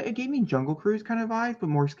 it gave me Jungle Cruise kind of vibes, but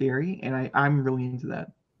more scary, and I'm really into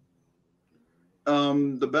that.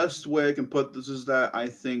 The best way I can put this is that I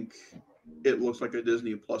think it looks like a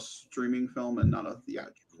Disney Plus streaming film and not a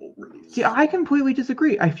theatrical release. See, I completely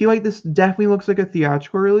disagree. I feel like this definitely looks like a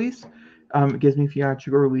theatrical release. It gives me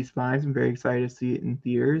theatrical release vibes. I'm very excited to see it in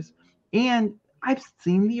theaters. And I've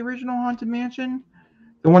seen the original Haunted Mansion,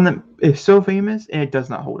 the one that is so famous, and it does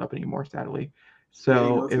not hold up anymore, sadly.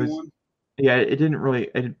 So it was, yeah, it didn't really.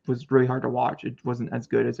 It was really hard to watch. It wasn't as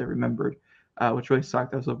good as I remembered, which really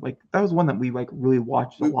sucked. That was one that we really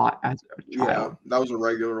watched a lot as a child. Yeah, that was a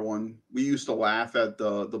regular one. We used to laugh at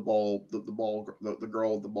the girl with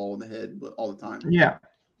the ball in the head all the time. Yeah.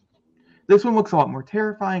 This one looks a lot more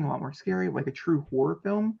terrifying, a lot more scary, like a true horror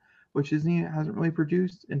film, which Disney hasn't really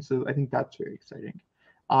produced, and so I think that's very exciting.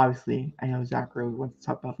 Obviously, I know Zach really wants to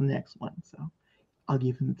talk about the next one, so I'll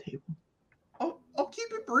give him the table. I'll keep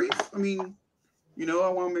it brief. I mean, I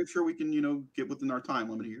want to make sure we can, get within our time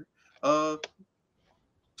limit here.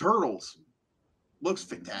 Turtles looks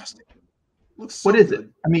fantastic. Looks so What is good. it?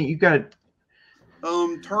 I mean, you got to.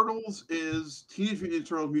 Turtles is Teenage Mutant Ninja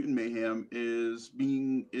Turtles Mutant Mayhem is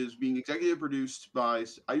being executive produced by.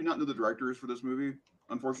 I do not know the directors for this movie,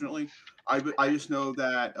 unfortunately. I just know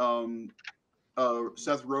that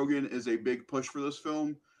Seth Rogen is a big push for this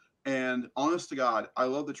film. And honest to God, I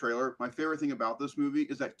love the trailer. My favorite thing about this movie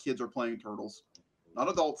is that kids are playing turtles, not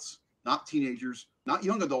adults, not teenagers, not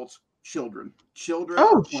young adults, children. Children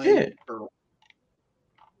are playing turtles.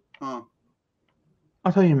 Huh?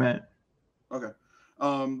 I'll tell you in a minute. Okay.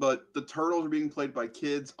 But the turtles are being played by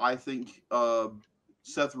kids. I think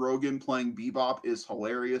Seth Rogen playing Bebop is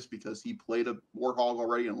hilarious because he played a warthog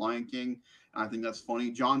already in Lion King. And I think that's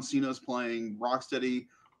funny. John Cena's playing Rocksteady,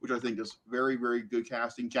 which I think is very, very good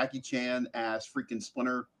casting. Jackie Chan as freaking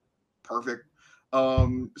Splinter, perfect.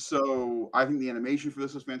 So I think the animation for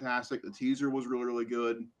this is fantastic. The teaser was really, really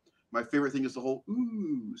good. My favorite thing is the whole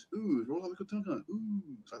ooze, roll out the tongue,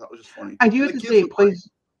 ooze. I thought it was just funny. I do have to say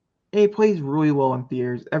it plays really well in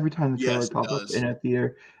theaters. Every time the trailer popped up in a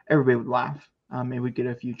theater, everybody would laugh. And we'd get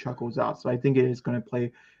a few chuckles out. So I think it is going to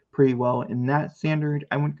play pretty well in that standard.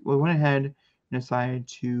 We went ahead and decided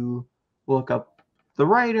to look up the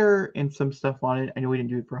writer and some stuff on it. I know we didn't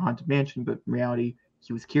do it for Haunted Mansion, but in reality,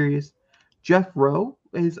 he was curious. Jeff Rowe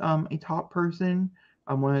is a top person,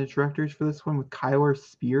 one of the directors for this one with Kyler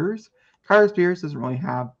Spears. Kyler Spears doesn't really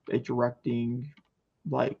have a directing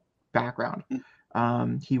background.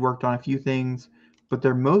 He worked on a few things, but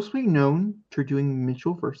they're mostly known for doing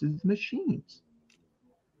Mitchell versus Machines,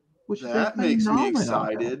 which that makes me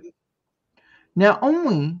excited. Now,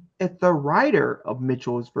 only if the writer of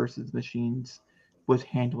Mitchell's versus Machines was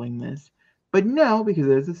handling this, but no, because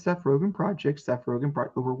it is a Seth Rogen project. Seth Rogen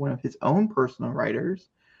brought over one of his own personal writers.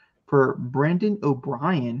 For Brendan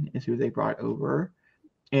O'Brien is who they brought over,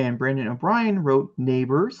 and Brendan O'Brien wrote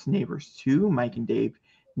Neighbors, Neighbors 2, Mike and Dave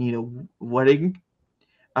Need a Wedding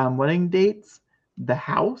Dates, The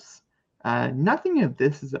House. Nothing of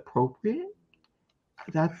this is appropriate.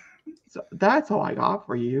 So that's all I got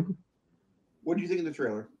for you. What do you think of the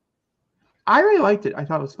trailer? I really liked it. I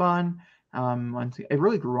thought it was fun. It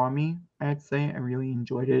really grew on me. I'd say I really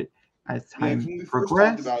enjoyed it as Yeah, because time when we first talked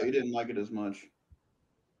progressed, about it, you didn't like it as much.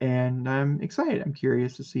 and I'm excited. I'm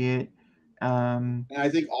curious to see it. And I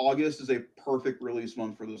think August is a perfect release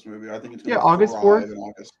month for this movie. I think it's going Yeah, to August thrive 4th, in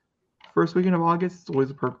August. first weekend of August, is always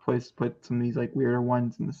a perfect place to put some of these like weirder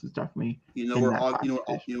ones, and this is definitely You know in where that you know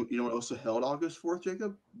five-ish. you know what also held August 4th,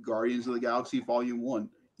 Jacob? Guardians of the Galaxy Volume 1.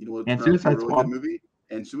 You know what And turned out to be a Suicide really good Squad. movie?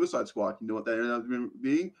 And Suicide Squad. You know what that ended up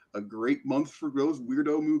being? A great month for those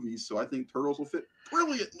weirdo movies. So I think Turtles will fit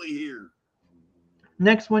brilliantly here.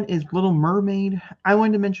 Next one is Little Mermaid. I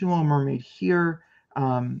wanted to mention Little Mermaid here.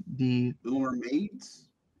 The Little Mermaids?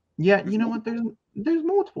 Yeah, There's you know what? multiple. There's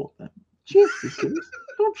multiple of them. Jesus,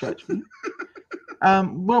 don't judge me.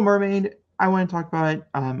 Little Mermaid. I want to talk about it.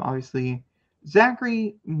 Obviously,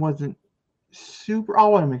 Zachary wasn't super.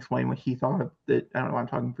 I'll let him explain what he thought of it. I don't know why I'm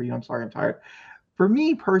talking for you. I'm sorry. I'm tired. For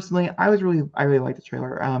me personally, I really liked the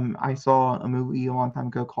trailer. I saw a movie a long time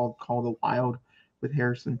ago called Call the Wild with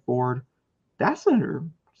Harrison Ford. That's an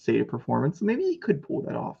understated performance. Maybe he could pull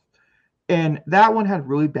that off. And that one had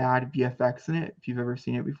really bad VFX in it, if you've ever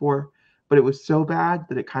seen it before. But it was so bad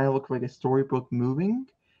that it kind of looked like a storybook moving,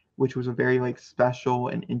 which was a very like special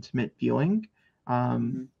and intimate feeling.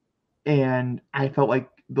 Um, Mm-hmm. and I felt like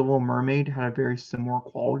The Little Mermaid had a very similar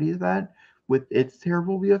quality to that with its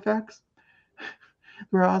terrible VFX.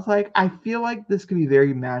 Where I was like, I feel like this could be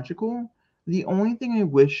very magical. The only thing I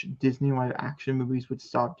wish Disney live action movies would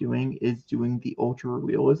stop doing is doing the ultra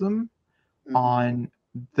realism Mm-hmm. on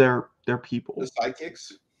their The people,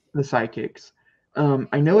 sidekicks? the sidekicks.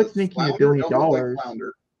 I know it's Because making a Flounder billion don't look like dollars,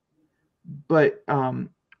 Flounder. but I'm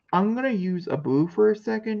gonna use Abu for a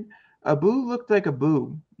second. Abu looked like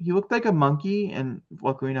Abu. He looked like a monkey, and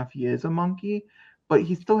luckily enough, he is a monkey. But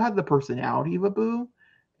he still had the personality of Abu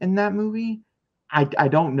in that movie. I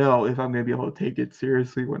don't know if I'm gonna be able to take it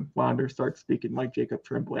seriously when Flounder starts speaking like Jacob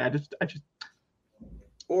Tremblay. I just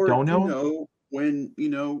Or, don't know. when,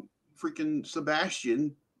 freaking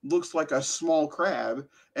Sebastian looks like a small crab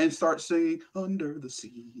and starts singing Under the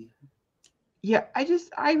Sea. Yeah,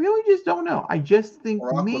 I really just don't know. I just think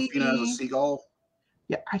Or Aquafina as a maybe seagull.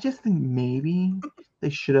 Yeah, I just think maybe they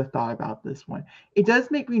should have thought about this one. It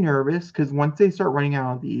does make me nervous because once they start running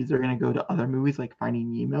out of these, they're gonna go to other movies like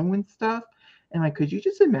Finding Nemo and stuff. And like, could you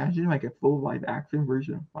just imagine like a full live action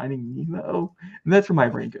version of Finding Nemo? And that's where my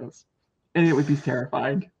brain goes. And it would be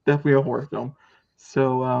terrifying. Definitely a horror film.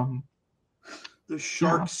 So The yeah,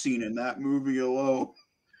 shark scene in that movie alone.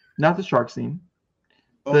 not the shark scene.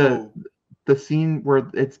 The Oh, the scene where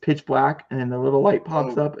it's pitch black and then the little light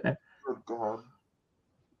pops oh, up. And, oh God.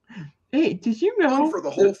 hey, did you Fun know for the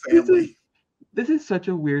whole that family. this is such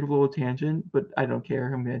a weird little tangent, but I don't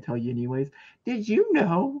care. I'm going to tell you anyways. Did you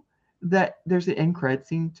know that there's an end credit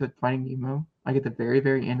scene to Finding Nemo, like at the very,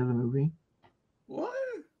 very end of the movie? What?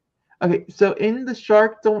 Okay, so in the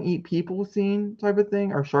shark don't eat people scene type of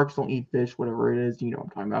thing, or sharks don't eat fish, whatever it is, you know what I'm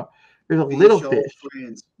talking about. There's a little Fish all fish.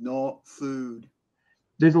 friends, not food.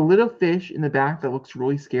 There's a little fish in the back that looks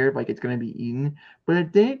really scared, like it's going to be eaten,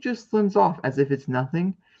 but then it just swims off as if it's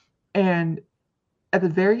nothing. And at the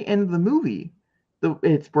very end of the movie,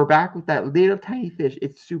 we're back with that little tiny fish.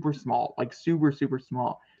 It's super small, like super super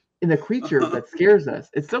small. And the creature that scares us,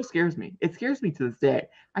 it still scares me. It scares me to this day.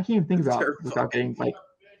 I can't even think It's about it without terrifying. getting like.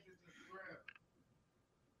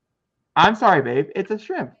 I'm sorry, babe. It's a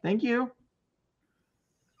shrimp. Thank you.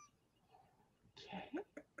 Okay.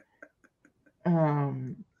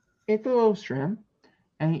 It's a little shrimp,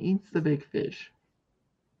 and it eats the big fish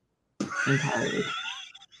entirely.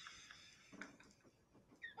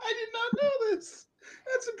 I did not know this.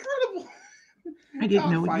 That's incredible. I didn't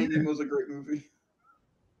God, know it Finding either. Nemo was a great movie.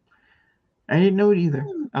 I didn't know it either.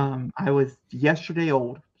 I was yesterday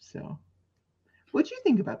old. So, what'd you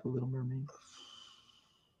think about the Little Mermaid?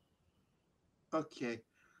 Okay.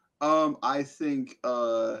 I think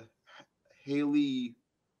Haley,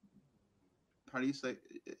 how do you say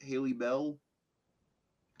Haley Bell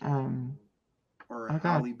Um, or oh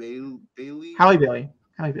God, Bailey? Halle Bailey.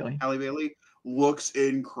 Halle Bailey. Halle Bailey looks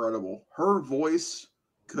incredible. Her voice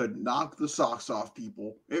could knock the socks off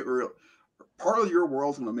people. It real Part of your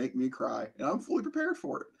world's gonna make me cry, and I'm fully prepared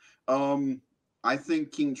for it. I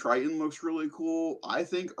think King Triton looks really cool. I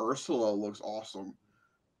think Ursula looks awesome.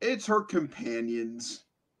 It's her companions.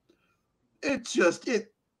 It's just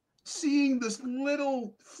it seeing this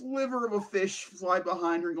little sliver of a fish fly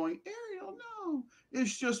behind her going, Ariel, no.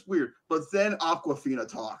 It's just weird. But then Aquafina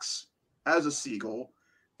talks as a seagull,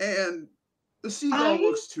 and the seagull I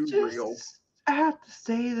looks too just real. I have to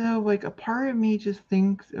say though, like a part of me just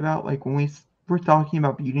thinks about like when we're talking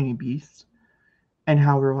about Beauty and the Beast and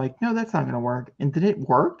how we're like, no, that's not gonna work, and then it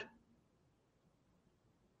worked.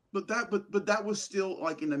 But that was still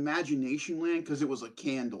like an imagination land because it was a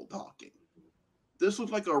candle talking. This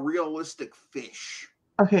was like a realistic fish.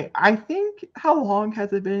 Okay, I think how long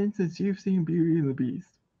has it been since you've seen Beauty and the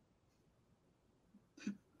Beast?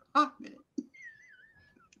 Hot minute.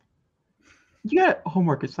 You got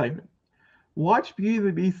homework assignment. Watch Beauty and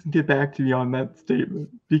the Beast and get back to me on that statement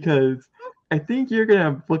because I think you're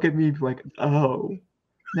gonna look at me and be like, oh.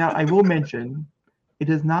 Now I will mention it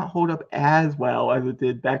does not hold up as well as it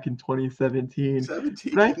did back in 2017,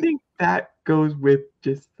 but I 17. think that goes with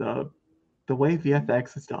just the way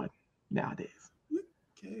VFX is done nowadays.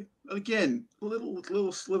 Okay. Again,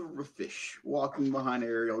 little sliver of a fish walking behind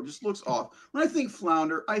Ariel just looks off. When I think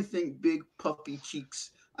flounder, I think big puffy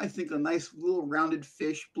cheeks. I think a nice little rounded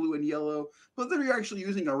fish, blue and yellow. But then you're actually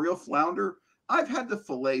using a real flounder. I've had to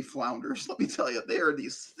fillet flounders. Let me tell you, they are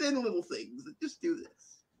these thin little things that just do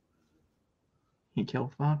this. He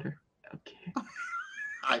killed Flounder. Okay.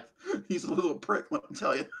 He's a little prick. Let me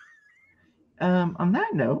tell you. On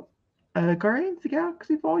that note, Guardians of the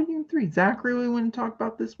Galaxy Volume 3. Zach really wanted to talk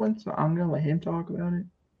about this one, so I'm gonna let him talk about it.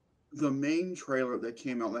 The main trailer that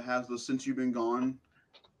came out that has the "Since You've Been Gone"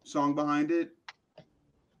 song behind it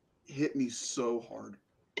hit me so hard.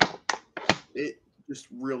 It just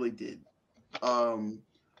really did.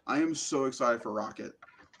 I am so excited for Rocket.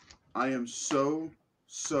 I am so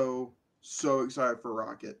excited for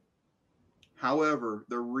Rocket. However,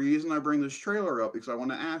 the reason I bring this trailer up is I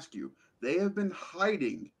want to ask you. They have been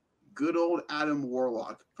hiding good old Adam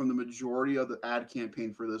Warlock from the majority of the ad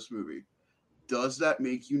campaign for this movie. Does that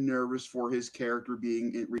make you nervous for his character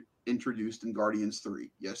being introduced in Guardians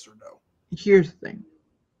 3? Yes or no? Here's the thing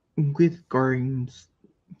with Guardians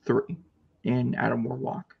 3 and Adam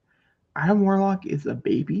Warlock. Adam Warlock is a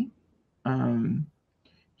baby. Um,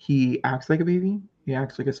 he acts like a baby. He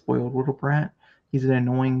acts like a spoiled little brat. He's an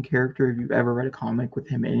annoying character if you've ever read a comic with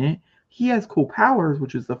him in it. He has cool powers,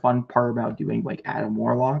 which is the fun part about doing like Adam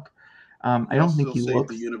Warlock. I He don't also think still he saved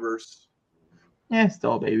the looks. universe. Yeah,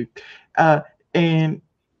 still a baby. Uh, and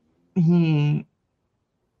he,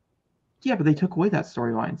 yeah, but they took away that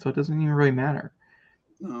storyline, so it doesn't even really matter.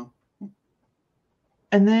 No.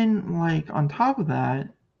 And then, like on top of that,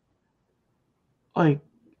 like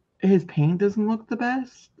his paint doesn't look the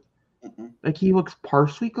best. Mm-mm. Like he looks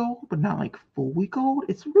partially gold, but not like fully gold.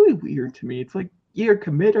 It's really weird to me. It's like either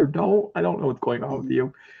commit or don't. I don't know what's going on with Mm-hmm.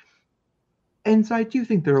 you. And so I do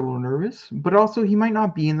think they're a little nervous, but also he might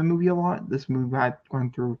not be in the movie a lot. This movie had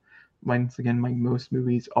gone through, once again, like most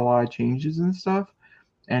movies, a lot of changes and stuff.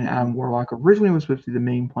 And Mm-hmm. Warlock originally was supposed to be the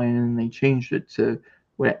main plan, and they changed it to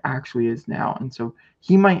what it actually is now. And so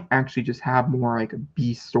he might actually just have more like a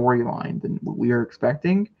B storyline than what we are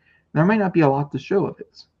expecting. There might not be a lot to show of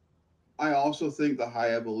it. I also think the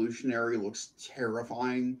High Evolutionary looks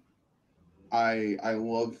terrifying. I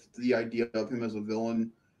love the idea of him as a villain,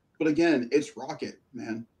 but again, it's Rocket,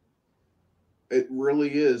 man. It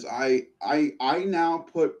really is. I now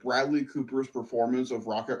put Bradley Cooper's performance of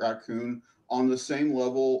Rocket Raccoon on the same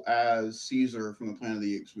level as Caesar from the Planet of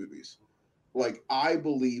the Apes movies. Like I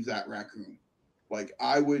believe that raccoon. Like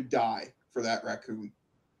I would die for that raccoon.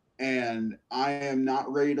 And I am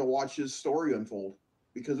not ready to watch his story unfold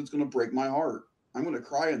because it's going to break my heart. I'm going to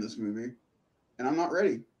cry in this movie, and I'm not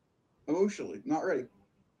ready emotionally. Not ready.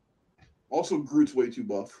 Also, Groot's way too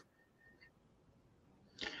buff.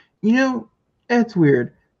 You know, it's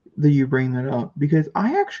weird that you bring that up because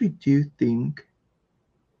I actually do think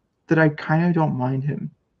that I kind of don't mind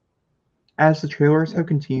him as the trailers have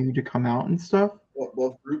continued to come out and stuff. What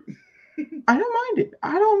buff Groot? I don't mind it.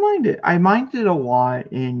 I don't mind it. I minded it a lot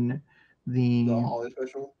in The the holiday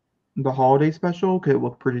special. the holiday special because it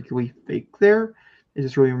looked particularly fake there. It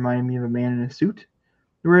just really reminded me of a man in a suit.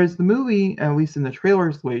 Whereas the movie, at least in the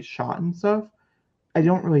trailers, the way it's shot and stuff, I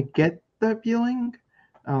don't really get that feeling.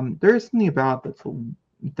 There is something about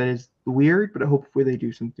that is weird, but hopefully they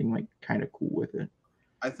do something like kind of cool with it.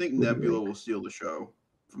 I think Would be Nebula really will steal the show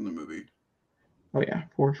from the movie. Oh yeah,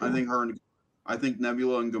 for I sure. think her and I think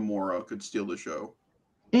Nebula and Gamora could steal the show.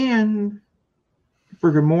 And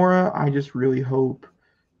for Gamora, I just really hope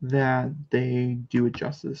that they do it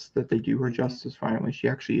justice, that they do her Mm-hmm. justice finally. She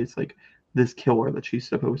actually is like this killer that she's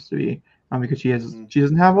supposed to be, because she Mm-hmm.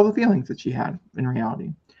 doesn't have all the feelings that she had in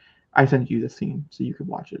reality. I sent you the scene so you could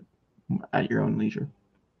watch it at your own leisure.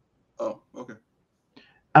 Oh, okay.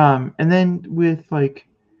 And then with like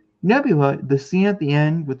Nebula, the scene at the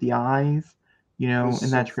end with the eyes, It was in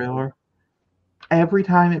so that funny. trailer, every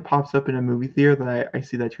time it pops up in a movie theater that I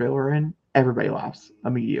see that trailer in, everybody laughs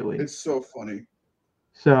immediately. It's so funny.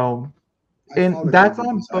 So, My and father that's told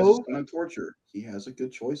me on these eyes is both. gonna torture. He has a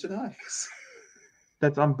good choice in eyes.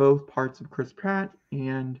 That's on both parts of Chris Pratt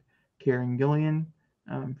and Karen Gillian.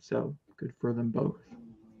 So good for them both.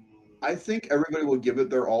 I think everybody will give it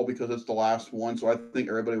their all because it's the last one. So I think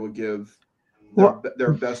everybody will give Well,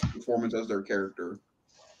 their best performance as their character.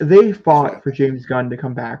 they That's what I fought for James Gunn to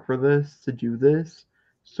come back for this, to do this.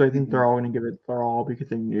 So I think think. they're all going to give it their all because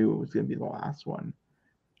they knew it was going to be the last one.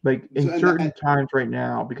 Like So, in certain times right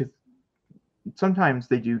now, because sometimes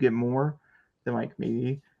they do get more than like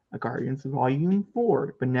maybe a Guardians of Volume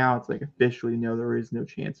 4, but now it's like officially no, there is no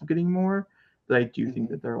chance of getting more. But I do think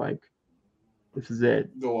that they're like, this is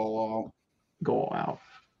it, go all out. go all out.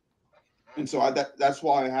 And so that's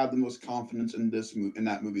why I have the most confidence in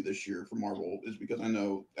that movie this year for Marvel is because I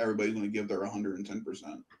know everybody's going to give their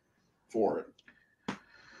 110% for it.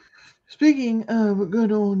 Speaking of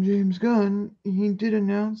good old James Gunn, he did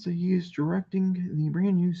announce that he is directing the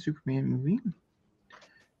brand new Superman movie.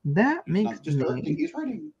 That He's makes not just directing; me he's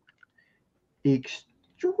writing.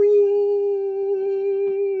 Extremely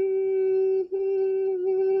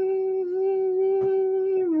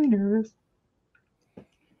nervous.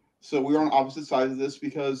 So we're on opposite sides of this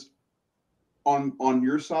because on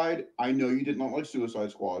your side, I know you did not like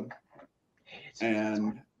Suicide Squad,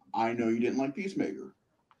 and I know you didn't like Peacemaker.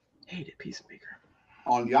 Hated Peacemaker.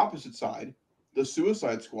 On the opposite side, the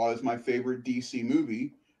Suicide Squad is my favorite DC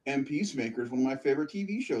movie, and Peacemaker is one of my favorite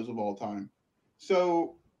TV shows of all time.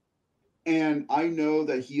 So, and I know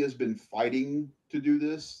that he has been fighting to do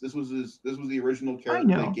this. This was the original I character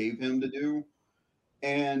they know. gave him to do,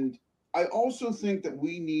 and I also think that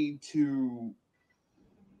we need to.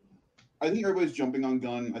 I think everybody's jumping on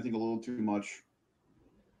Gunn. I think a little too much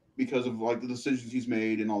because of like the decisions he's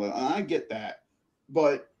made and all that. And I get that,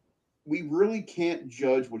 but we really can't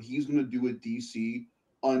judge what he's going to do with DC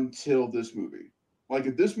until this movie. Like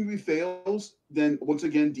if this movie fails, then once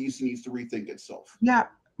again DC needs to rethink itself. Yeah,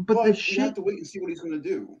 but But we have to wait and see what he's going to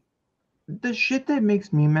do. the shit that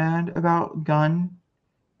makes me mad about Gunn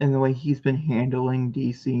and the way he's been handling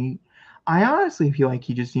DC, I honestly feel like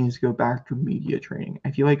he just needs to go back to media training.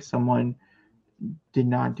 I feel like someone did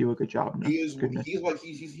not do a good job enough. Goodness.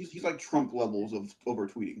 He's like Trump levels of over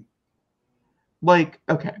tweeting. Like,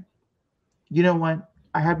 okay, you know what?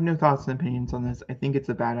 I have no thoughts and opinions on this. I think it's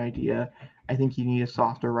a bad idea. I think you need a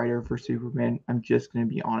softer writer for Superman. I'm just going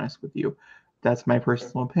to be honest with you. That's my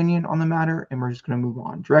personal opinion on the matter, and we're just going to move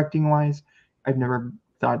on. Directing wise, I've never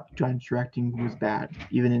thought John's directing was bad.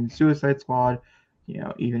 Even in Suicide Squad,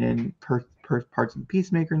 even in parts of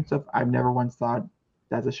Peacemaker and stuff, I've never once thought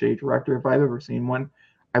that's a shady director. If I've ever seen one,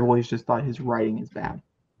 I've always just thought his writing is bad.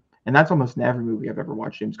 And that's almost in every movie I've ever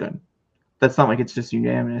watched James Gunn. That's not like it's just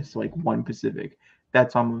unanimous, like one Pacific.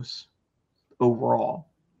 That's almost overall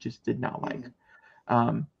just did not like.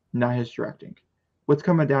 Not his directing. What's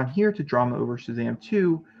coming down here to drama over Shazam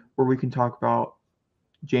 2, where we can talk about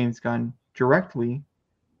James Gunn directly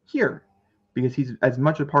here, because he's as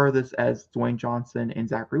much a part of this as Dwayne Johnson and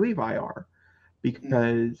Zachary Levi are.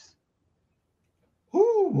 Because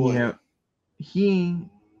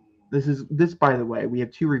this by the way, we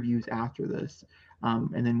have 2 reviews after this.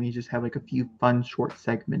 And then we just have like a few fun short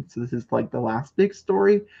segments. So this is like the last big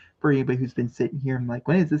story for anybody who's been sitting here and like,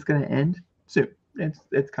 when is this going to end? Soon.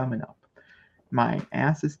 It's coming up. My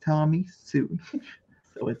ass is telling me soon.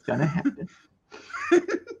 So it's going to happen.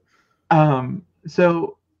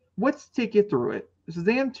 So let's take you through it.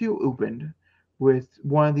 Shazam 2 opened with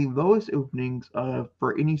one of the lowest openings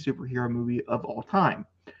for any superhero movie of all time.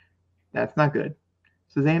 That's not good.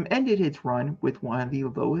 Shazam ended its run with one of the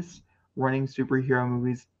lowest running superhero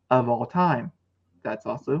movies of all time. That's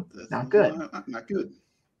also not good. Not good.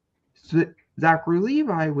 So Zachary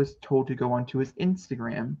Levi was told to go onto his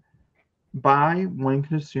Instagram by, one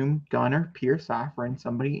can assume, Gunn or Peter Safran,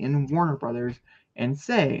 somebody in Warner Brothers, and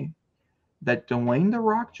say that Dwayne "The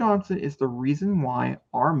Rock" Johnson is the reason why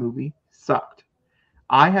our movie sucked.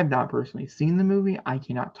 I have not personally seen the movie. I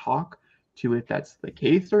cannot talk to if that's the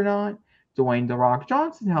case or not. Dwayne "The Rock"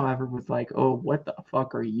 Johnson, however, was like, "Oh, what the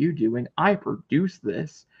fuck are you doing? I produced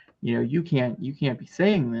this. You can't be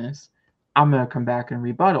saying this. I'm gonna come back and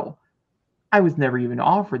rebuttal. I was never even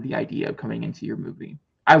offered the idea of coming into your movie.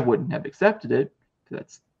 I wouldn't have accepted it,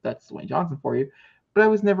 because that's Dwayne Johnson for you, but I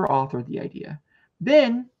was never offered the idea.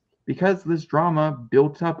 Then, because this drama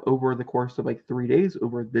built up over the course of like 3 days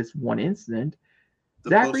over this one incident,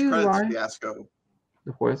 The post-credits fiasco.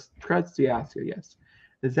 The post-credits fiasco, yes.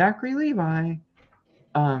 Zachary Levi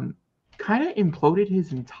kind of imploded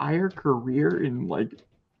his entire career in like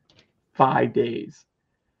 5 days.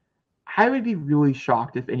 I would be really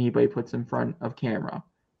shocked if anybody puts in front of camera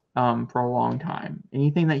for a long time.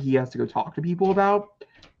 Anything that he has to go talk to people about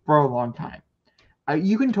for a long time.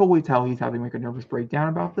 You can totally tell he's having like a nervous breakdown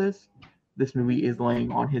about this. This movie is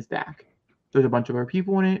laying on his back. There's a bunch of other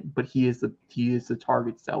people in it, but he is the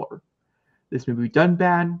target seller. This movie done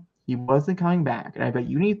bad. He wasn't coming back, and I bet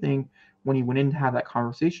you anything when he went in to have that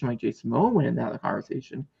conversation, like Jason Momoa went in to have the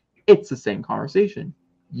conversation, it's the same conversation.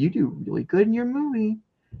 You do really good in your movie.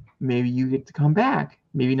 Maybe you get to come back.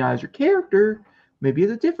 Maybe not as your character, maybe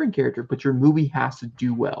as a different character, but your movie has to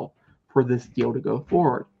do well for this deal to go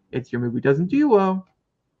forward. It's your movie doesn't do well,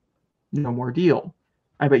 no more deal.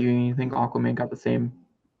 I bet you think Aquaman got the same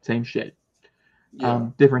shit. Yeah.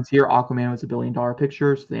 Difference here, Aquaman was $1 billion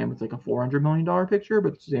picture, Shazam was like a $400 million picture,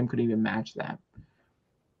 but Shazam couldn't even match that.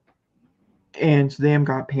 And Shazam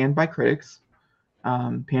got panned by critics,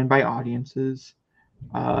 panned by audiences,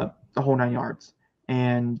 the whole 9 yards.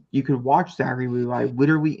 And you could watch Zachary Levi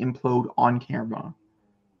literally implode on camera,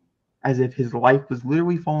 as if his life was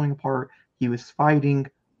literally falling apart. He was fighting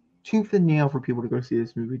tooth and nail for people to go see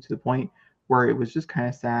this movie, to the point where it was just kind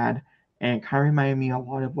of sad, and it kind of reminded me a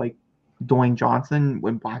lot of like Dwayne Johnson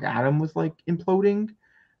when Black Adam was like imploding.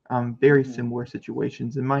 Very similar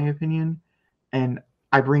situations in my opinion. And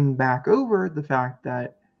I bring back over the fact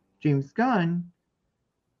that James Gunn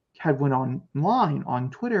had went online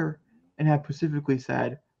on Twitter and had specifically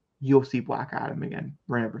said, "You'll see Black Adam again.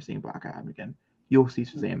 We're never seeing Black Adam again. You'll see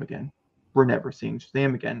Shazam again. We're never seeing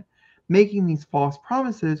Shazam again." Making these false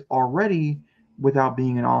promises already without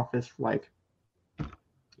being in office for like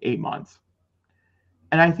 8 months.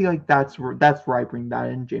 And I feel like that's where I bring that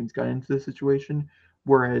in, James Gunn, into the situation.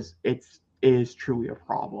 Whereas it is truly a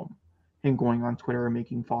problem, him going on Twitter and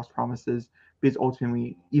making false promises, because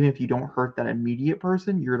ultimately, even if you don't hurt that immediate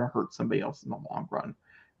person, you're going to hurt somebody else in the long run.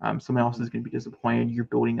 Someone else is going to be disappointed. You're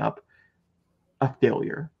building up a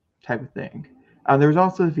failure type of thing. There was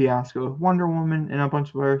also the fiasco of Wonder Woman and a bunch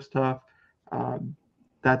of other stuff.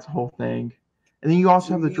 That's the whole thing. And then you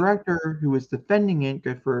also have the director who was defending it,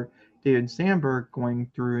 good for David Sandberg, going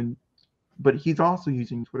through, but he's also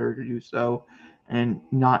using Twitter to do so. And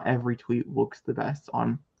not every tweet looks the best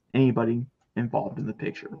on anybody involved in the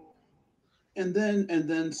picture. And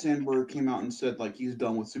then Sandberg came out and said like he's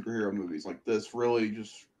done with superhero movies. Like this really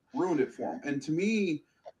just ruined it for him. And to me,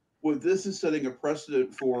 what this is setting a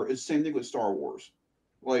precedent for is same thing with Star Wars.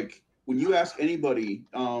 Like when you ask anybody,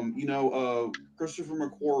 Christopher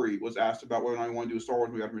McQuarrie was asked about whether or not he wanted to do a Star Wars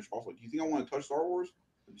movie after Mission Impossible. Do you think I want to touch Star Wars?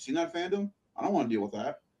 Have you seen that fandom? I don't want to deal with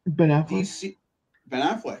that. Ben Affleck. DC, Ben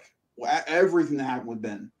Affleck. Well, everything that happened with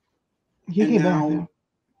Ben. He came back.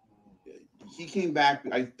 He came back.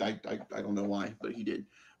 I don't know why, but he did.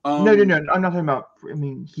 No. I'm not talking about. I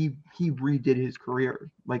mean, he redid his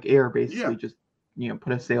career. Like Air basically just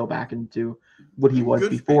put a sail back into what he was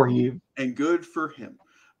before and good for him.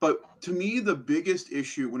 But to me, the biggest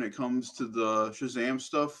issue when it comes to the Shazam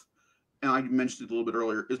stuff, and I mentioned it a little bit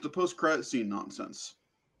earlier, is the post-credit scene nonsense.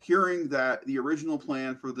 Hearing that the original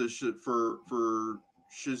plan for for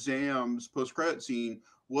Shazam's post-credit scene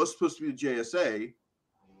was supposed to be the JSA,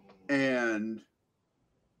 and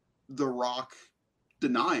The Rock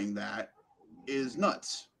denying that is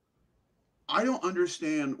nuts. I don't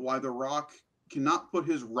understand why The Rock cannot put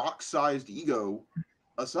his rock-sized ego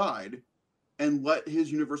aside and let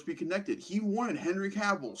his universe be connected. He wanted Henry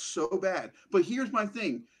Cavill so bad. But here's my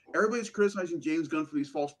thing. Everybody's criticizing James Gunn for these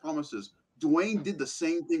false promises. Dwayne did the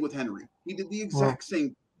same thing with Henry. He did the exact same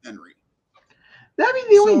thing with Henry. I mean,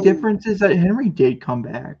 the only difference is that Henry did come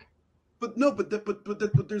back. But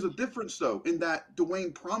there's a difference, though, in that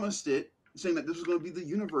Dwayne promised it, saying that this was going to be the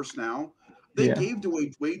universe now. They gave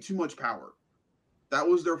Dwayne way too much power. That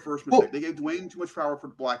was their first mistake. They gave Dwayne too much power for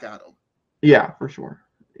Black Adam. Yeah, for sure.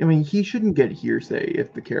 I mean, he shouldn't get hearsay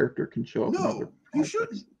if the character can show up. No, he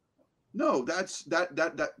shouldn't. No,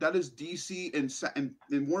 that is DC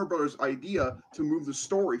and Warner Brothers' idea to move the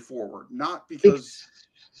story forward, not because.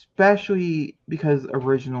 Especially because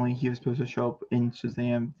originally he was supposed to show up in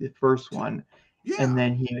Shazam, the first one, and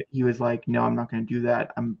then he was like, "No, I'm not going to do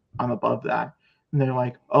that. I'm above that." And they're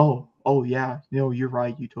like, "Oh yeah, no, you're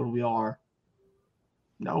right. You totally are."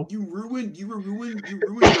 No, you ruined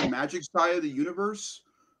the magic side of the universe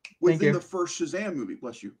within the first Shazam movie.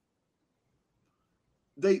 Bless you.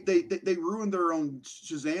 They ruined their own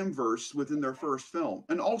Shazam verse within their first film.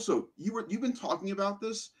 And also, you've been talking about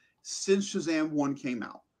this since Shazam 1 came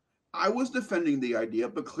out. I was defending the idea,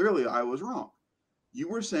 but clearly I was wrong. You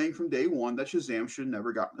were saying from day one that Shazam should have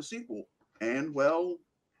never gotten a sequel. And well,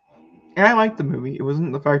 and I liked the movie. It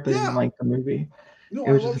wasn't the fact that I didn't like the movie. No,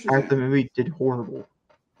 it was just the fact the movie did horrible.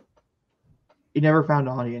 it never found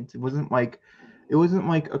an audience. It wasn't like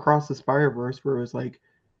Across the Spider-Verse where it was like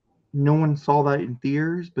no one saw that in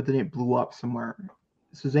theaters, but then it blew up somewhere.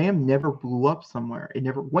 Shazam never blew up somewhere. It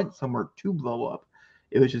never went somewhere to blow up.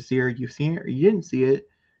 It was just here, you've seen it or you didn't see it,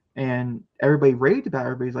 and everybody raved about it.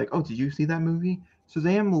 Everybody's like, oh, did you see that movie?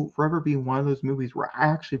 Shazam will forever be one of those movies where I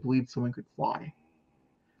actually believed someone could fly.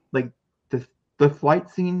 Like the flight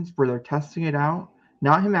scenes where they're testing it out,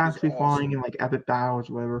 not him Is actually flying awesome. in like epic battles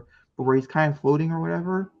or whatever, but where he's kind of floating or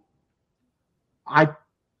whatever. I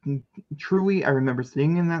truly, I remember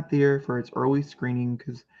sitting in that theater for its early screening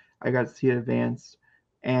because I got to see it advanced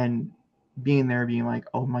and being there being like,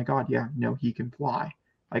 oh my God, yeah, no, he can fly.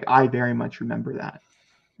 Like, I very much remember that.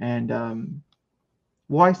 And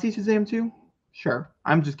will I see Shazam 2? Sure.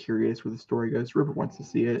 I'm just curious where the story goes. River wants to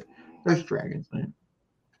see it. There's I dragons in it.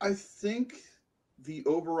 I think the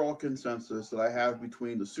overall consensus that I have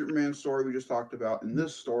between the Superman story we just talked about and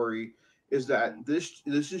this story is that this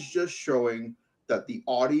is just showing that the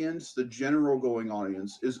audience, the general going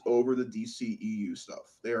audience, is over the DCEU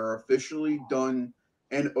stuff. They are officially done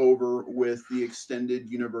and over with the extended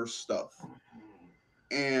universe stuff.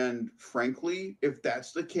 And frankly, if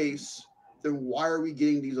that's the case, then why are we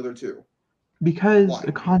getting these other two? Because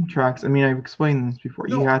the Why? contracts, I mean, I've explained this before.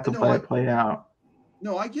 You No, have to no, let it play out.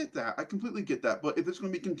 no, I get that. I completely get that. But if it's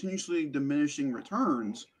going to be continuously diminishing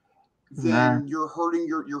returns, Nah. then you're hurting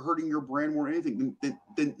your brand more than anything.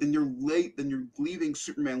 Then you're late. Then you're leaving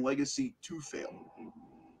Superman Legacy to fail.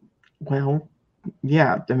 Well,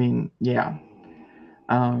 yeah, I mean, yeah.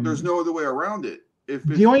 There's Um, no other way around it.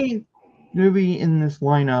 the If only movie in this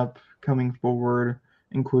lineup coming forward,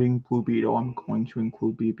 including Blue Beetle, I'm going to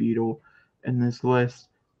include Blue Beetle in this list,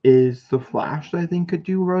 is The Flash that I think could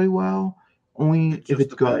do really well. Only it if just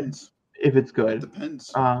it's good. depends. If it's It good,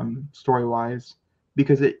 depends. story wise,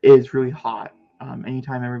 because it is really hot.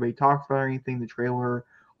 Anytime everybody talks about anything, the trailer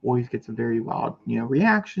always gets a very loud,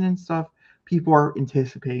 reaction and stuff. People are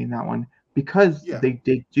anticipating that one because Yeah, they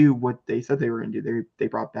did do what they said they were going to do. They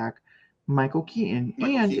brought back Michael Keaton,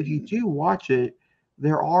 Michael and if you Keaton. do watch it,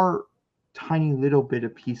 there are tiny little bit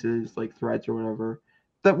of pieces like threads or whatever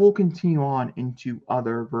that will continue on into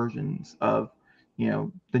other versions of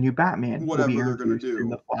the new Batman will be Whatever they're gonna introduced in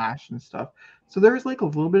the do. Flash and stuff. So there's like a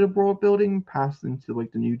little bit of world building passed into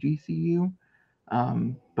like the new DCU.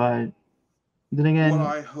 But then What again,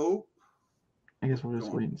 I hope. I guess we'll Go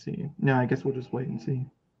just on. wait and see. No, I guess we'll just wait and see.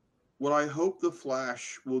 What I hope the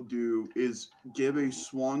Flash will do is give a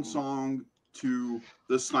swan song to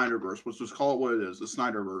the Snyderverse. Let's just call it what it is, the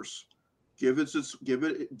Snyderverse. Give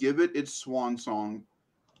it its swan song,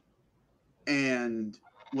 and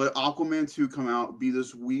let Aquaman 2 come out, be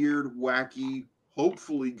this weird, wacky,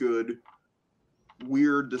 hopefully good,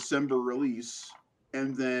 weird December release,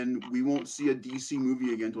 and then we won't see a DC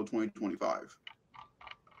movie again until 2025.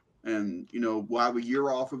 And we'll have a year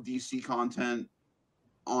off of DC content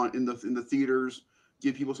on in the theaters,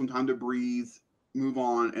 give people some time to breathe, move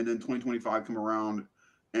on, and then 2025 come around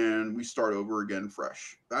and we start over again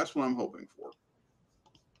fresh. That's what I'm hoping for.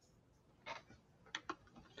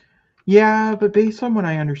 Yeah, but based on what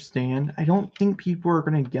I understand, I don't think people are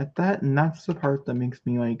gonna get that, and that's the part that makes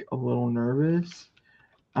me like a little nervous.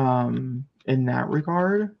 In that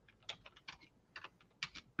regard,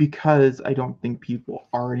 because I don't think people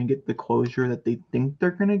are gonna get the closure that they think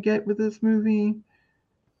they're gonna get with this movie.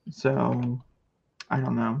 So I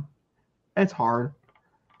don't know. It's hard.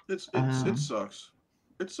 It Um, sucks.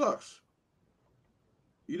 It sucks.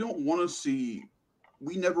 You don't want to see.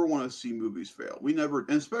 We never want to see movies fail. We never,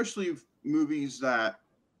 and especially movies that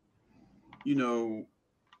you know.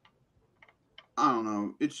 I don't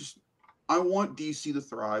know. It's just I want DC to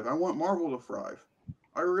thrive. I want Marvel to thrive.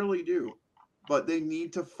 I really do. But they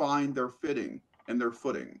need to find their fitting and their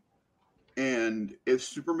footing. And if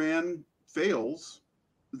Superman fails,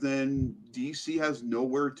 then DC has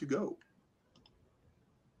nowhere to go.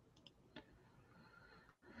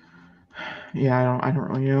 yeah, I don't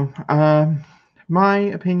really know. My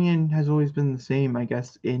opinion has always been the same, I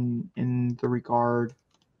guess, in the regard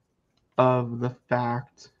of the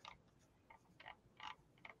fact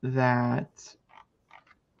that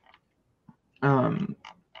um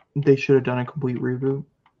they should have done a complete reboot.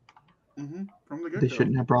 From the They get go.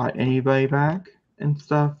 shouldn't have brought anybody back and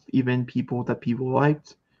stuff, even people that people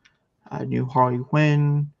liked. New Harley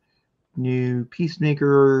Quinn, new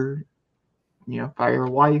Peacemaker, fire your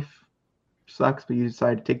wife. Sucks, but you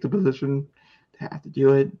decided to take the position to have to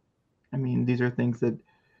do it. I mean, these are things that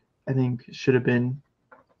I think should have been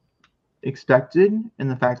expected, and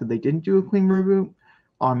the fact that they didn't do a clean reboot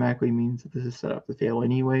automatically means that this is set up to fail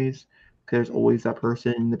anyways. Because there's always that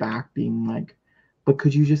person in the back being like, But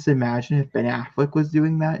could you just imagine if Ben Affleck was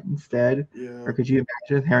doing that instead? Yeah. Or could you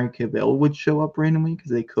imagine if Henry Cavill would show up randomly?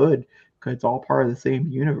 Because they could, because it's all part of the same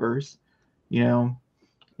universe. You know,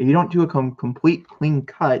 if you don't do a complete clean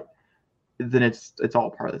cut, then it's all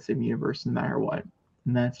part of the same universe no matter what.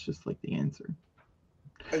 And that's just like the answer.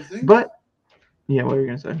 I think But yeah, what are you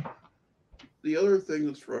gonna say? the other thing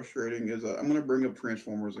that's frustrating is I'm going to bring up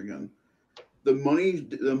Transformers again. The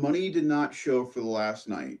money did not show for the last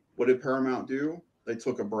night. What did Paramount do? They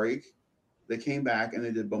took a break. They came back and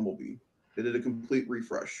they did Bumblebee. They did a complete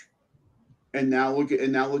refresh. And now look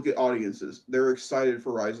at audiences. They're excited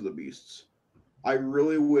for Rise of the Beasts. I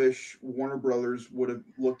really wish Warner Brothers would have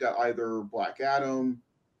looked at either Black Adam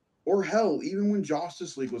or hell, even when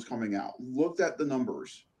Justice League was coming out, looked at the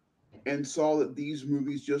numbers and saw that these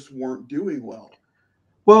movies just weren't doing well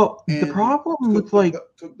Well, the and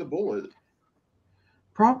took the bullet.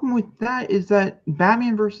 problem with that is that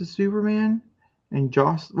Batman versus Superman and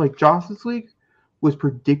Justice League was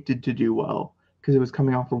predicted to do well because it was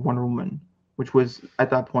coming off of Wonder Woman, which was at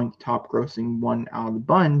that point the top grossing one out of the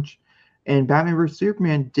bunch, and Batman vs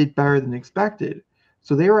Superman did better than expected.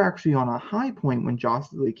 So they were actually on a high point when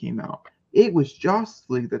Justice League came out. It was Justice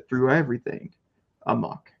League that threw everything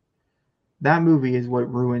amok. That movie is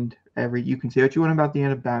what ruined every. You can say what you want about the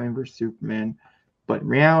end of Batman vs Superman, but in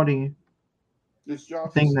reality, It's the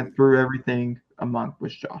thing Justice that League. threw everything amok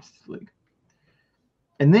was Justice League.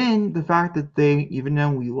 And then the fact that they, even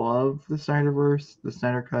though we love the Snyderverse, the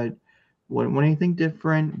Snyder Cut, wouldn't want anything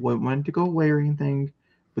different, wouldn't want it to go away or anything,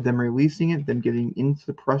 but them releasing it, them getting into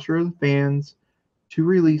the pressure of the fans to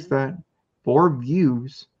release Mm-hmm. that for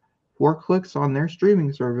views, for clicks on their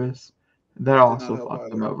streaming service, that Did not also help fucked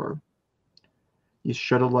them either. over. You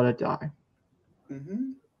should have let it die.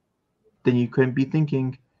 Mm-hmm. Then you couldn't be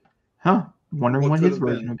thinking, huh, wondering What what could his have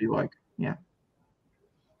version been? would be like. Yeah.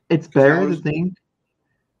 It's Because now better to there's think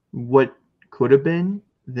what could have been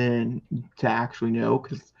than to actually know,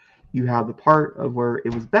 because you have the part of where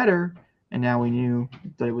it was better and now we knew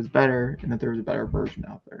that it was better and that there was a better version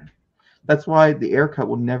out there. That's why the air cut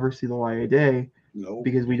will never see the light of day, no.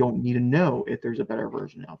 because we don't need to know if there's a better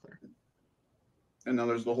version out there. And now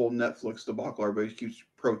there's the whole Netflix debacle. Everybody keeps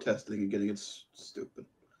protesting and getting it stupid.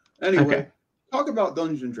 Anyway, Okay, talk about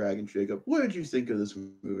Dungeons and Dragons, Jacob. What did you think of this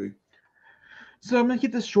movie? so I'm gonna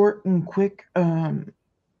keep this short and quick.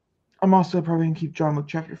 I'm also probably gonna keep John Wick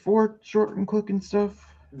Chapter 4 short and quick and stuff.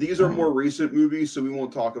 These are more recent movies, so we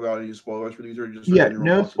won't talk about any spoilers for these. Are just our Yeah, general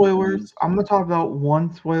no thoughts and spoilers. opinions. I'm gonna talk about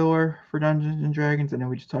one spoiler for Dungeons and Dragons. I know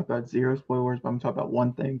we just talked about zero spoilers, but I'm gonna talk about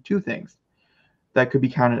one thing, two things that could be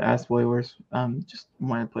counted as spoilers. Just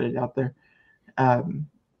want to put it out there. Um,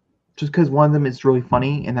 just because one of them is really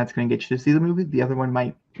funny and that's gonna get you to see the movie. The other one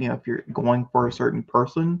might, if you're going for a certain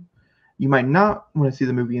person, you might not want to see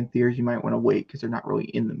the movie in theaters. You might want to wait because they're not really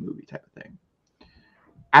in the movie type of thing.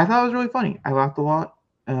 I thought it was really funny. I laughed a lot.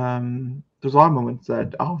 There's a lot of moments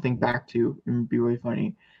that I'll think back to and be really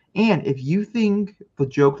funny. And if you think the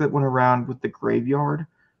joke that went around with the graveyard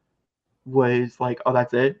was like, oh,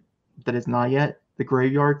 that's it, that is not yet. The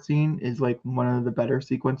graveyard scene is like one of the better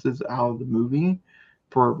sequences out of the movie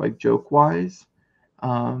for like joke wise.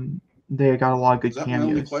 They got a lot of Is good that my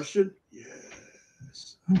only cameos. question?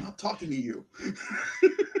 Yes. I'm not talking to you.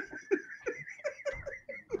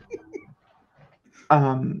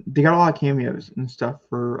 They got a lot of cameos and stuff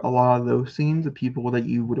for a lot of those scenes of people that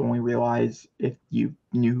you would only realize if you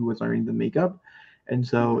knew who was wearing the makeup. And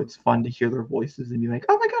so it's fun to hear their voices and be like,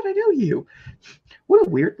 oh my god, I know you. What a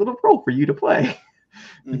weird little role for you to play.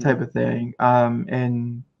 The type of thing.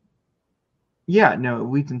 And yeah, no, it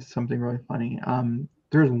leads into something really funny.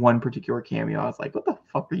 There's one particular cameo. I was like, what the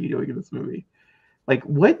fuck are you doing in this movie? Like,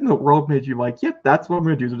 what in the world made you like, yep, that's what I'm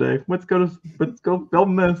gonna do today. Let's go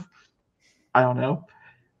film this. I don't know.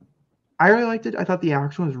 I really liked it. I thought the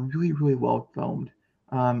action was really, really well filmed.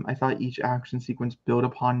 I thought each action sequence built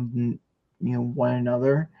upon one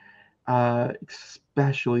another.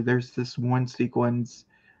 Especially there's this one sequence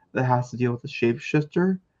that has to deal with the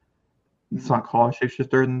shapeshifter. It's not called a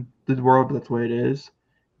shapeshifter in the world, but that's what it is.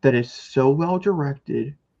 That is so well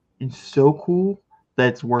directed and so cool that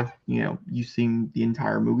it's worth you seeing the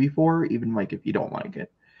entire movie for, even like if you don't like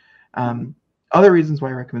it. Other reasons why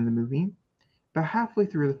I recommend the movie. About halfway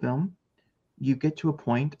through the film, you get to a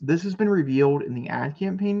point. This has been revealed in the ad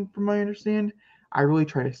campaign, from what I understand. I really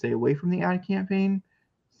try to stay away from the ad campaign,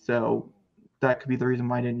 so that could be the reason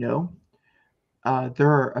why I didn't know. There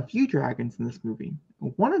are a few dragons in this movie.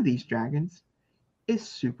 One of these dragons is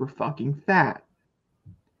super fucking fat.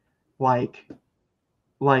 Like,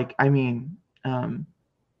 I mean, I don't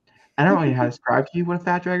really know how to describe to you what a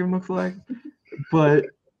fat dragon looks like, but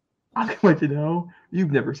I want to know.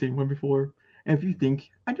 You've never seen one before. And if you think,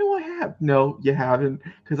 I know I have. No, you haven't.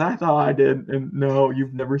 Because I thought I did. And no,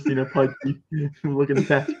 you've never seen a pudgy looking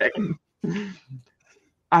fat dragon.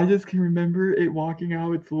 I just can remember it walking out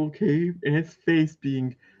of its little cave and its face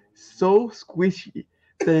being so squishy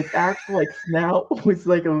that its actual like snout was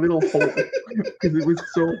like a little hole because it was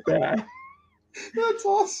so fat. That's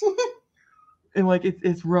awesome. And like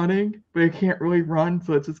it's running, but it can't really run,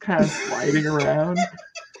 so it's just kind of sliding around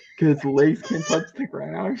because its legs can't touch the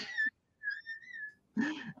ground.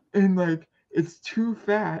 And like it's too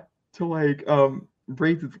fat to like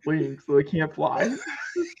raise its wings, so it can't fly.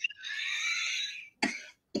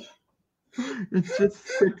 It's just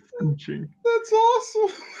sick scooching. That's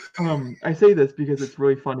awesome. I say this because it's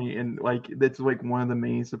really funny and like it's like one of the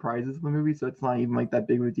main surprises of the movie, so it's not even like that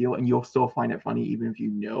big of a deal, and you'll still find it funny even if you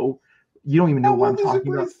don't even know How what well I'm does it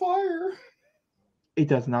talking about. breathe fire? It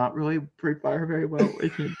does not really breathe fire very well.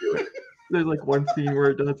 It can't do it. There's like one scene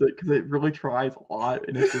where it does it because it really tries a lot,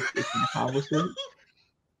 and it can accomplish it.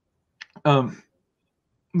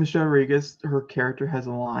 Michelle Rodriguez, her character has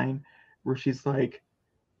a line where she's like,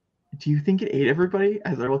 do you think it ate everybody?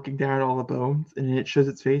 As they're looking down at all the bones, and then it shows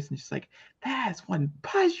its face, and she's like, that's one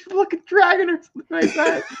pudgy-looking dragon or something like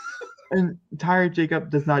that. And Tyler Jacob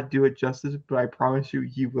does not do it justice, but I promise you,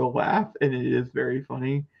 he will laugh, and it is very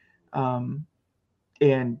funny.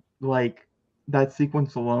 And like that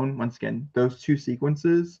sequence alone, once again, those two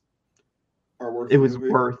sequences, Are worth it the was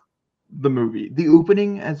movie. worth the movie. The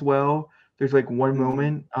opening as well. There's like one Mhm.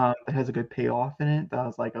 moment that has a good payoff in it. That I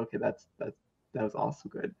was like, okay, that was also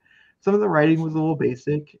good. Some of the writing was a little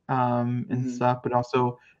basic and Mhm. stuff, but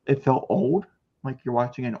also it felt old, like you're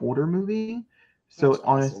watching an older movie. That's So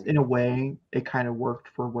honest, awesome. in a way, it kind of worked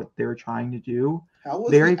for what they were trying to do. How was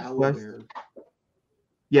Very the owl quest, bear?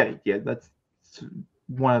 yeah, that's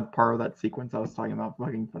one of part of that sequence I was talking about.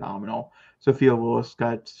 Fucking phenomenal. Sophia Lewis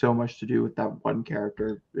got so much to do with that one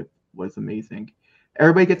character. It was amazing.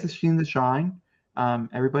 Everybody gets a scene to shine.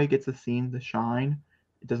 Everybody gets a scene to shine.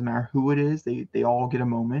 It doesn't matter who it is. They all get a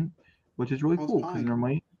moment, which is really How's cool because Pine?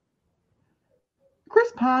 normally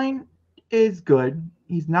Chris Pine is good.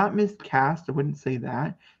 He's not miscast. I wouldn't say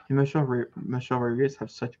that. He and Michelle Rodriguez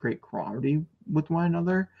have such great quality with one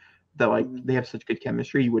another that like Mhm. they have such good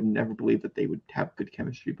chemistry. You would never believe that they would have good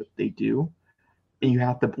chemistry, but they do, and you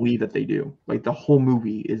have to believe that they do. Like the whole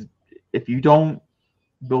movie is, if you don't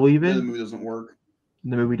believe Then it, the movie doesn't work.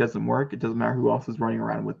 the movie doesn't work. It doesn't matter who else is running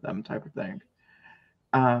around with them, type of thing.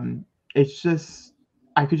 It's just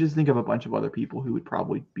I could just think of a bunch of other people who would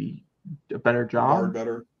probably be a better Have wired job.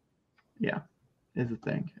 better. Yeah, is the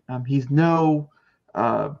thing. He's no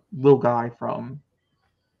little guy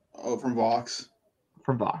Oh, from Vox.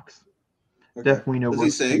 Vox. Okay. Definitely no Does he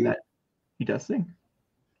rookie in sing? that. He does sing.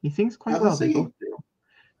 He sings quite How's he well. They both singing? do.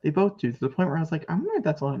 They both do, to the point where I was like, I wonder if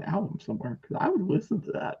that's on an album somewhere because I would listen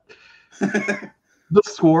to that. The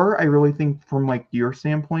score, I really think, from like your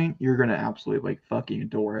standpoint, you're gonna absolutely like fucking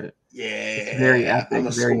adore it. It's very Yeah,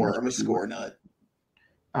 epic, very much I'm a pure. score nut.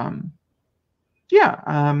 Um, yeah,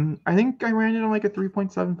 I think I ran it on like a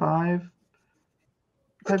 3.75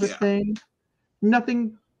 type Heck of yeah. thing.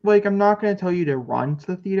 Nothing like I'm not gonna tell you to run to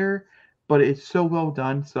the theater, but it's so well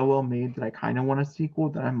done, so well made that I kind of want a sequel.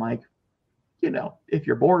 That I'm like, if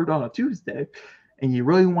you're bored on a Tuesday and you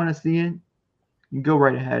really want to see it, you go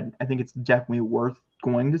right ahead. I think it's definitely worth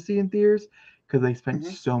going to see in theaters because they spent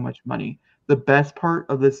Hmm. so much money. The best part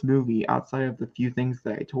of this movie, outside of the few things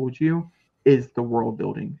that I told you, is the world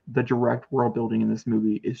building. The direct world building in this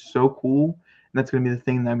movie is so cool, and that's going to be the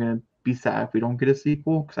thing that I'm going to be sad if we don't get a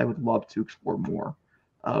sequel because I would love to explore more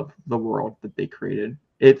of the world that they created.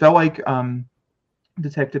 It felt like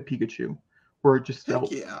Detective Pikachu, where it just Heck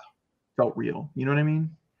felt yeah. real. You know what I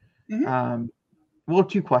mean? Hmm. A little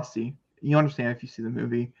too questy. You understand if you see the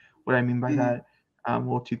movie what I mean by Hmm. that. A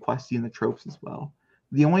little too questy in the tropes as well.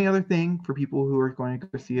 The only other thing for people who are going to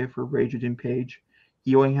go see it for Rage Against Page,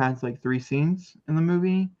 he only has like 3 scenes in the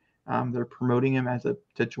movie. They're promoting him as a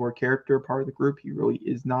titular character, part of the group. He really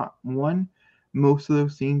is not one. Most of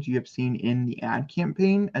those scenes you have seen in the ad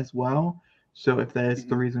campaign as well. So if that is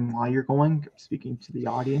the Hmm. reason why you're going, speaking to the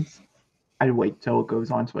audience, I'd wait till it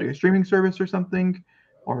goes on to like a streaming service or something,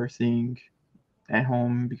 or seeing at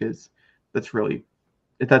home because that's really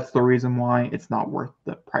if that's the reason why it's not worth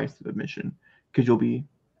the price of admission because you'll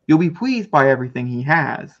be pleased by everything he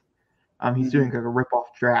has. He's doing Hmm. like a rip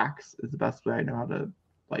off Drax is the best way I know how to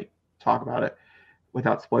like talk about it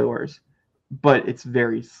without spoilers, but it's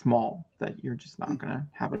very small that you're just not gonna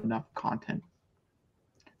have enough content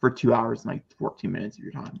for 2 hours and like 14 minutes of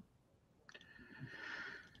your time.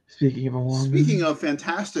 Speaking of a long Speaking movie, of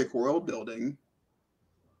fantastic world building,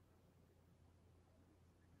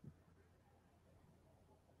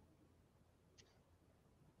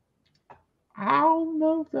 I don't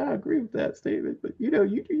know if I agree with that statement, but you do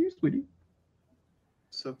you, sweetie.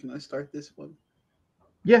 So can I start this one?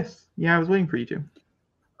 Yes, yeah, I was waiting for you to.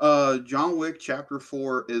 John Wick Chapter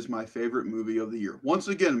 4 is my favorite movie of the year. Once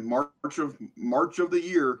again, March of the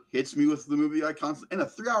year hits me with the movie I constantly, and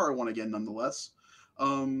a 3-hour one again, nonetheless.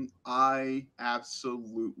 I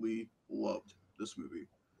absolutely loved this movie.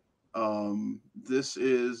 This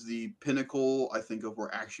is the pinnacle, I think, of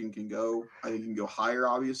where action can go. I think it can go higher,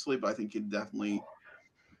 obviously, but I think it definitely.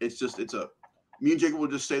 It's a. Me and Jacob will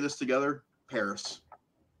just say this together. Paris.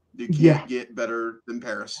 You Yeah. can't get better than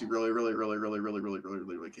Paris. You really, really, really, really, really, really, really,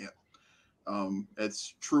 really, really can't.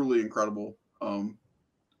 It's truly incredible.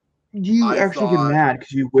 You I actually get thought mad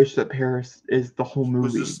because you wish that Paris is the whole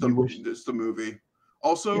was movie. just You wish, the movie. yeah,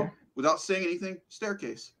 Also, without saying anything,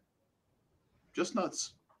 Staircase. Just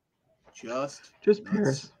nuts. Just just nuts.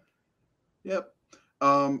 Paris. Yep.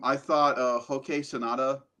 I thought Hoke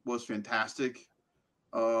Sonata was fantastic.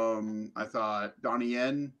 I thought Donnie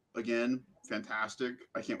Yen again, fantastic.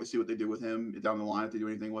 I can't wait to see what they do with him down the line if they do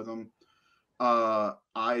anything with him.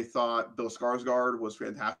 I thought Bill Skarsgård was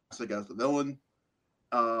fantastic as the villain.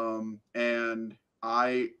 And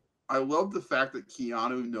I love the fact that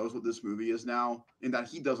Keanu knows what this movie is now, and that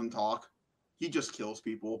he doesn't talk. He just kills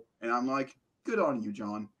people, and I'm like, good on you,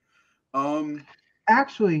 John. Um,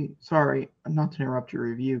 Actually, sorry, not to interrupt your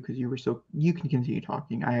review because you were so. You can continue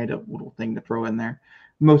talking. I had a little thing to throw in there.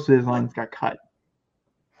 Most of his what? lines got cut.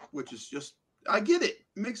 Which is just, I get it.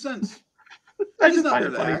 It makes sense. I He's just not find there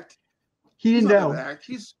it to funny. act. He He's didn't not there to know. act.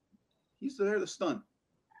 He's there to stunt.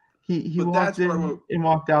 He But walked that's what I in wrote. and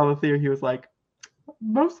walked out of the theater. He was like,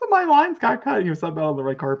 most of my lines got cut. He was up on the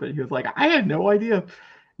red carpet. He was like, I had no idea.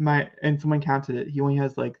 And someone counted it. He only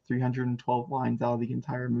has like 312 lines out of the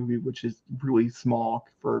entire movie, which is really small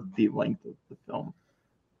for the length of the film.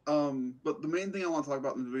 But the main thing I want to talk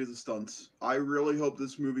about in the movie is the stunts. I really hope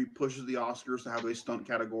this movie pushes the Oscars to have a stunt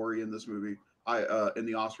category in this movie. In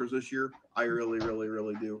the Oscars this year. I really, really,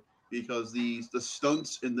 really do. Because the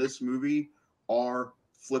stunts in this movie are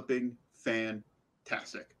flipping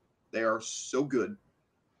fantastic. They are so good.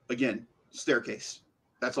 Again, Staircase.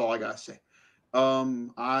 That's all I gotta say.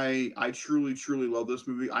 I truly, truly love this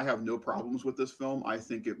movie. I have no problems with this film. I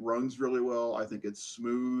think it runs really well. I think it's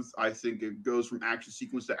smooth. I think it goes from action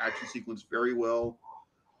sequence to action sequence very well.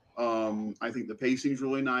 I think the pacing's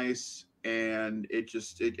really nice, and it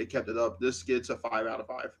kept it up. This gets a 5 out of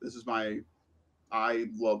 5. This is my I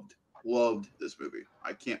loved this movie.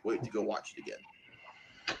 I can't wait to go watch it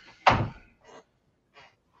again.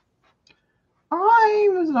 I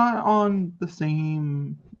was not on the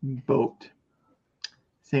same boat,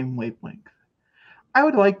 same wavelength. I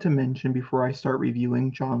would like to mention before I start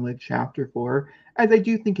reviewing John Wick Chapter 4, as I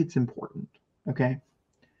do think it's important. Okay.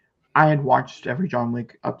 I had watched every John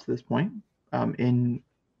Wick up to this point in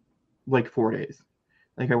like 4 days.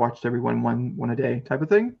 Like I watched every one a day type of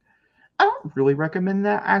thing. I don't really recommend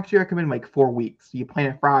that. I actually recommend like 4 weeks. You plan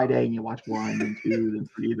it Friday and you watch one, then two, then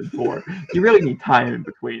three, then four. You really need time in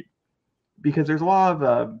between because there's a lot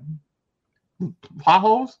of plot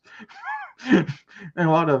holes and a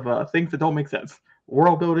lot of things that don't make sense.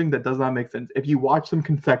 World building that does not make sense. If you watch them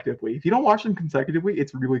consecutively, if you don't watch them consecutively,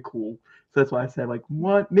 it's really cool. So that's why I said like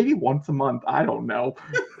maybe once a month. I don't know.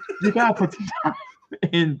 You gotta put some time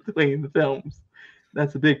in between the films.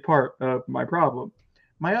 That's a big part of my problem.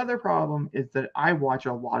 My other problem is that I watch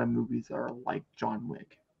a lot of movies that are like John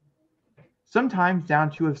Wick. Sometimes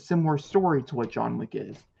down to a similar story to what John Wick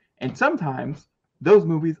is. And sometimes those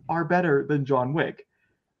movies are better than John Wick.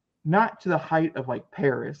 Not to the height of like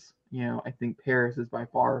Paris. I think Paris is by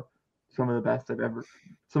far some of the best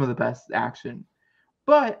some of the best action.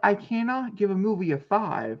 But I cannot give a movie a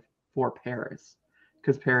 5 for Paris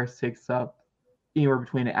because Paris takes up anywhere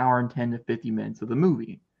between an hour and 10 to 50 minutes of the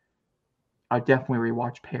movie. I'll definitely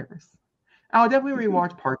rewatch Paris. I'll definitely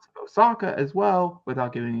rewatch parts of Osaka as well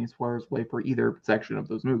without giving any spoilers away for either section of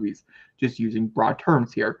those movies, just using broad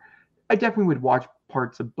terms here. I definitely would watch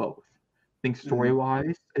parts of both. I think story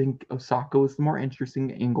wise, I think Osaka was the more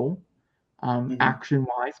interesting angle. Mm-hmm. Action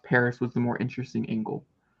wise, Paris was the more interesting angle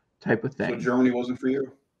type of So thing. Germany wasn't for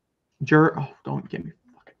you. Don't get me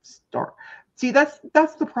fucking start. See, that's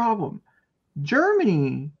the problem.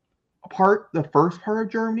 Germany, the first part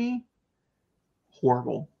of Germany,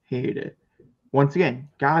 horrible. Hate it. Once again,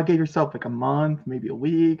 gotta give yourself like a month, maybe a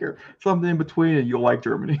week or something in between, and you'll like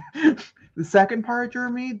Germany. The second part of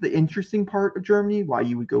Germany, the interesting part of Germany, why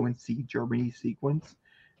you would go and see Germany sequence.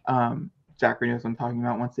 Zachary knows what I'm talking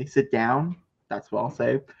about. Once they sit down, that's what I'll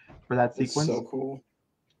say for that It's sequence. so cool.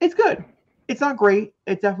 It's good. It's not great.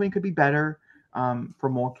 It definitely could be better for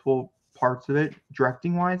multiple parts of it.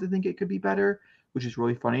 Directing wise, I think it could be better, which is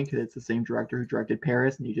really funny because it's the same director who directed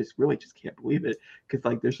Paris, and you just really just can't believe it because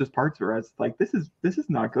like there's just parts where it's like this is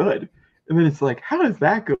not good, and then it's like how is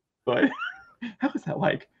that good? How is that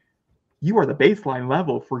like you are the baseline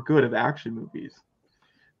level for good of action movies?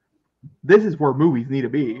 This is where movies need to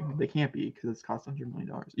be. They can't be because it's cost $100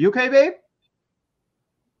 million. You okay, babe?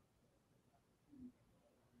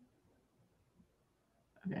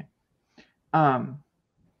 Okay. I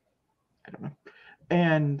don't know.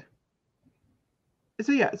 And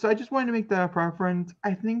so yeah, so I just wanted to make that a preference.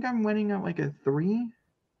 I think I'm winning at like a 3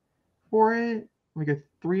 for it, like a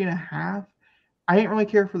 3.5. I didn't really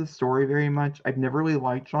care for the story very much. I've never really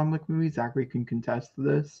liked John Wick movies. Zachary can contest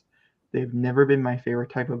this. They've never been my favorite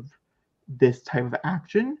type of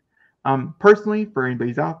action. Personally, for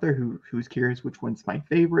anybody's out there who's curious which one's my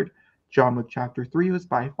favorite, John Wick Chapter 3 was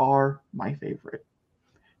by far my favorite.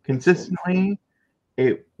 Consistently,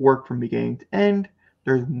 it worked from beginning to end.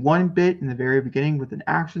 There's one bit in the very beginning with an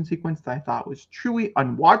action sequence that I thought was truly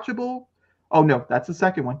unwatchable. Oh no, that's the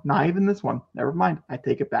second one. Not even this one. Never mind. I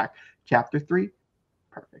take it back. Chapter 3,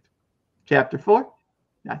 perfect. Chapter 4,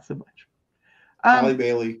 not so much. Halle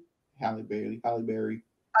Berry.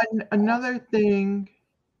 Another thing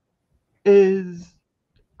is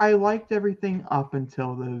I liked everything up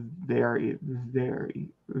until the very, very,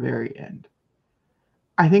 very end.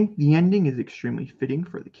 I think the ending is extremely fitting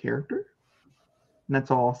for the character. And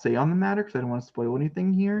that's all I'll say on the matter because I don't want to spoil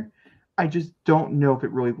anything here. I just don't know if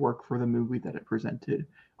it really worked for the movie that it presented.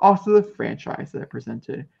 Also, the franchise that it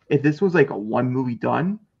presented. If this was like a one movie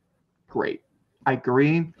done, great. I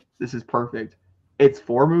agree. This is perfect. It's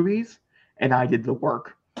 4 movies, and I did the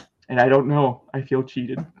work. And I don't know. I feel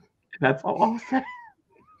cheated. And that's all I'll say.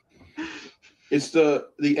 It's the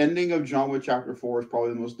ending of John Wick Chapter 4 is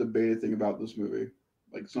probably the most debated thing about this movie.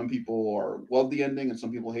 Like some people love the ending and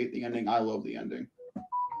some people hate the ending. I love the ending.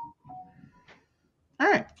 All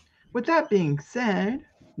right. With that being said,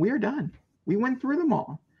 we're done. We went through them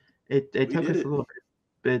all. It took us a little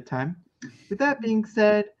bit of time. With that being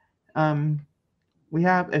said, we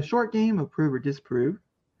have a short game of prove or disprove,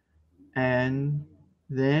 and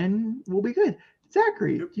then we'll be good.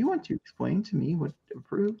 Zachary, do you want to explain to me what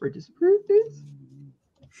approve or disapprove is?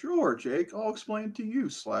 Sure, Jake. I'll explain to you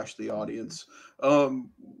 / the audience.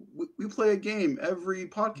 We play a game every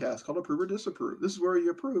podcast called Approve or Disapprove. This is where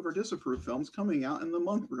you approve or disapprove films coming out in the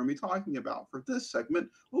month we're going to be talking about. For this segment,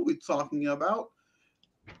 we'll be talking about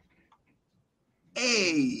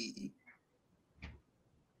I'm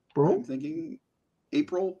thinking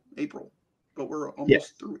April, but we're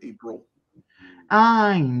almost through April.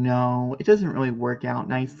 I know it doesn't really work out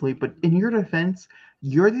nicely, but in your defense,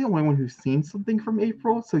 you're the only one who's seen something from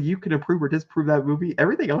April, so you can approve or disapprove that movie.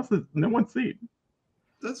 Everything else is no one's seen.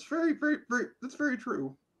 That's very, very, very. That's very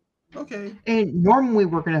true. Okay. And normally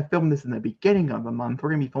we're gonna film this in the beginning of the month. We're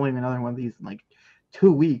gonna be filming another one of these in like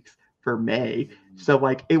 2 weeks for May, so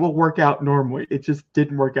like it will work out normally. It just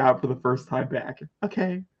didn't work out for the first time back.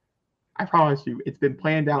 Okay, I promise you, it's been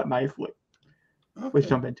planned out nicely. Okay. Let's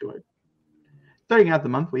jump into it. Starting out the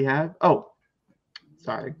month, we have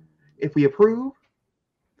if we approve,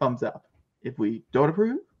 thumbs up. If we don't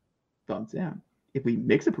approve, thumbs down. If we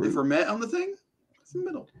mix approve, if we're met on the thing, it's in the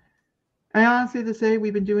middle. I honestly to say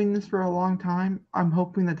we've been doing this for a long time. I'm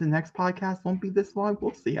hoping that the next podcast won't be this long.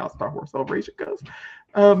 We'll see how Star Wars Celebration goes.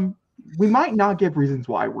 We might not give reasons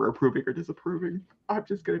why we're approving or disapproving. I'm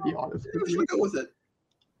just gonna be honest with you. Go with it.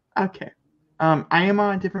 Okay. I am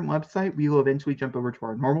on a different website. We will eventually jump over to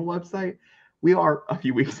our normal website. We are a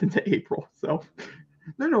few weeks into April, so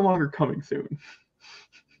they're no longer coming soon.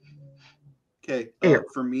 Okay.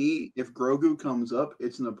 For me, if Grogu comes up,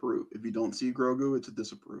 it's an approve. If you don't see Grogu, it's a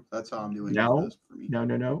disapprove. That's how I'm doing this for me.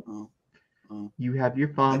 No. You have your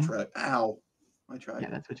phone. I tried. Ow. I tried.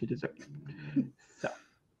 Yeah, that's what you deserve. So,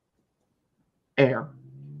 Air.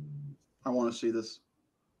 I want to see this.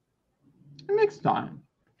 Next time.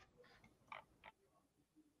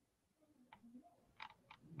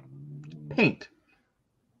 Paint.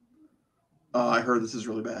 I heard this is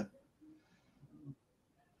really bad.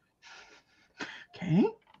 Okay.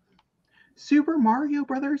 Super Mario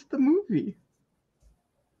Brothers, the movie.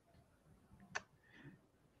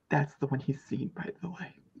 That's the one he's seen, by the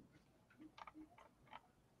way.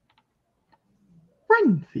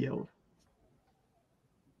 Renfield.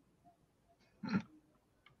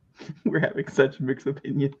 We're having such mixed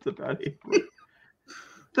opinions about April.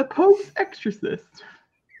 The Pope's Exorcist.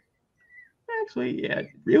 Actually, yeah.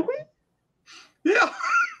 Really? Yeah.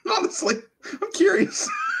 Honestly, I'm curious.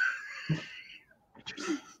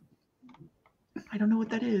 I don't know what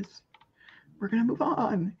that is. We're going to move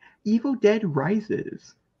on. Evil Dead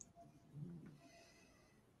Rises.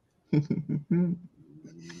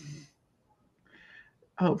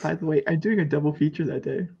 Oh, by the way, I'm doing a double feature that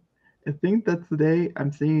day. I think that's the day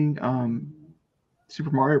I'm seeing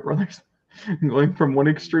Super Mario Brothers, going from one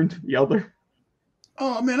extreme to the other.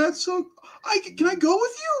 Oh man, that's so. Can I go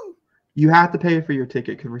with you? You have to pay for your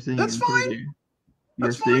ticket because we're seeing That's it in fine. 3D. You're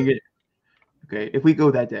That's seeing fine. it. Okay, if we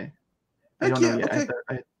go that day, I Heck don't know yeah. yet.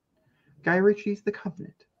 Okay. Guy Ritchie's The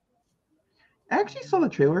Covenant. I actually saw the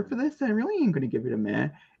trailer for this, and I really ain't going to give it a man.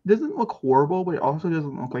 It doesn't look horrible, but it also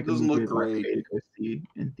doesn't look like It a doesn't movie look I'd want to great. pay to go see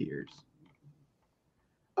in theaters.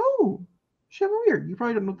 Oh, Chevalier. You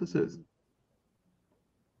probably don't know what this is.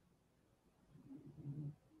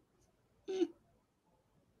 It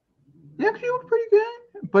actually looked pretty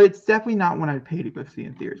good, but it's definitely not one I'd pay to go see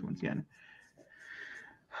in theaters once again.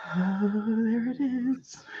 Oh, there it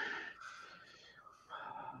is.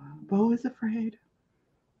 Bo is afraid.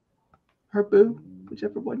 Or Boo,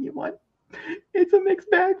 whichever one you want. It's a mixed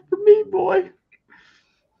bag for me, boy.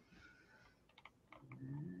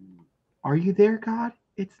 Are you there, God?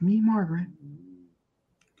 It's me, Margaret.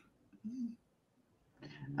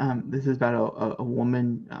 This is about a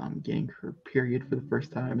woman getting her period for the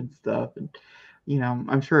first time and stuff, and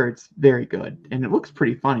I'm sure it's very good, and it looks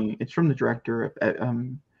pretty funny. It's from the director of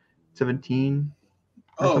 17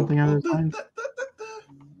 or something Oh, along those lines.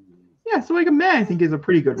 Yeah, so like a man, I think is a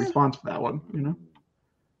pretty good response for that one,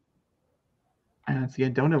 And see, I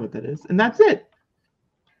don't know what that is, and that's it.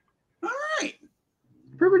 All right.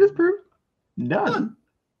 Prove or disprove? Done.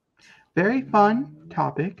 Very fun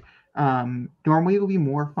topic. Normally it will be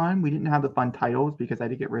more fun. We didn't have the fun titles because I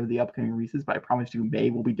had to get rid of the upcoming releases, but I promise you May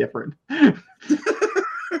will be different.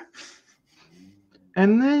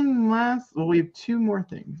 And then we have two more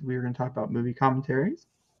things. We were going to talk about movie commentaries.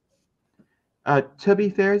 To be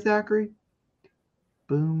fair, Zachary,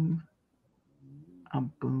 boom,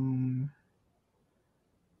 boom.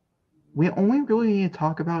 We only really need to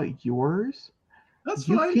talk about yours. That's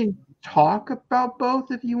you fine. can talk about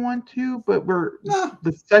both if you want to, but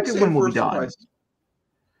the second we'll one will be done. Surprise.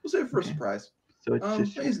 We'll save it for a surprise. So it's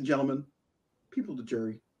just ladies and gentlemen, people of the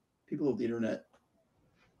jury, people of the internet,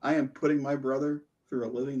 I am putting my brother through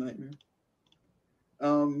a living nightmare.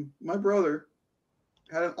 My brother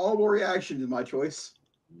had an audible reaction to my choice.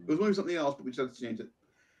 It was maybe something else, but we just had to change it.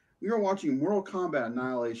 We are watching Mortal Kombat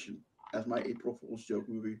Annihilation as my April Fool's joke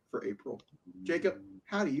movie for April. Jacob,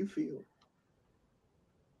 how do you feel?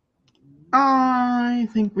 I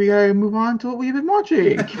think we gotta move on to what we've been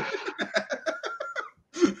watching.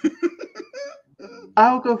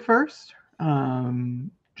 I'll go first,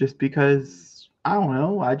 just because I don't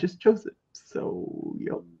know. I just chose it, so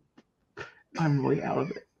yep. I'm really out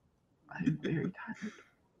of it. I'm very tired.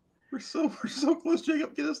 We're so close,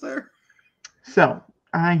 Jacob. Get us there. So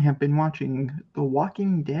I have been watching The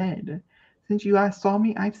Walking Dead. Since you last saw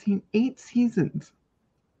me, I've seen 8 seasons.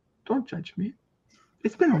 Don't judge me.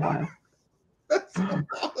 It's been a while. That's a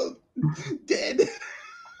lot of dead.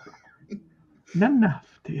 Not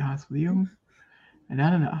enough, to be honest with you.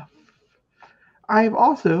 Not enough. I've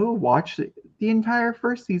also watched the entire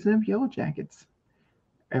first season of Yellow Jackets.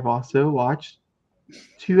 I've also watched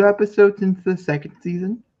 2 episodes into the second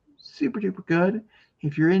season. Super duper good.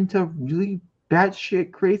 If you're into really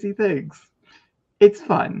batshit crazy things, it's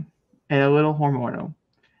fun and a little hormonal.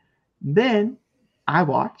 Then I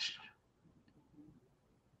watched.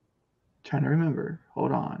 Trying to remember.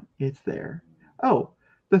 Hold on. It's there. Oh,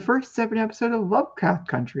 the first 7 episodes of Lovecraft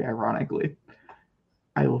Country, ironically.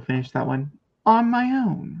 I will finish that one on my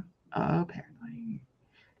own, apparently.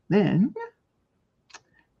 Then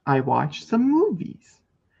I watched some movies.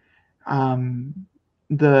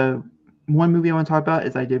 The one movie I want to talk about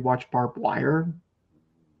is I did watch Barbed Wire.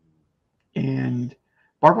 And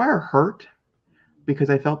Barbed Wire hurt because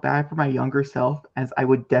I felt bad for my younger self, as I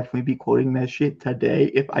would definitely be quoting that shit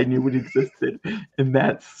today if I knew it existed. And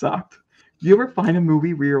that sucked. You ever find a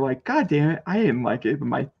movie where you're like, God damn it, I didn't like it, but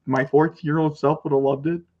my 14-year-old self would have loved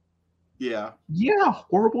it? Yeah. Yeah,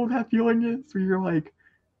 horrible that feeling is, where you're like,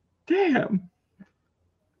 damn.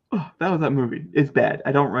 Oh, that was that movie. It's bad.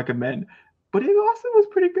 I don't recommend. But it also was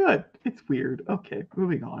pretty good. It's weird. Okay,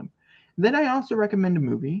 moving on. Then I also recommend a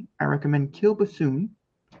movie. I recommend Kill Bassoon.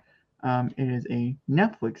 It is a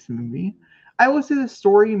Netflix movie. I will say the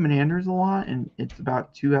story meanders a lot, and it's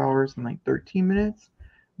about 2 hours and like 13 minutes,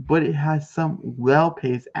 but it has some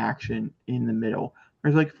well-paced action in the middle.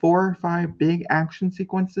 There's like 4 or 5 big action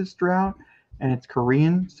sequences throughout, and it's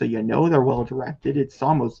Korean, so you know they're well directed. It's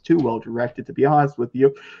almost too well directed, to be honest with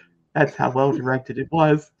you. That's how well directed it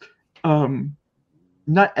was.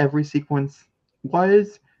 Not every sequence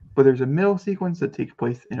was, but there's a middle sequence that takes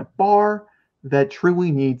place in a bar. that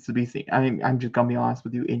truly needs to be seen. I mean, I'm just gonna be honest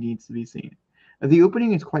with you, it needs to be seen. The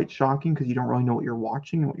opening is quite shocking because you don't really know what you're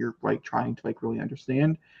watching and what you're like trying to like really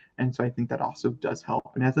understand, and so I think that also does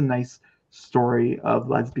help. And it has a nice story of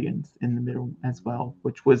lesbians in the middle as well,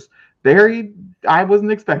 which was very. I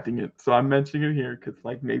wasn't expecting it, so I'm mentioning it here because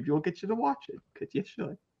like maybe we'll get you to watch it because you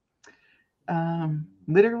should.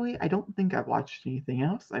 Literally, I don't think I've watched anything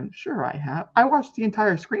else. I'm sure I have. I watched the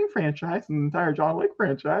entire Scream franchise and the entire John Wick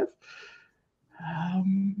franchise.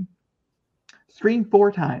 Um, Scream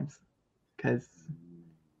 4 times because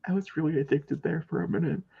I was really addicted there for a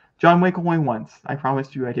minute. John Wick only once. I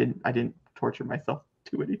promised you I didn't. I didn't torture myself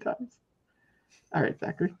too many times. All right,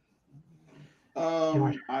 Zachary. What have I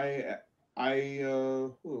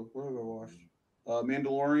watched?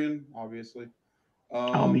 Mandalorian, obviously.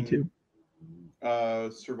 Oh, me too.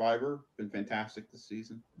 Survivor, been fantastic this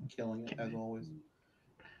season, killing it as always.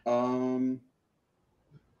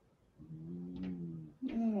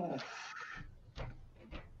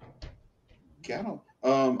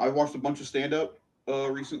 Uh, I watched a bunch of stand up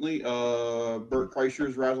recently. Bert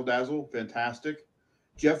Kreischer's Razzle Dazzle, fantastic.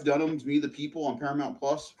 Jeff Dunham's Me the People on Paramount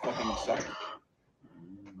Plus, fucking sucked.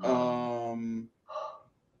 I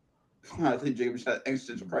think Jacob's had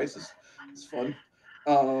existential crisis. It's fun.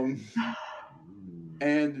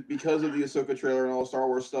 And because of the Ahsoka trailer and all the Star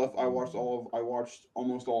Wars stuff, I watched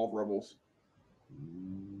almost all of Rebels.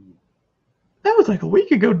 That was like a week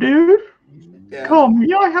ago, dude. Yeah. Call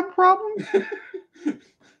me. I have problems.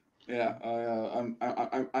 Yeah,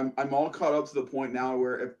 I'm all caught up to the point now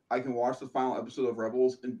where if I can watch the final episode of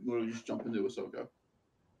Rebels and literally just jump into Ahsoka.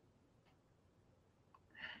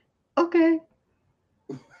 Okay.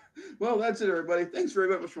 Well, that's it, everybody. Thanks very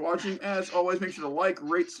much for watching. As always, make sure to like,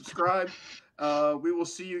 rate, subscribe. We will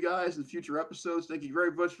see you guys in future episodes. Thank you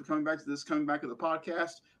very much for coming back to the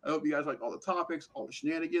podcast. I hope you guys like all the topics, all the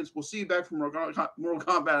shenanigans. We'll see you back from Mortal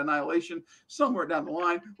Kombat Annihilation somewhere down the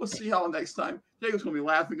line. We'll see y'all next time. Jacob's going to be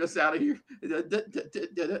laughing us out of here.